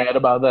it. I'm so mad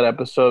about that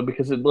episode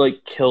because it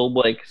killed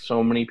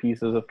so many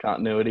pieces of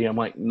continuity. I'm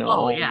like, no.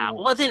 Oh yeah.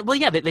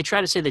 They try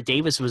to say that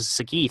Davis was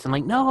Sakeeth. I'm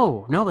like,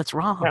 no, that's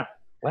wrong. Yeah.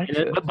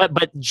 Lexus.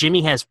 But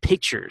Jimmy has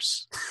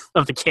pictures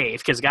of the cave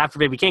because God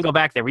forbid we can't go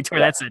back there. We tore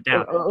that set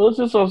down. Let's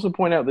just also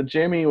point out that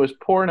Jimmy was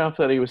poor enough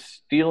that he was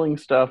stealing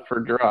stuff for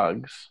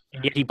drugs.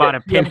 And yet he bought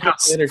a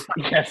penthouse.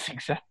 Yes,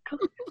 exactly.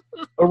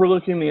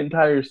 Overlooking the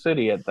entire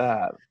city at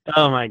that.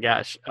 Oh my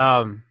gosh.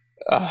 But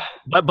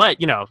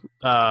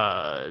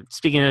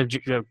speaking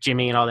of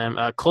Jimmy and all them,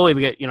 Chloe,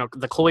 we get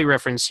the Chloe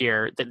reference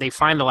here that they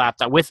find the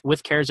laptop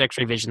with Kara's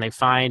X-ray vision. They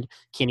find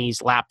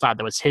Kenny's laptop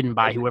that was hidden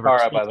by whoever.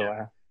 Kara, by the way.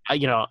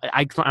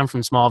 I'm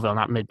from Smallville,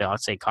 not Midvale. I'd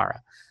say Kara.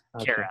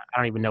 Okay. Kara. I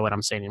don't even know what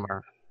I'm saying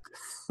anymore.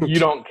 You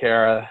don't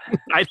care.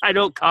 I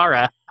don't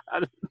Kara.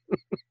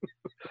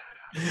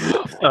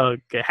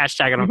 Okay.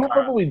 Hashtag I don't You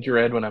Kara. probably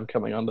dread when I'm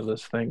coming onto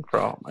this thing for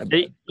all my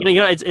bad.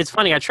 It's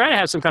funny. I try to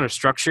have some kind of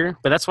structure,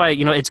 but that's why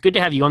it's good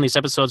to have you on these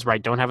episodes where I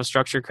don't have a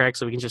structure, Craig,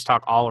 so we can just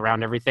talk all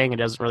around everything. It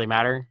doesn't really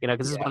matter, because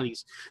this is one of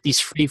these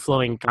free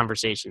flowing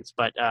conversations.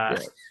 But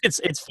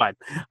it's fun.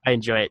 I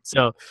enjoy it.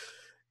 So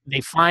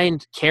they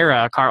find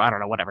Kara, I don't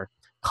know, whatever.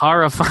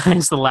 Kara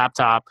finds the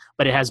laptop,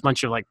 but it has a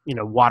bunch of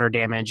water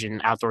damage and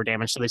outdoor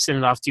damage. So they send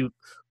it off to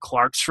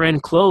Clark's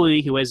friend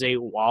Chloe, who has a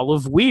wall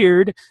of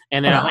weird.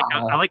 And then I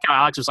like how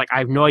Alex was like, I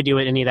have no idea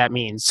what any of that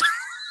means.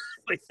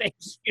 Like, thank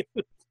you.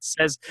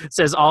 Says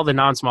all the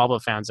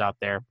non-Smallville fans out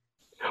there.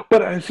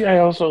 But I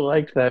also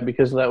liked that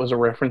because that was a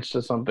reference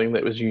to something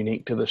that was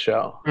unique to the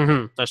show.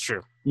 Mm-hmm, that's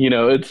true.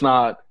 It's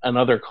not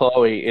another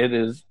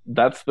Chloe.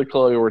 That's the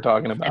Chloe we're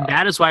talking about. And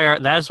that is why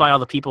all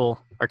the people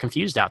are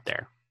confused out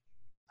there,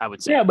 I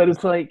would say. Yeah, but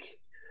it's like,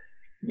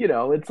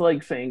 it's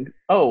like saying,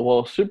 oh,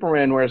 well,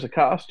 Superman wears a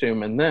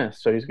costume in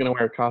this, so he's going to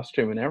wear a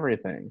costume in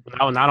everything.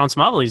 No, not on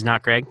Smallville, he's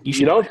not, Greg.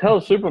 You don't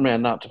tell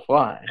Superman not to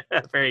fly.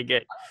 Very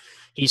good.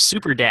 He's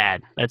Super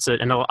Dad. That's a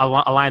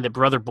line that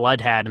Brother Blood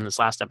had in this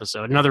last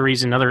episode. Another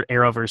reason, another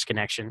Arrowverse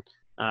connection.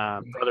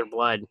 Brother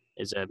Blood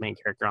is a main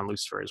character on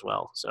Lucifer as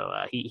well. So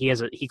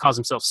he calls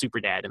himself Super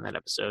Dad in that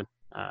episode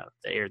that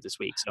aired this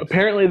week. So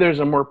apparently there's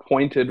a more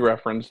pointed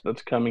reference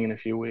that's coming in a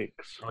few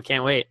weeks. I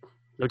can't wait.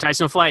 No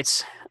Tights, No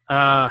Flights.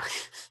 Tom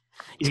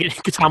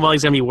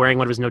Welling's going to be wearing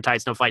one of his No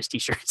Tights, No Flights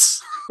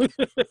t-shirts.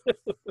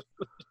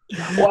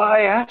 Well,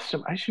 I asked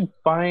him. I should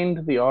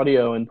find the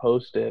audio and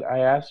post it. I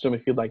asked him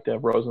if he'd like to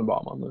have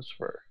Rosenbaum on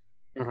Lucifer.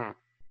 Mm-hmm.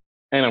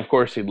 And, of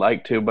course, he'd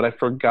like to, but I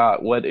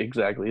forgot what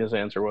exactly his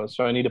answer was,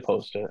 so I need to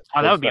post it.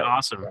 Oh, that would be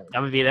awesome.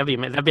 That'd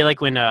be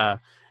like when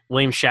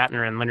William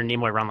Shatner and Leonard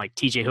Nimoy run like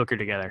T.J. Hooker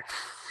together.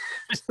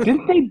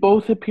 Didn't they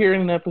both appear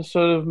in an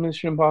episode of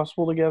Mission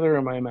Impossible together, or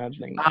am I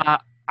imagining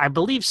that? I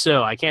believe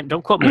so.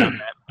 Don't quote me on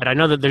that, but I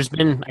know that there's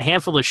been a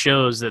handful of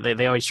shows that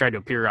they always try to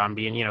appear on,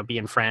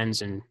 being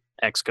friends and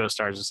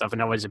ex-co-stars and stuff,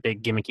 and always a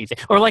big gimmicky thing.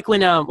 Or like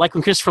when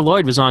Christopher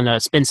Lloyd was on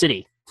Spin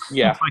City,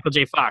 yeah, Michael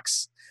J.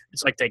 Fox.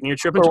 It's like taking a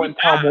trip. Or when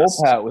Tom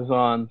Wopat was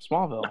on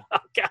Smallville. Oh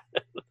God,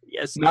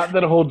 yes. Not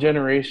that a whole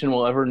generation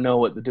will ever know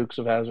what the Dukes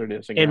of Hazzard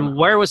is again. And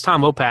where was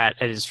Tom Wopat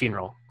at his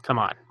funeral? Come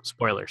on,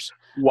 spoilers.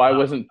 Why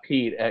wasn't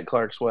Pete at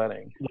Clark's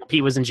wedding?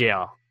 Pete was in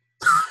jail.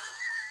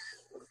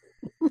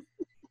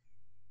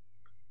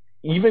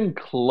 Even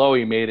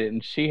Chloe made it,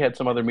 and she had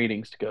some other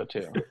meetings to go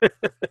to.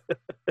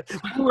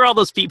 Who were all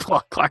those people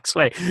at Clark's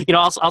wedding?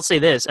 I'll say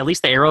this. At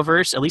least the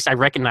Arrowverse, at least I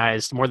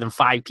recognized more than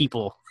 5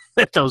 people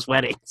at those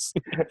weddings.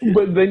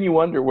 But then you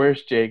wonder,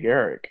 where's Jay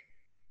Garrick?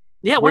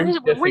 Yeah, where's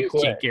Jesse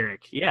Jay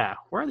Garrick? Yeah,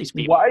 where are these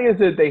people? Why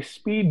is it they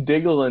speed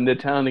Diggle into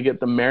town to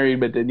get them married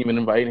but didn't even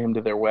invite him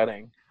to their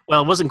wedding?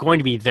 Well, it wasn't going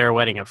to be their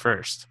wedding at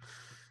first.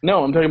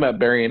 No, I'm talking about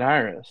Barry and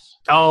Iris.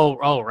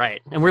 Oh,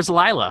 right. And where's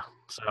Lila?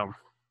 So,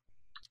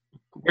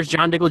 where's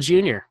John Diggle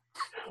Jr.?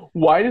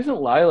 Why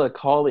doesn't Lila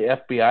call the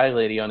FBI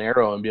lady on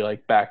Arrow and be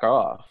like, back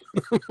off?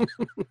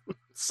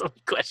 So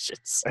many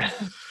questions.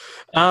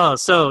 Oh,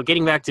 so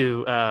getting back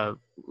to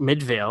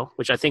Midvale,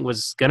 which I think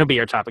was going to be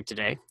our topic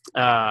today.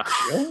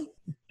 Really?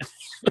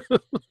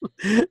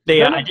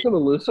 I did,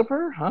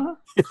 Lucifer, huh?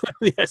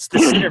 yes, the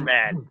Sinner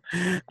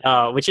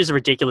Man, which is a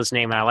ridiculous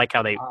name, and I like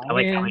how they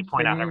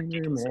point out how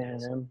ridiculous it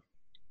is.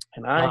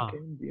 And I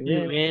can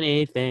do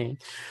anything.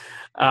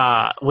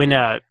 When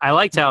I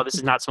liked how this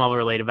is not Smallville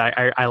related, but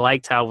I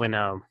liked how when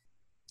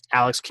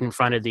Alex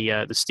confronted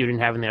the student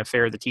having the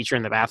affair with the teacher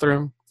in the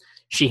bathroom,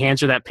 she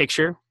hands her that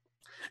picture,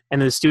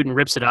 and the student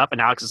rips it up, and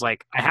Alex is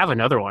like, "I have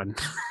another one."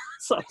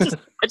 So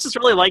I just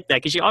really like that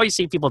because you always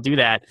see people do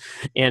that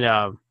in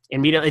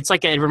media. It's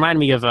like it reminded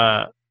me of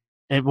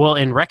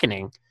in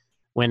Reckoning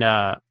when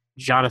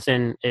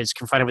Jonathan is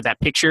confronted with that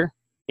picture,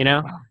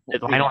 that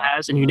Lionel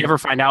has, and you never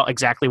find out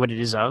exactly what it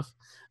is of.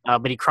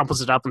 But he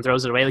crumples it up and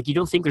throws it away. Like, you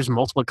don't think there's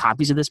multiple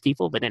copies of this,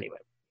 people? But anyway.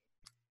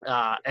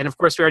 And, of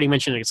course, we already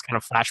mentioned it's kind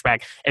of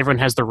flashback. Everyone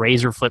has the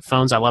Razor flip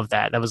phones. I love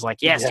that. That was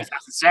like, yes.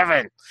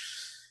 2007.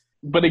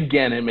 But,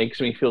 again, it makes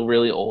me feel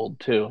really old,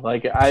 too.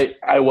 Like,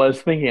 I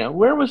was thinking,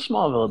 where was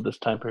Smallville at this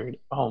time period?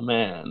 Oh,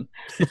 man.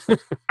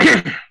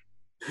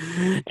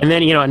 And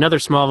then, another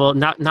Smallville,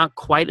 not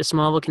quite a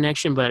Smallville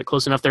connection, but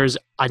close enough. There's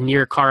a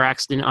near car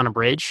accident on a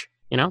bridge,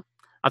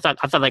 I thought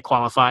that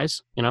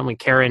qualifies. When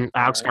Karen and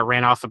Alex got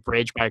ran off a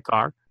bridge by a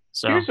car.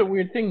 So here's a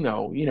weird thing,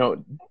 though.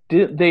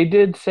 They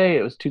did say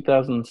it was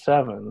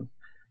 2007,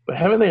 But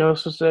haven't they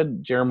also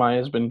said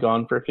Jeremiah's been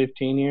gone for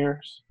 15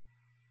 years?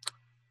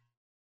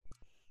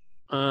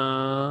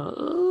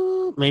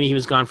 Maybe he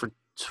was gone for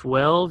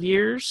 12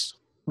 years.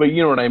 But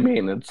you know what I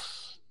mean.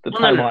 It's the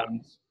Well, no, no.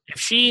 timelines. If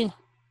she,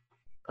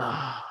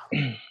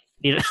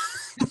 you know,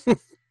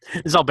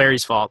 it's all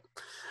Barry's fault.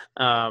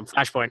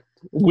 Flashpoint.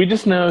 We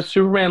just know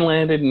Superman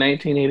landed in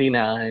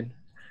 1989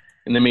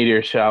 in the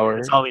meteor shower.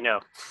 That's all we know.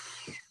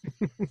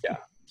 Yeah.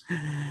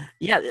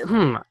 Yeah,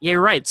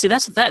 you're right. See,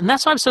 that's and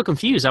that's why I'm so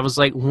confused. I was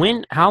like,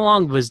 how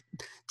long was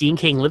Dean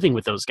Cain living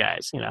with those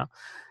guys, you know?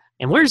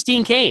 And where's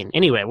Dean Cain?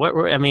 Anyway,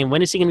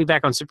 when is he going to be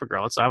back on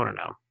Supergirl? That's what I want to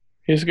know.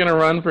 He's going to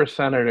run for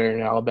senator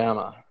in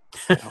Alabama.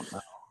 I don't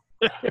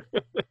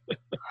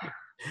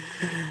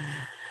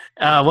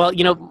know. Well,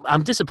 you know,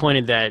 I'm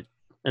disappointed that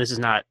and this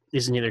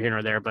is neither here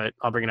nor there, but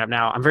I'll bring it up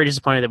now. I'm very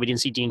disappointed that we didn't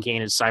see Dean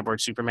Cain as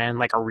Cyborg Superman,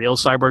 like a real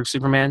Cyborg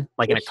Superman,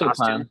 like in a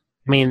costume. Time.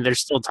 I mean, there's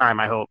still time,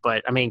 I hope,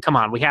 but I mean, come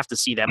on, we have to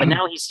see that. But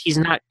now he's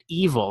not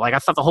evil. Like I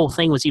thought the whole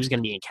thing was he was going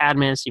to be in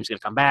Cadmus, he was going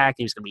to come back,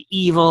 he was going to be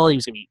evil, he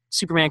was going to be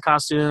Superman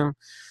costume,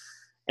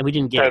 and we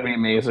didn't get. That'd be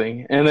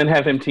amazing, and then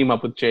have him team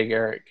up with Jay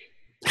Garrick.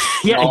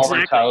 Yeah, all exactly.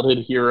 Our childhood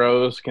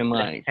heroes can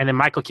and then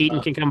Michael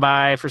Keaton can come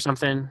by for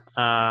something.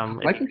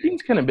 Michael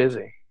Keaton's kind of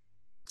busy.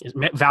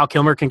 Val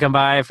Kilmer can come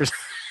by for.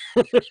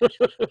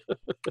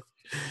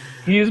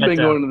 He's been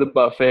going to the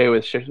buffet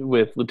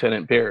with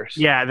Lieutenant Pierce.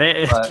 Yeah,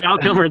 Val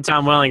Kilmer and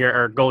Tom Welling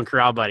are Golden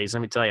Corral buddies.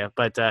 Let me tell you.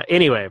 But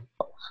anyway.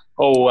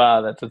 Oh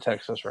wow, that's a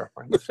Texas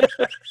reference.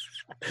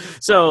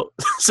 So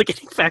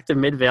getting back to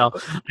Midvale,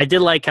 I did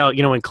like how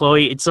when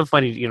Chloe. It's so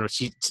funny.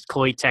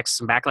 Chloe texts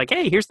him back like,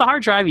 "Hey, here's the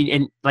hard drive,"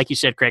 and like you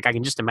said, Craig, I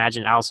can just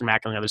imagine Allison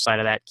Mack on the other side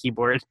of that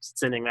keyboard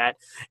sending that.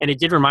 And it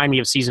did remind me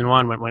of season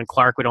 1 when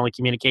Clark would only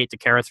communicate to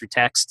Kara through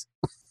text.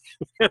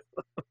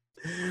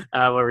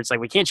 Where it's like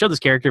we can't show this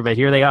character, but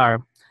here they are.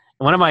 And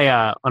one of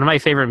my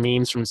favorite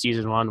memes from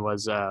season 1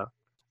 was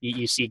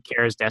you see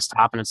Kara's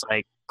desktop and it's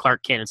like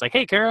Clark Kent. It's like,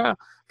 hey Kara,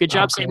 good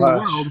job saving the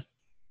world.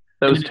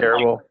 That was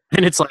terrible.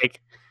 And it's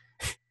like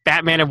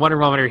Batman and Wonder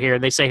Woman are here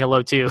and they say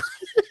hello too.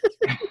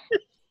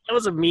 That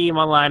was a meme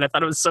online. I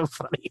thought it was so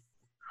funny.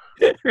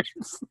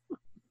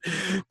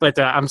 But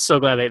I'm so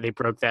glad they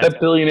broke that.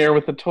 That billionaire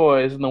with the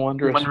toys and the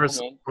wondrous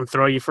woman. Will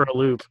throw you for a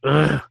loop.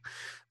 Ugh.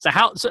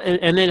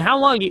 And then how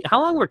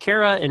long were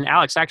Kara and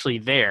Alex actually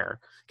there?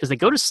 Because they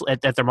go to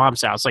at their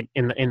mom's house, like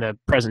in the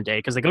present day.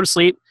 Because they go to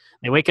sleep,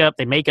 they wake up,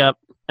 they make up,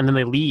 and then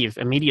they leave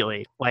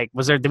immediately. Like,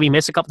 did we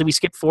miss a couple? Did we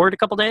skip forward a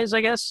couple days?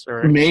 I guess,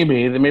 or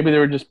maybe they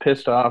were just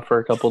pissed off for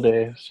a couple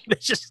days. They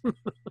just,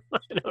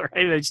 right?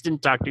 They just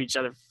didn't talk to each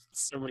other for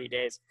so many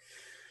days.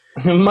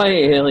 My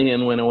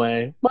alien went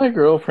away. My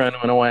girlfriend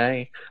went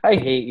away. I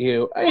hate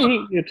you. I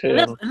hate you too.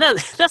 And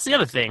that's the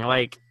other thing.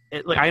 Like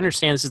I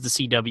understand this is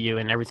the CW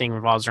and everything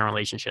revolves around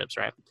relationships,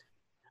 right?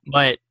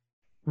 But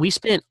we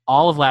spent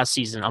all of last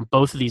season on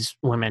both of these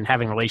women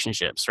having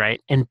relationships, right?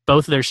 And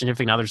both of their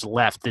significant others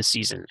left this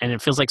season, and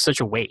it feels like such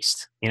a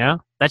waste.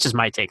 That's just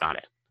my take on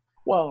it.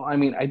 Well, I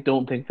mean, I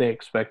don't think they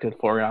expected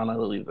Floriana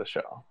to leave the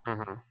show.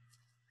 Mm-hmm.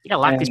 You gotta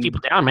lock these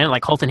people down, man.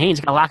 Like Colton Haynes,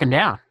 you gotta lock him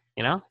down.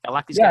 Gotta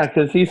lock these guys. Yeah,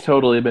 because he's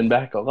totally been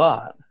back a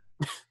lot.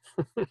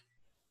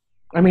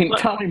 I mean,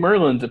 Tommy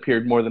Merlin's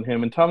appeared more than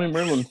him, and Tommy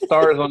Merlin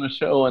stars on a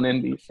show on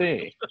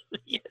NBC.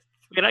 Yeah.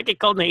 Can I get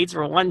Colton Haynes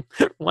for one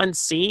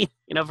scene,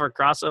 for a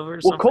crossover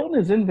or something? Well, Colton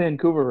is in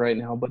Vancouver right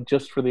now, but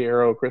just for the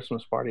Arrow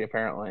Christmas party,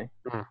 apparently.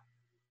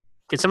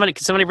 Can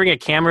somebody bring a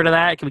camera to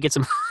that? Can we get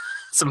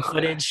some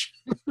footage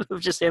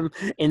of just him,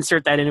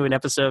 insert that into an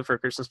episode for a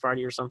Christmas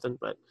party or something?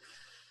 But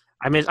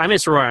I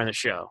miss Roy on the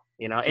show.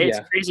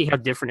 It's crazy how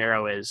different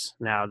Arrow is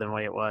now than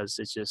what it was.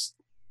 It's just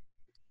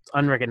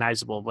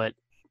unrecognizable, but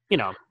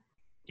in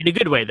a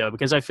good way though,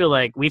 because I feel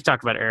like we've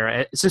talked about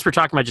Arrow since we're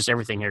talking about just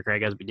everything here,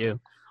 Craig, as we do.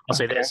 I'll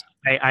say this: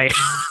 I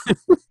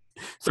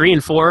 3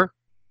 and 4,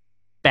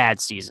 bad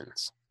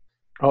seasons.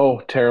 Oh,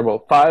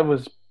 terrible! 5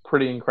 was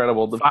pretty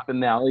incredible. The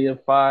finale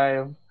of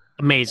 5,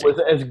 amazing, was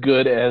as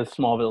good as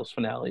Smallville's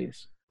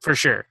finales for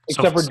sure,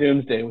 except for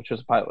Doomsday, which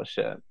was a pile of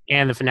shit,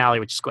 and the finale,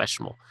 which is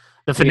questionable.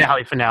 The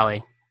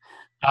finale.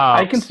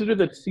 I consider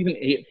the season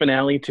 8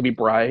 finale to be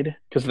Bride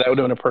because that would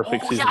have been a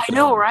perfect season. Yeah, I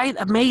know, right?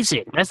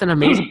 Amazing. That's an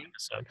amazing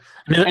episode.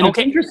 And it's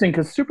interesting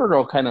because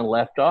Supergirl kind of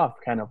left off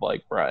kind of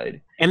like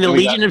Bride. And the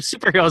Legion of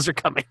Superheroes are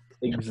coming.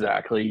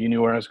 Exactly. You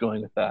knew where I was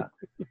going with that.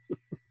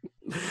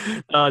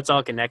 Oh, it's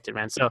all connected,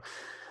 man. So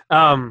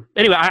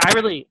anyway, I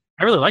really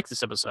liked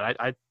this episode.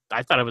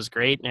 I thought it was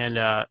great, and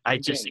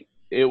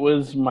it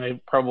was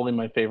probably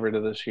my favorite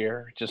of this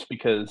year just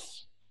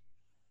because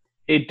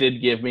it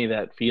did give me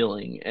that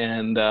feeling.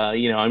 And,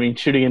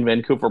 shooting in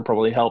Vancouver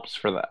probably helps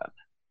for that.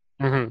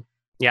 Mm-hmm.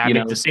 Yeah, I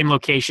mean, the same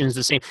locations,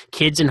 the same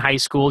kids in high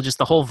school, just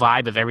the whole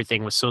vibe of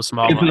everything was so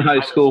small. Kids in high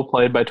school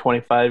played by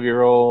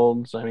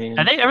 25-year-olds. I mean,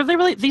 are they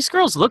really? These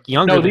girls look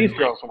younger. No, these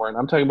girls weren't.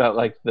 I'm talking about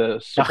like the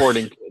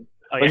supporting kid,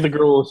 the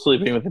girl who was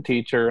sleeping with the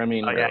teacher. I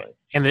mean, really.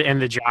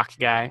 And the jock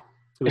guy.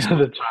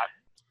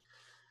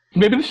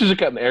 Maybe they should have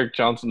gotten Eric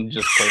Johnson to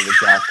just play the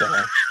jock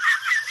guy.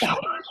 That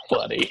was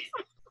funny.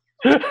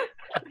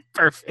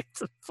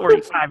 Perfect.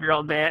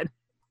 45-year-old man.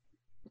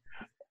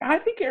 I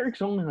think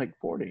Eric's only like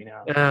 40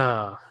 now.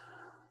 Oh.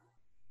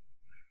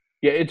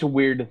 Yeah, it's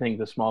weird to think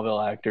the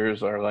Smallville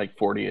actors are like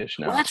 40-ish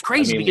now. Well, that's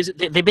crazy I mean, because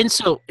they've been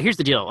so. Here's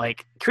the deal: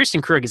 like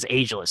Kristen Krug is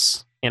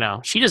ageless.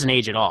 She doesn't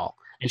age at all,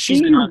 and she's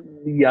been on.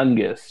 the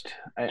youngest.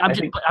 I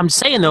think I'm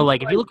saying though,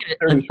 like if you look at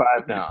 35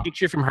 a now.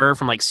 picture from her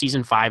from like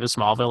season 5 of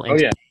Smallville, and Oh,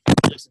 yeah.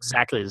 it looks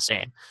exactly the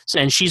same. So,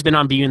 and she's been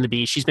on Beauty and the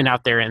Beast. She's been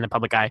out there in the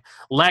public eye.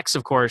 Lex,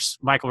 of course,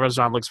 Michael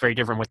Rosenbaum looks very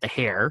different with the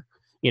hair.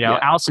 Yeah.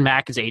 Allison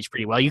Mack has aged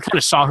pretty well. You kind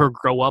of saw her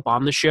grow up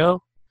on the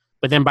show.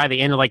 But then by the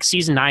end of like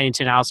season 9 and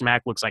 10, Allison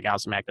Mack looks like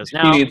Allison Mack does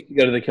now. He needs to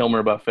go to the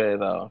Kilmer buffet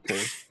though.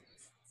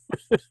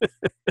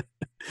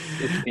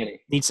 It's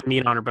skinny. Needs some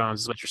meat on her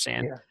bones, is what you're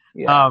saying.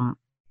 Yeah.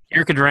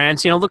 Erica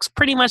Durance, looks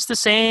pretty much the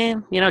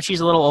same. She's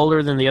a little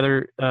older than the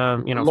other.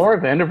 Laura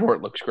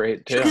Vandervoort looks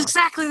great too. She's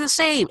exactly the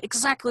same.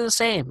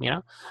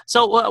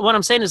 So what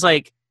I'm saying is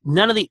like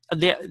none of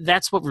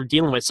that's what we're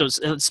dealing with. So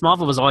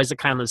Smallville was always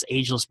kind of this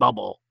ageless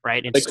bubble,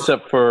 right?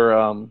 Except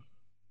for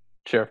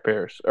Sheriff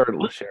Pierce or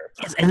Sheriff.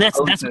 Yes, and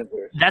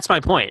that's my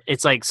point.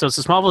 It's like so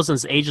Smallville's in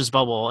this ageless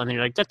bubble, and then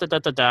you're like da da da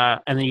da da,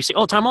 and then you see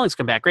Tom Welling's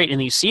come back, great, and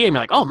then you see him,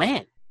 you're like, oh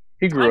man,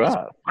 he grew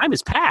up. Time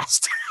has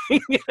passed,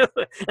 and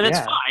that's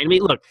fine. I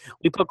mean, look,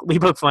 we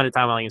poke fun at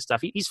Tom Welling and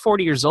stuff. He's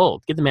 40 years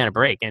old. Give the man a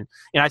break, and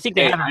I think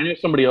they. I knew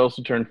somebody else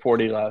who turned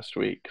 40 last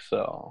week,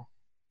 so.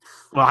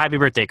 Well, happy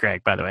birthday,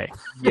 Craig, by the way.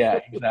 Yeah,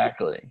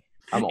 exactly.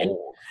 I'm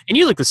old. And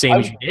you look the same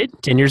as you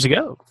did 10 years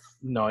ago.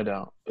 No, I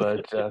don't.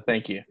 But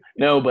thank you.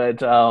 No,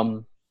 but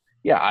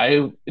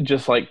I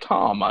just like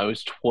Tom. I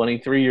was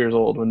 23 years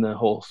old when the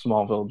whole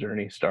Smallville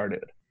journey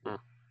started.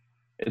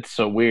 It's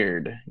so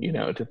weird,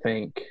 to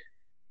think.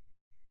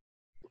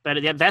 But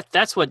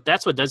that's what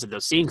does it though.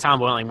 Seeing Tom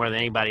Welling more than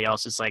anybody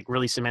else is like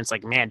really cements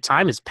like, man,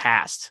 time has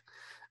passed.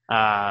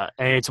 And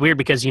it's weird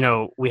because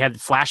we had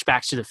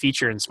flashbacks to the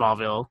future in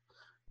Smallville.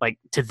 Like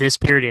to this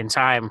period in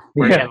time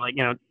where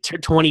you had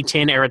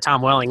 2010 era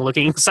Tom Welling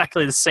looking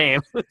exactly the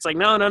same. It's like,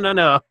 no.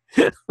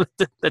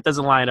 That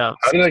doesn't line up.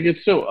 How did I get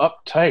so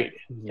uptight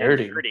and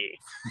nerdy?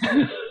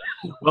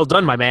 Well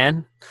done, my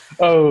man.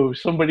 Oh,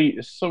 somebody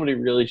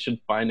really should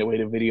find a way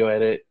to video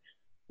edit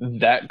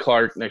that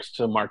Clark next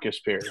to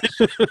Marcus Pierce.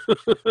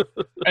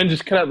 And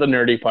just cut out the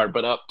nerdy part,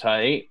 but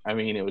uptight. I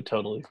mean, it would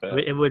totally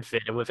fit. It would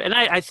fit. And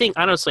I think,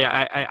 honestly,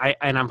 I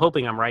and I'm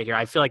hoping I'm right here.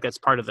 I feel like that's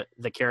part of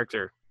the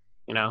character.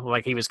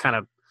 Like he was kind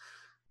of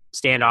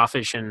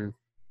standoffish and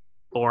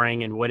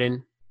boring and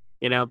wooden,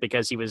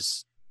 because he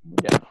was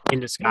in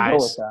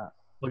disguise.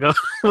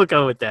 We'll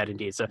go with that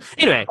indeed. So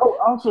anyway. Oh,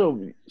 also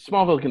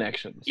Smallville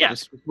connections.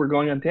 Yes. We're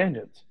going on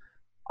tangents.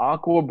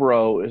 Aqua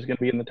Bro is going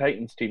to be in the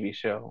Titans TV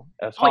show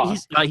as Hawk.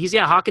 He's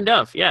Hawk and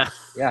Dove. Yeah.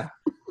 Yeah.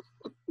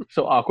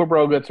 So Aqua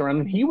Bro gets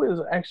around, and he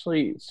was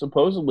actually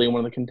supposedly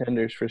one of the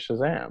contenders for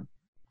Shazam.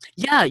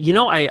 Yeah,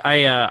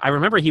 I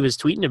remember he was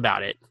tweeting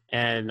about it,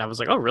 and I was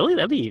like, oh, really?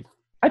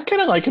 I'd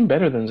kind of like him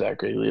better than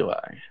Zachary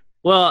Levi.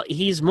 Well,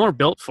 he's more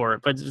built for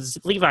it, but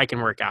Levi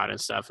can work out and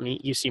stuff. I mean,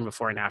 you've seen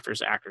before and after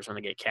as actors when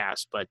they get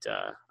cast, but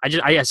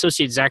I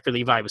associate Zachary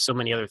Levi with so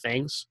many other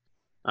things.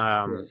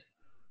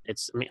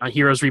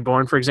 Heroes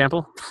Reborn, for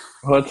example.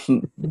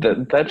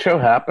 That show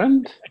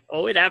happened?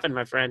 Oh, it happened,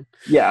 my friend.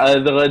 Yeah,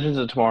 The Legends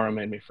of Tomorrow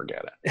made me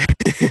forget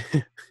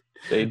it.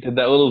 They did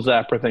that little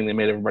zapper thing. They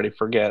made everybody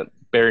forget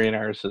Barry and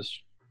Iris'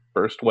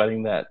 first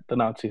wedding that the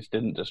Nazis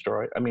didn't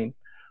destroy. I mean,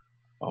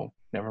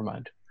 never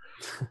mind.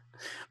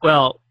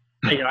 Well,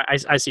 I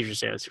see what you're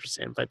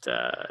saying. But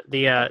that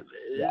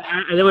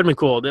would have been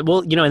cool. Well,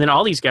 and then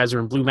all these guys are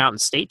in Blue Mountain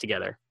State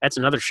together. That's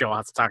another show I'll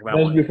have to talk about.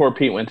 That was before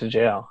Pete went to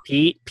jail.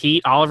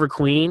 Pete, Oliver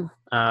Queen.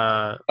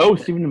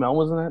 Stephen Amell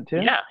was in that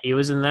too? Yeah, he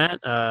was in that.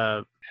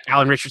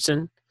 Alan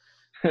Richardson.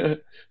 Wet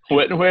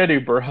and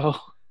Wetty, bro.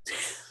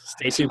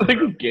 Stacey. Like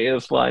the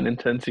gayest line in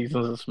 10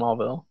 seasons of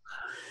Smallville.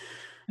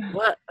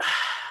 What?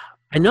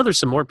 I know there's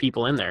some more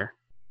people in there.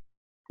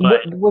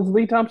 But was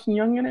Lee Thompson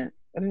Young in it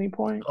at any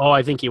point? Oh,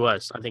 I think he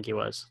was.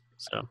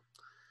 So,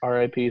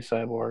 R.I.P.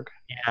 Cyborg.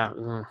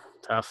 Yeah,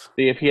 tough.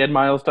 See, if he had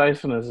Miles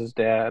Dyson as his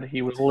dad,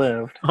 he would have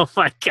lived. Oh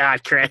my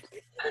God, Craig!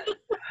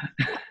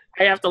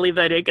 I have to leave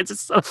that in because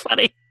it's so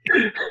funny,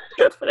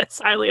 but it's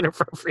highly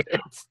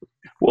inappropriate.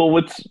 Well,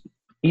 what's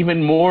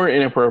even more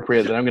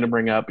inappropriate that I'm going to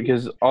bring up,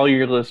 because all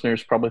your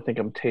listeners probably think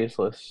I'm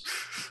tasteless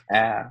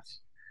ass.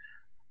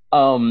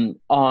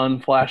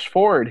 On Flash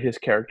Forward, his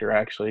character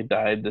actually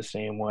died the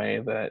same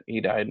way that he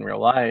died in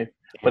real life,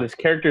 but his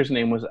character's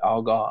name was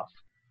Al Goff.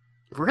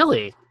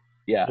 Really?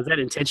 Yeah. Was that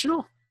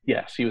intentional?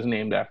 Yes, he was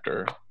named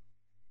after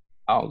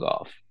Al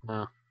Goff.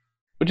 Wow.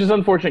 Which is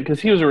unfortunate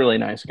because he was a really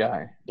nice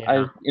guy. Yeah.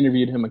 I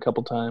interviewed him a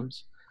couple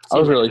times. I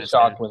was really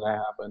shocked when that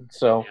happened.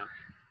 So,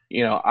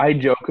 I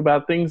joke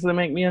about things that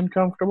make me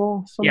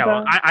uncomfortable sometimes. Yeah,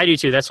 well, I do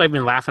too. That's why I've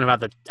been laughing about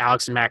the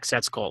Alex and Max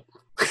sex cult.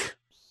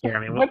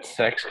 What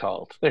sex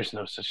cult? There's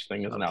no such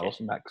thing as an Alice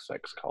and Max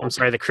sex cult. I'm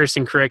sorry, the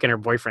Kristen Crick and her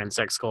boyfriend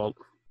sex cult.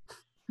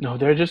 No,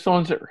 they're just the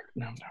ones that.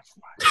 No, never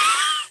mind.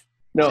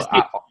 No,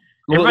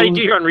 everybody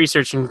do your own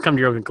research and come to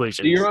your own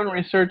conclusions. Do your own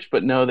research,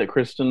 but know that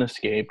Kristen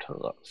escaped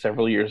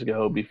several years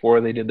ago before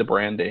they did the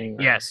branding.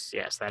 Yes,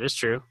 that is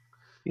true.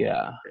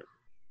 Yeah.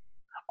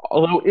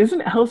 Although,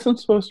 isn't Allison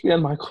supposed to be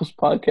on Michael's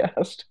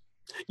podcast?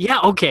 Yeah,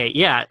 okay,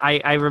 yeah.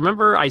 I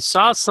remember I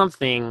saw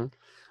something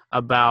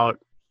about,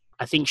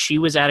 I think she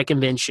was at a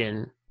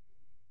convention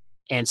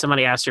and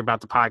somebody asked her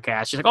about the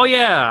podcast. She's like, oh,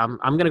 yeah,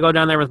 I'm going to go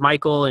down there with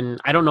Michael. And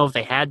I don't know if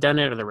they had done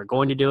it or they were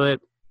going to do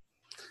it,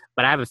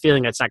 but I have a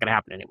feeling that's not going to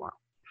happen anymore.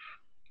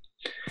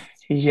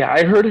 Yeah,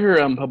 I heard her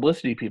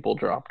publicity people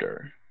dropped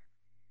her.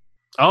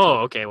 Oh,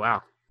 okay,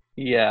 wow.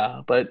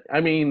 Yeah, but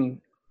I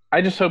mean,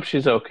 I just hope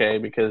she's okay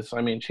because,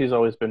 I mean, she's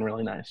always been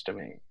really nice to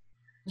me.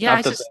 Yeah,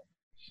 Not that that's,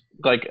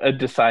 like a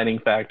deciding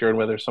factor in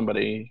whether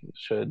somebody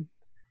should,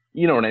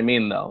 you know what I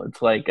mean, though.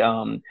 It's like,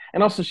 and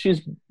also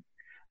she's,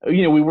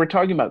 you know, we were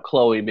talking about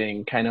Chloe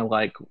being kind of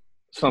like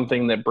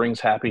something that brings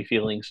happy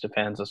feelings to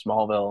fans of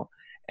Smallville,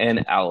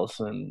 and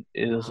Allison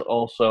is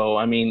also,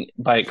 I mean,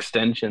 by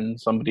extension,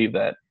 somebody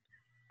that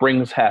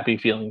brings happy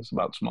feelings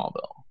about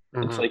Smallville.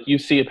 Mm-hmm. It's like you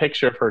see a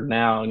picture of her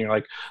now, and you're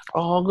like,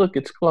 "Oh, look,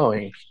 it's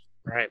Chloe."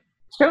 Right.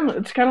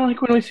 It's kind of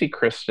like when we see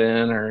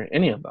Kristen or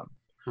any of them,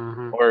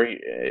 Mm-hmm. or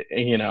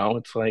you know,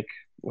 it's like,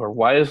 or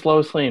why is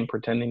Lois Lane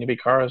pretending to be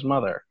Kara's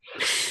mother?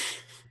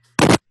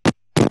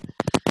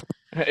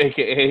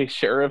 AKA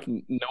Sheriff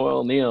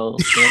Noel Neal,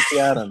 Nancy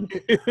Adams.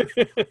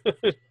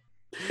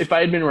 If I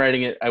had been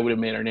writing it, I would have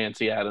made her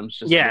Nancy Adams.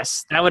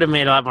 Yes, that would have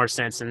made a lot more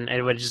sense, and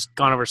it would have just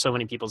gone over so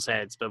many people's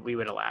heads, but we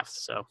would have laughed.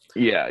 So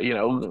yeah, you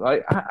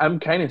know, I'm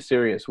kind of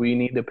serious. We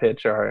need to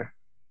pitch our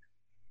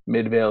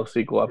Midvale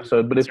sequel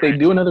episode, but if they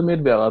do another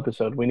Midvale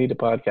episode, we need to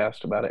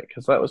podcast about it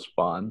because that was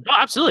fun. Oh,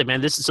 absolutely,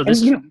 man. This is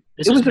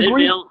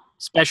Midvale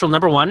special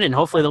 #1, and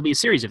hopefully there'll be a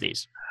series of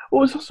these.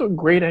 Well, it was also a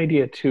great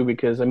idea too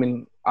because I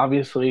mean,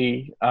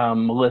 obviously,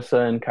 Melissa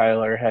and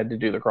Kyler had to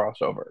do the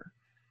crossover,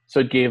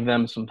 so it gave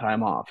them some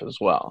time off as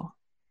well.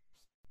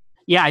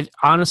 Yeah,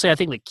 honestly, I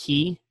think the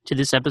key to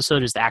this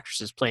episode is the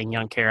actresses playing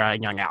young Kara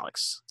and young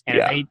Alex. And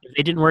if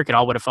they didn't work, it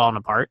all would have fallen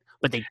apart.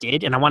 But they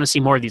did, and I want to see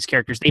more of these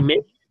characters.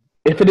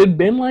 If it had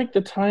been like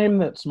the time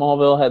that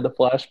Smallville had the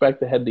flashback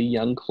that had the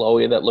young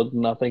Chloe that looked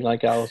nothing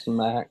like Allison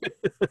Mack,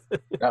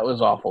 that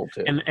was awful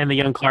too. And the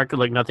young Clark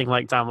looked nothing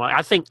like Tom.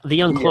 I think the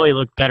young Chloe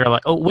looked better.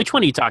 Like, oh, which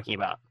one are you talking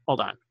about? Hold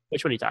on,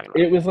 which one are you talking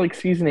about? It was like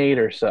season 8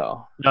 or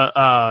so.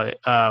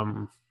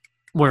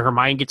 Where her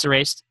mind gets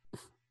erased.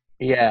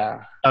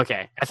 Yeah.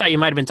 Okay, I thought you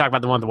might have been talking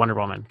about the one with the Wonder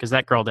Woman because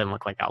that girl didn't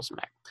look like Allison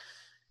Mack.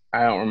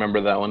 I don't remember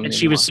that one. And anymore.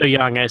 she was so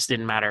young, it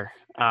didn't matter.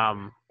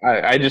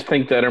 I just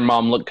think that her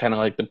mom looked kind of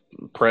like the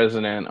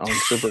president on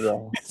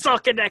Supergirl. It's all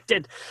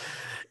connected.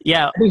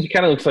 Yeah. I think she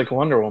kind of looks like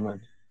Wonder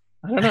Woman.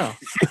 I don't know.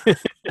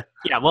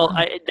 Yeah, well,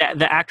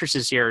 the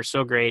actresses here are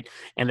so great,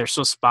 and they're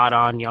so spot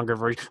on, younger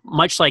version.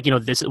 Much like, you know,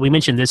 this we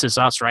mentioned This Is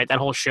Us, right? That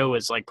whole show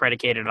is like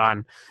predicated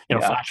on, you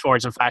know, flash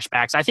forwards and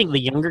flashbacks. I think the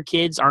younger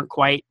kids don't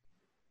quite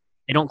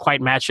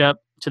match up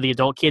to the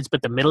adult kids,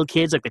 but the middle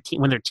kids, like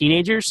when they're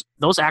teenagers,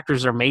 those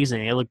actors are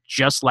amazing. They look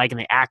just like, and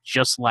they act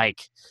just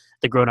like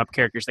the grown-up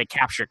characters. They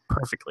capture it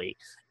perfectly.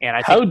 And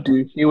I think, how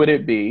douchey would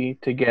it be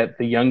to get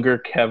the younger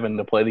Kevin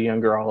to play the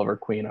younger Oliver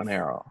Queen on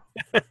Arrow?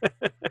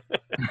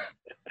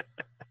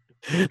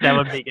 That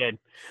would be good.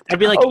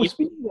 That'd be like. Oh,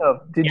 speaking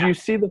of, did you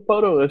see the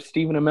photo of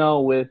Stephen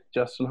Amell with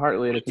Justin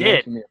Hartley at a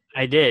convention?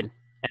 I did,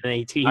 and then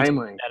he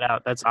tweeted that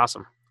out. That's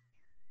awesome.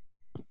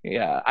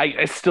 Yeah,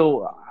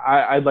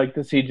 I'd like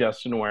to see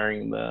Justin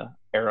wearing the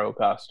Arrow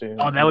costume.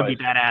 Oh, that would be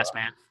badass,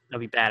 man.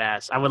 That'd be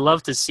badass. I would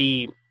love to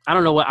see. I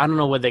don't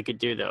know what they could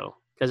do though,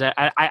 because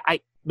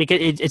because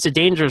it's a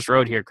dangerous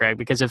road here, Craig.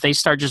 Because if they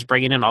start just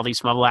bringing in all these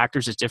Smallville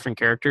actors as different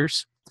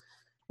characters,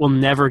 we'll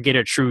never get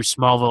a true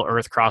Smallville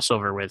Earth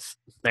crossover with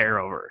the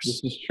Arrowverse.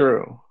 This is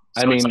true.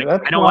 So I mean,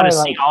 I don't want to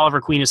see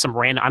Oliver Queen as some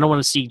random. I don't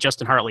want to see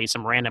Justin Hartley as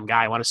some random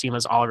guy. I want to see him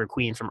as Oliver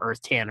Queen from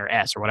Earth 10 or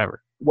S or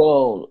whatever.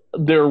 Well,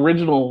 the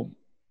original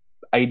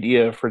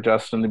idea for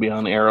Justin to be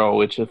on Arrow,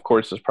 which of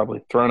course is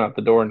probably thrown out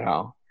the door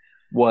now,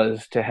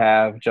 was to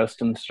have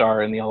Justin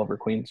star in the Oliver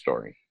Queen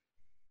story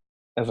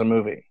as a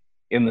movie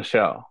in the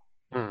show.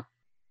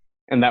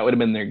 And that would have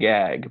been their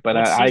gag. But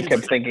I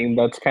kept thinking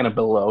that's kind of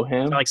below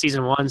him. Like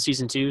season 1,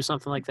 season 2,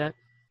 something like that?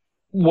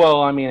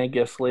 Well, I mean, I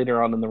guess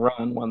later on in the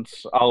run,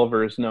 once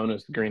Oliver is known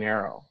as the Green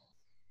Arrow,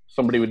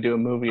 somebody would do a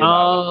movie about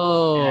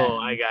him. Oh,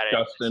 I got it.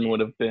 Justin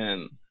would have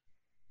been...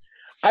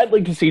 I'd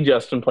like to see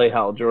Justin play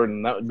Hal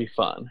Jordan. That would be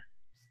fun.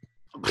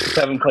 Just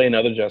have him play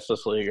another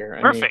Justice Leaguer.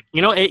 Perfect.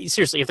 You know,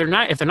 seriously, if they're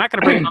not going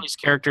to bring in all these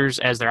characters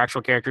as their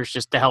actual characters,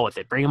 just to hell with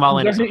it. Bring them all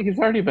in. He's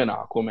already been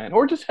Aquaman,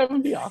 or just have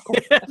him be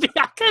Aquaman. He's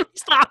the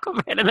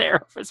Aquaman in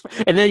there,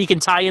 and then you can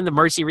tie in the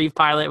Mercy Reef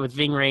pilot with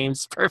Ving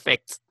Rhames.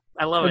 Perfect.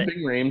 I love it.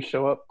 Ving Rhames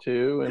show up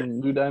too,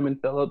 and Lou Diamond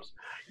Phillips.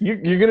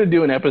 You're gonna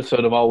do an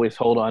episode of Always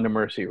Hold On to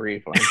Mercy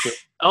Reef, aren't you?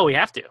 Oh, we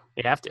have to.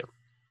 We have to.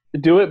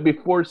 Do it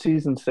before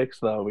season 6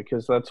 though,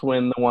 because that's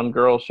when the one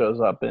girl shows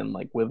up in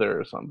like Wither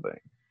or something.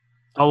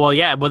 Oh, well,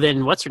 yeah. Well,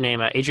 then what's her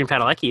name? Adrian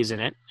Padalecki is in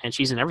it, and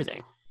she's in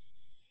everything.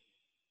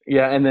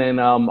 Yeah, and then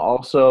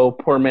also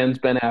poor man's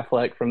Ben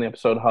Affleck from the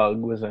episode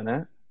Hug was in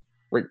it.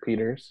 Rick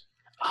Peters.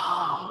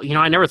 Oh, you know,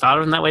 I never thought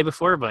of him that way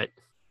before, but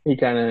he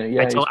kind of,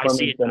 yeah. I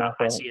see it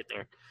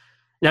there.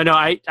 No,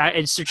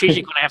 it's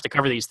strategic when I have to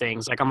cover these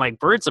things. Like I'm like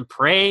Birds of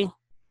Prey.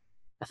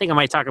 I think I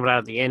might talk about it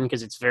at the end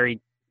because it's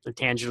very a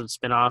tangential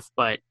spinoff,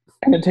 but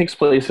And it takes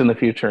place in the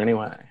future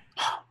anyway.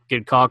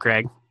 good call,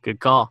 Craig. Good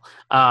call.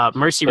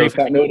 Mercy So Reef.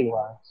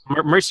 continuity-wise.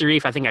 Mercy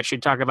Reef, I think I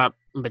should talk about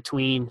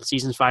between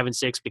seasons 5 and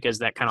 6 because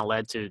that kind of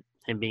led to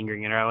him being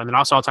Green Arrow, and then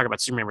also I'll talk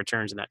about Superman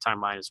Returns in that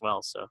timeline as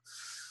well. So,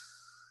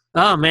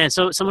 oh man,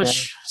 so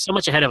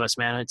much ahead of us,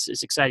 man.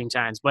 It's exciting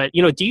times. But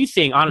do you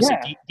think honestly,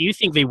 do you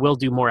think they will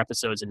do more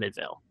episodes in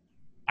Midvale?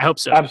 I hope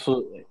so.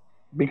 Absolutely,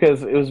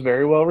 because it was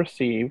very well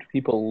received.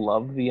 People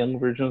love the young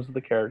versions of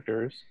the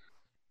characters,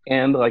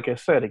 and like I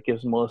said, it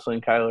gives Melissa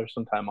and Kyler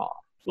some time off.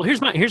 Well,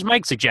 here's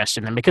my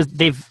suggestion then, because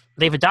they've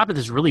adopted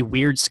this really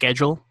weird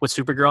schedule with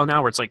Supergirl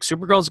now, where it's like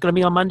Supergirl's going to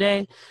be on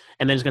Monday,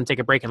 and then it's going to take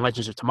a break, and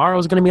Legends of Tomorrow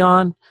is going to be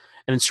on, and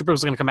then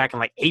Supergirl's going to come back in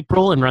like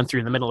April and run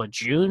through the middle of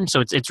June.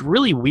 So it's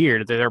really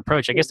weird their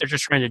approach. I guess they're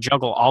just trying to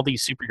juggle all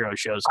these superhero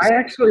shows. I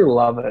actually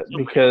love it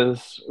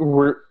because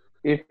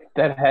if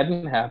that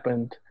hadn't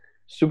happened,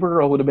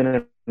 Supergirl would have been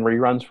in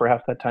reruns for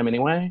half that time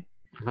anyway.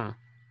 Mm-hmm.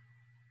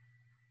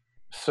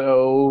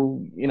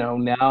 So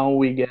now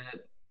we get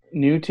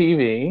new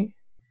TV.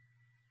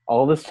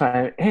 All this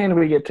time, and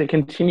we get to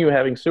continue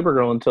having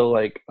Supergirl until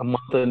like a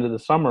month into the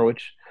summer,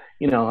 which,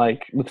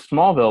 like with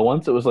Smallville,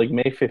 once it was like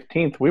May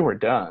 15th, we were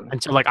done.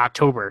 Until like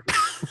October.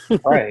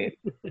 Right.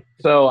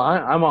 So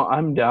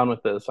I'm down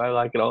with this. I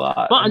like it a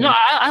lot. Well,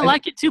 I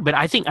like it too, but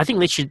I think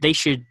they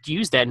should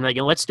use that and like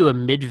let's do a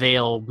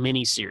Midvale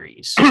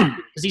miniseries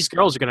because these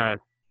girls are gonna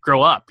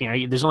grow up.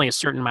 There's only a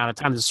certain amount of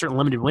time. There's a certain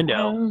limited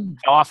window.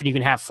 How often you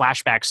can have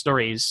flashback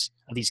stories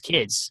of these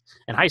kids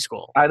in high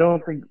school? I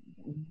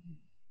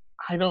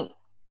don't,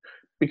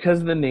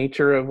 because of the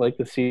nature of like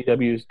the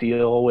CW's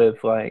deal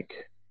with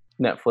like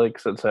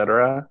Netflix,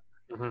 etc.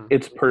 Mm-hmm.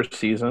 It's per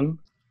season,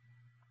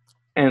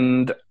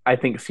 and I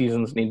think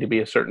seasons need to be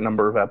a certain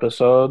number of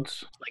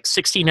episodes, like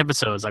 16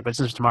 episodes, like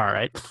Legends of Tomorrow,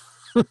 right?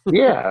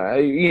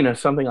 Yeah,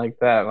 something like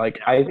that. Like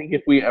I think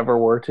if we ever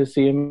were to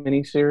see a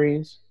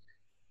miniseries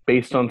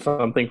based on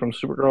something from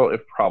Supergirl,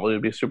 it probably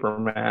would be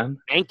Superman.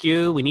 Thank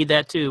you. We need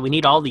that too. We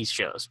need all these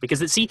shows because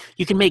what I'm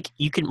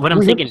We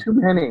have thinking. too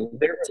many.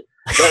 There are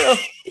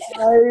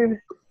 5.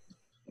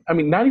 I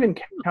mean, not even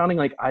counting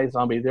like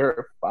iZombie, there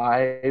are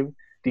 5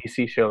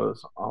 DC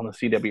shows on the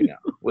CW now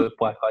with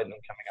Black Lightning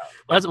coming out.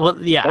 That's like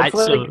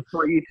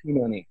 3 too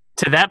many.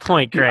 To that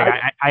point, Greg,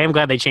 I am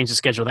glad they changed the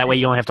schedule. That way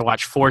you only have to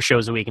watch 4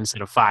 shows a week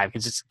instead of 5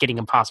 because it's getting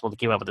impossible to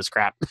keep up with this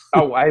crap.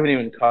 Oh, I haven't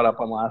even caught up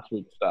on last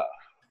week's stuff.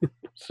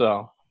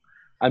 So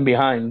I'm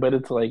behind, but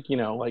it's like,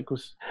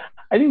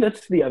 I think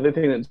that's the other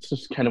thing that's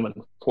just kind of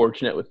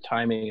unfortunate with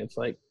timing. It's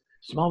like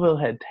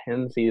Smallville had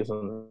 10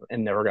 seasons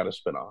and never got a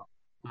spinoff.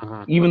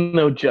 Uh-huh. Even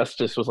though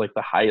Justice was like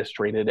the highest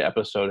rated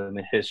episode in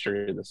the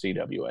history of the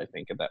CW, I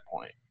think, at that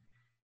point.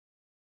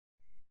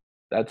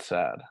 That's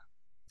sad.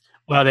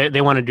 Well,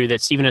 they want to do that.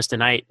 Steven S.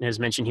 Tonight has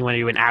mentioned he wanted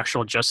to do an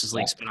actual Justice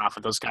League spinoff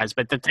of those guys,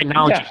 but the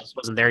technology just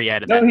wasn't there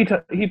yet. No, he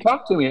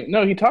talked to me.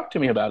 No, he talked to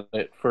me about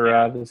it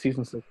for the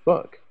season 6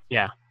 book.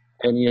 Yeah.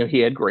 And he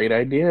had great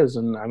ideas,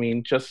 and I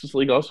mean, Justice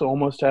League also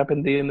almost happened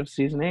at the end of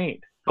season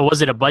 8. But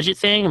was it a budget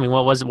thing? I mean,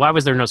 why was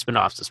there no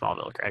spinoffs to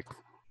Smallville, Greg?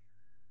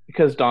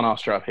 Because Don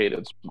Ostroff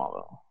hated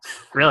Smallville.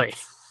 Really?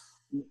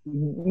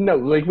 No,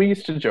 like we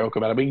used to joke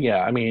about it, but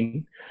yeah, I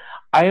mean,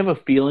 I have a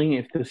feeling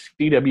if the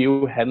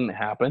CW hadn't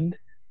happened,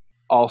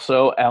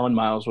 also Alan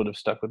Miles would have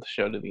stuck with the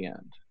show to the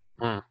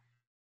end.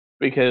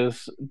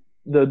 Because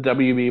the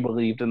WB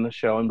believed in the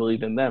show and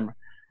believed in them.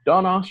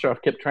 Don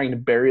Ostroff kept trying to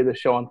bury the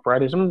show on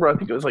Fridays. I remember, I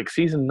think it was like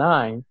season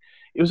 9.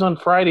 It was on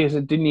Fridays.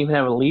 It didn't even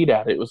have a lead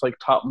at it. It was like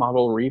top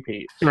model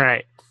repeats.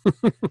 Right.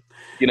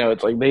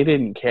 It's like they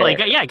didn't care. Well,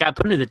 it got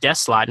put into the death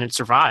slot and it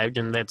survived,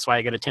 and that's why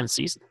I got a 10th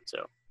season.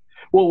 So,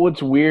 well,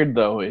 what's weird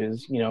though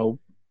is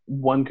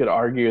one could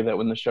argue that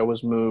when the show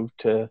was moved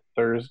to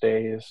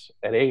Thursdays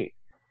at 8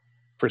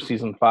 for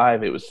season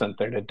 5, it was sent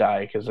there to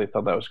die because they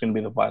thought that was going to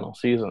be the final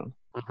season.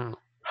 Mm-hmm.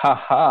 Ha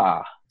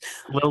ha!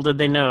 Little did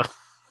they know.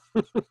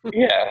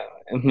 Yeah,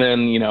 and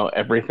then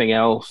everything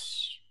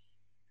else.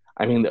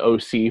 I mean, the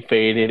OC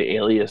faded.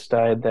 Alias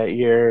died that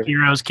year.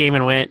 Heroes came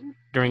and went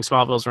during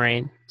Smallville's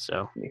reign.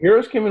 So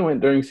Heroes came and went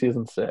during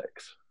season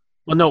 6.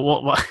 Well, no,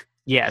 well,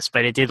 yes,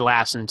 but it did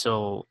last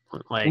until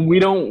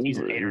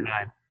season 8 or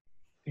 9.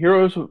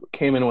 Heroes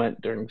came and went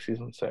during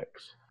season 6.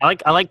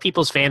 I like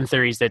people's fan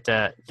theories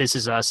that This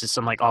Is Us is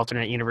some like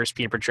alternate universe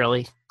Peter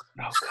Petrelli.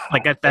 Oh,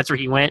 like that's where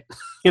he went.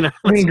 I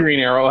mean, Green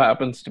Arrow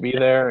happens to be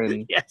there,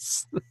 and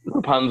yes,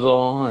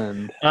 Rapunzel,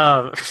 and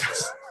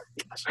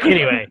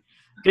anyway,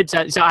 good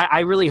time. So I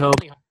really hope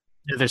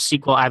there's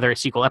either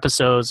sequel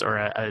episodes or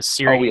a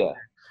series. Oh yeah.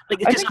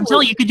 Because I'm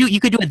telling you,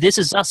 you could do a This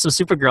Is Us, so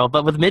Supergirl,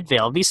 but with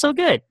Midvale, it'd be so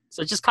good.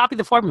 So just copy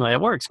the formula;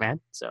 it works, man.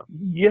 So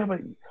yeah,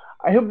 but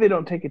I hope they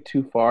don't take it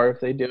too far if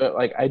they do it.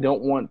 Like, I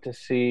don't want to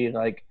see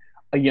like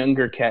a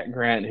younger Cat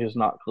Grant who's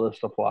not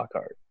Calista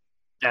Flockhart.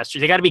 That's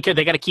true. They got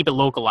to keep it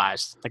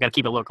localized.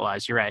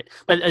 You're right.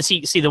 But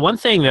see, the one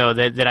thing though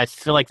that I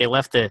feel like they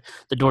left the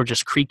door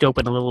just creaked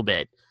open a little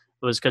bit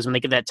was because when they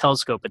get that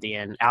telescope at the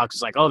end, Alex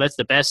is like, "Oh, that's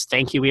the best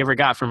thank you we ever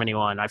got from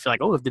anyone." I feel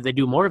like, oh, did they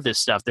do more of this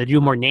stuff? Did they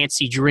do more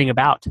Nancy Drewing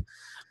about?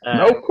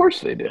 No, of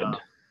course they did.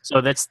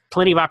 So that's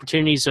plenty of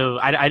opportunities. So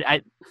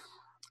I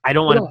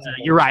don't want to,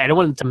 you're right. I don't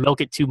want to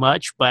milk it too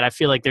much, but I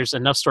feel like there's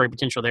enough story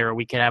potential there where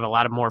we could have a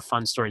lot of more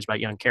fun stories about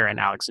young Kara and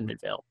Alex in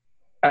Midvale.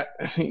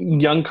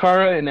 Young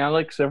Kara and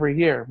Alex every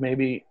year,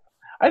 maybe.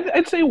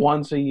 I'd say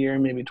once a year,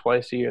 maybe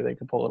twice a year they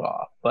could pull it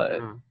off, but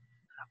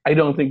I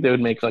don't think they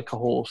would make like a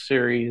whole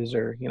series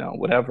or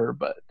whatever.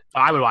 But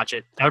I would watch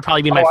it. That would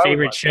probably be my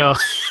favorite show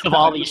of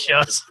all these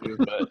shows.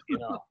 But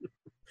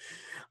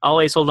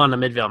always hold on to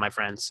Midvale, my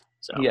friends.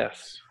 So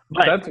yes,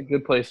 but that's a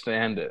good place to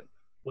end it.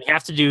 We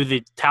have to do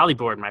the tally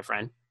board, my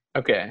friend.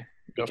 Okay,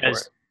 go for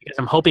it. Because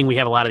I'm hoping we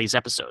have a lot of these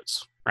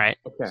episodes, right?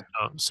 Okay.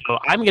 So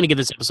I'm going to give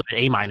this episode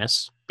an A-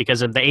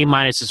 because of the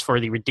A- is for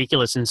the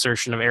ridiculous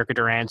insertion of Erica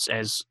Durance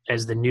as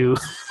the new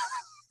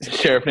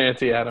Sheriff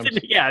Nancy Adams.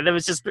 Yeah, that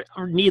was just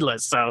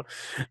needless. So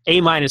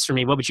A- for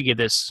me. What would you give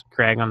this,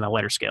 Craig, on the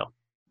letter scale?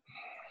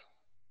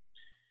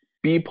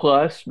 B+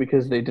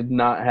 because they did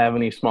not have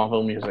any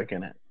Smallville music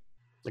in it.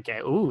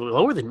 Okay. Ooh,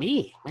 lower than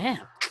me, man.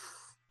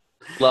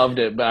 Loved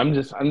it, but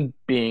I'm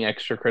being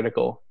extra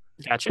critical.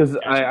 Gotcha. Because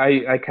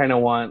I kind of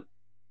want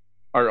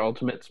our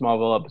ultimate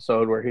Smallville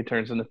episode where he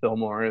turns into Phil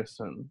Morris,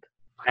 and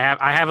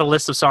I have a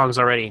list of songs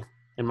already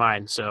in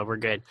mind, so we're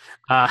good.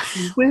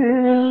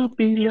 Will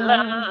be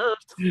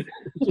loved.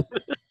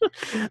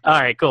 All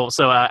right, cool.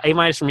 So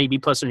A- from me, B+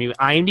 from you.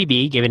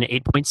 IMDb gave it an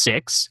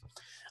 8.6.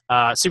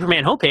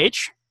 Superman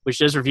homepage, which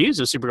does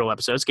reviews of Supergirl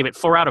episodes, gave it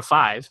 4 out of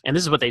 5. And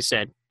this is what they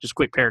said. Just a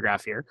quick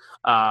paragraph here.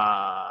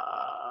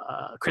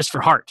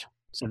 Christopher Hart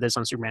said this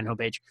on Superman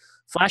homepage.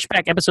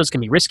 Flashback episodes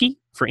can be risky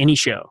for any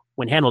show.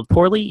 When handled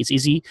poorly, it's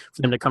easy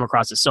for them to come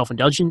across as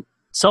self-indulgent,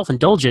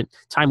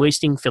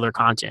 time-wasting filler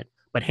content.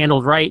 But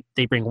handled right,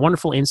 they bring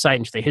wonderful insight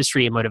into the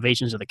history and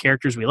motivations of the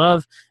characters we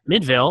love.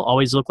 Midvale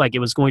always looked like it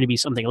was going to be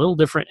something a little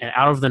different and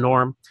out of the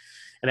norm.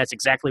 And that's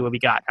exactly what we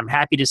got. I'm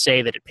happy to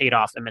say that it paid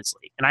off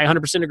immensely. And I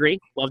 100% agree.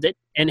 Loved it.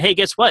 And hey,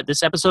 guess what?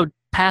 This episode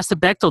passed the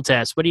Bechdel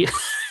test.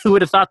 Who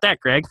would have thought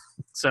that, Greg?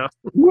 So,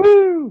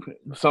 woo!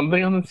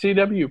 Something on the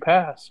CW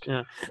passed.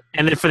 Yeah.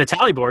 And then for the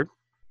tally board,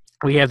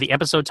 we have the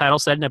episode title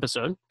set in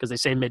episode, because they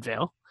say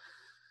Midvale.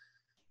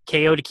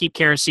 KO to keep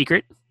Kara's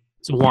secret.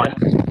 It's 1.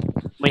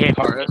 We have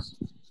Horace.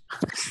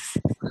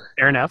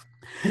 Fair enough.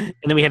 And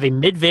then we have a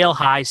Midvale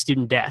High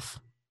student death.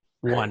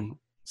 1.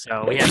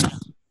 So we have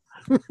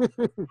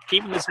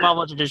keeping the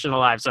Smallville tradition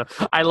alive. So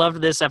I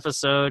loved this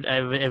episode.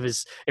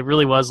 It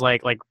really was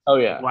like oh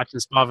yeah, watching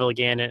Smallville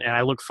again, and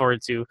I look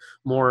forward to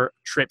more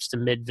trips to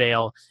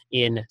Midvale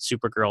in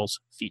Supergirl's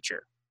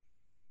future.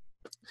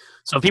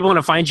 So if people want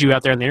to find you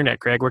out there on the internet,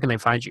 Craig, where can they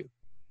find you?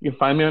 You can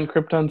find me on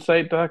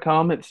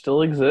KryptonSite.com. It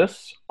still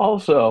exists.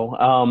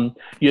 Also,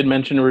 you had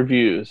mentioned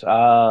reviews.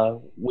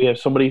 We have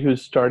somebody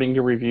who's starting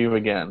to review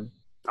again.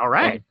 All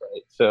right.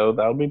 So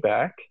that'll be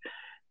back.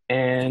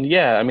 And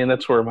yeah, I mean,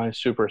 that's where my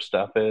super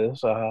stuff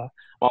is. I'm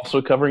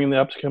also covering the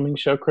upcoming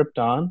show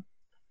Krypton.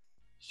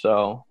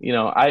 So,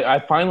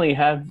 I finally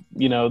have,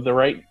 the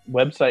right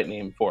website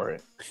name for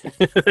it.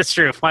 That's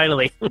true.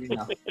 Finally.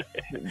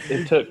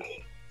 It took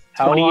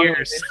 20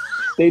 years.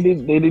 They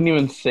didn't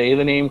even say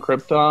the name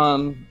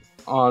Krypton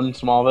on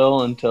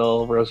Smallville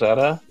until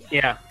Rosetta.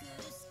 Yeah.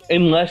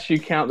 Unless you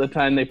count the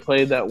time they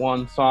played that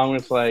one song,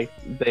 it's like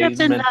they kept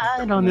a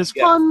night on this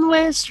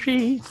one-way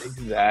street.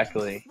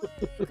 Exactly.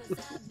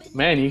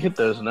 Man, you hit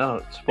those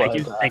notes.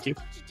 Thank you.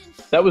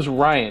 That was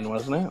Ryan,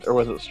 wasn't it? Or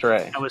was it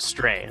Stray? That was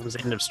Stray. It was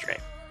the end of Stray.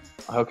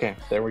 Okay,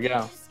 there we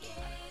go.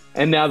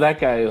 And now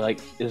that guy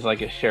is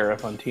like a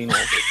sheriff on Teen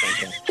Wolf or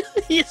something.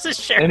 He's a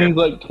sheriff. And he's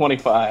like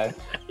 25.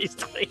 He's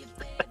 25.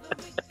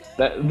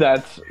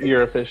 That's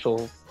your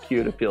official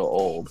cue to feel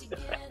old.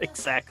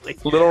 Exactly.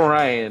 Little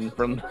Ryan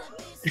from...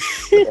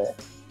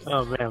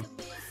 Oh, man.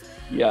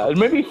 Yeah,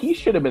 maybe he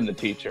should have been the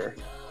teacher.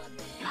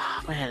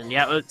 Oh, man,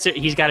 yeah,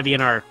 he's got to be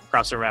in our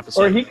crossover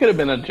episode. Or he could have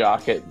been a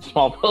jock at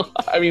Smallville.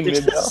 I mean,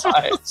 Midvale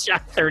High.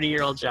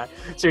 30-year-old jock.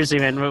 Seriously,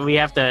 man, we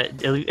have to,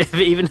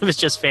 even if it's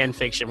just fan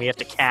fiction, we have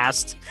to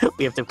cast,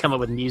 we have to come up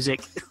with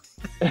music.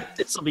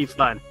 This will be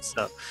fun.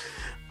 So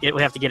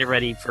we have to get it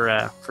ready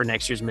for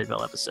next year's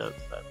Midvale episode.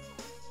 But.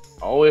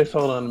 Always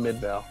hold on to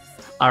Midvale.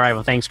 All right,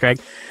 well, thanks, Greg.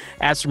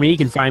 As for me, you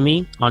can find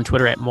me on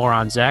Twitter at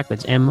MoronZach.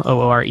 That's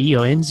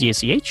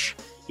MOOREONZACH.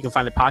 You can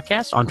find the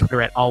podcast on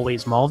Twitter at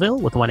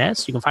AlwaysSmallville with 1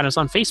 S. You can find us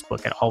on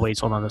Facebook at Always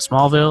Hold On to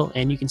Smallville.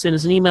 And you can send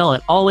us an email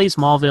at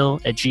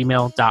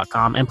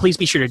alwaysmallville@gmail.com. And please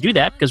be sure to do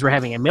that because we're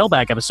having a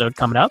mailbag episode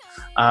coming up.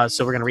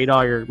 So we're going to read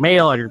all your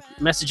mail, all your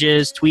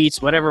messages,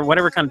 tweets,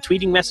 whatever kind of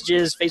tweeting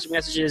messages, Facebook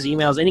messages,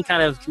 emails, any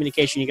kind of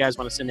communication you guys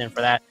want to send in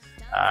for that.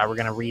 We're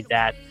going to read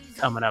that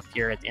coming up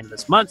here at the end of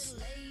this month.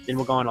 Then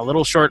we'll go on a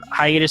little short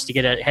hiatus to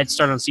get a head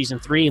start on Season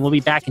 3, and we'll be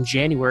back in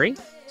January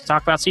to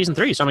talk about Season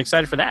 3, so I'm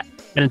excited for that.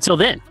 And until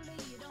then,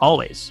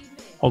 always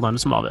hold on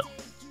to Smallville.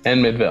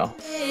 And Midvale.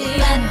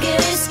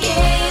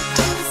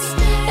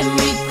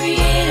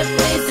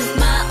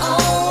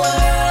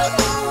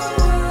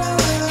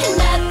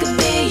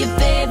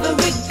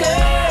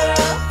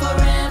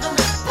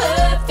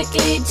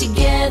 be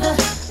together.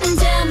 And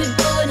tell me,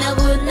 boy, now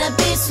wouldn't that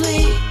be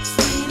sweet?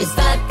 If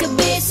I could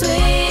be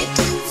sweet.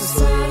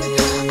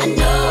 I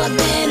know I've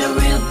been a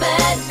real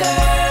bad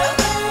girl.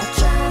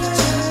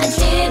 I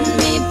didn't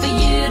mean for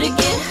you to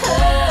get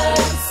hurt.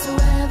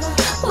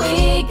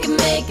 We can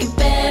make it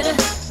better.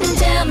 And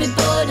tell me,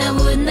 boy, now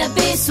wouldn't that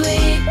be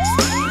sweet?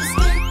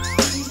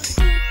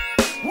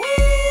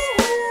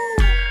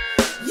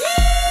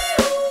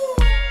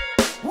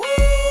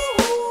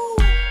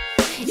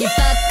 If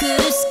I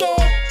could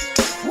escape,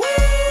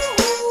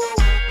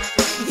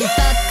 if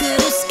I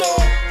could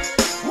escape,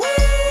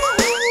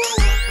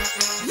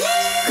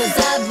 'cause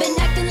I've been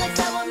acting like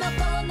someone that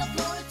fell on the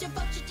floor. It's your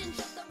fault, you didn't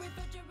shut the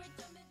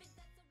refrigerator. Maybe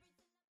that's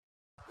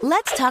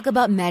Let's talk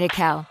about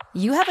Medi-Cal.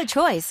 You have a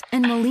choice,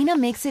 and Molina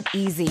makes it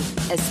easy,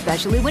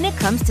 especially when it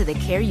comes to the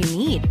care you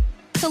need.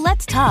 So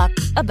let's talk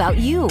about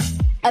you,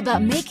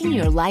 about making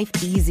your life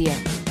easier,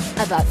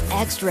 about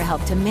extra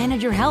help to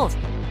manage your health.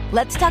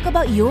 Let's talk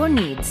about your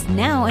needs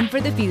now and for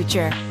the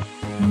future.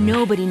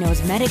 Nobody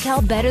knows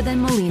Medi-Cal better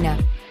than Molina.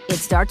 It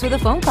starts with a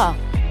phone call.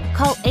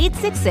 Call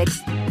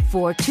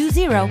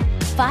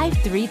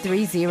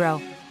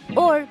 866-420-5330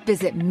 or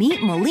visit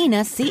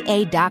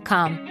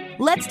meetmolinaca.com.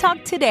 Let's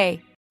talk today.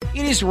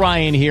 It is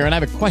Ryan here, and I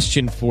have a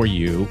question for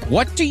you.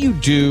 What do you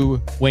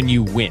do when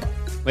you win?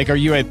 Like, are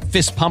you a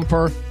fist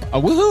pumper, a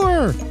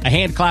woo-hooer, a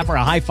hand clapper,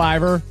 a high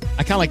fiver?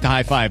 I kind of like the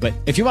high five, but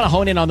if you want to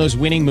hone in on those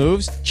winning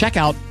moves, check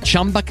out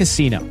Chumba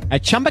Casino.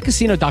 At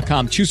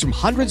ChumbaCasino.com, choose from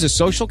hundreds of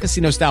social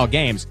casino-style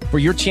games for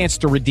your chance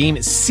to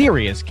redeem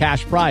serious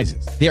cash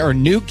prizes. There are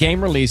new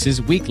game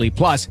releases weekly,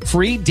 plus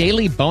free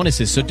daily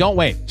bonuses. So don't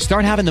wait.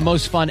 Start having the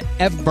most fun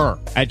ever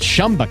at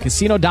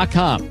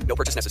ChumbaCasino.com. No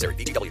purchase necessary.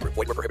 VGW Group.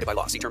 Void where prohibited by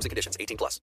law. See terms and conditions. 18+.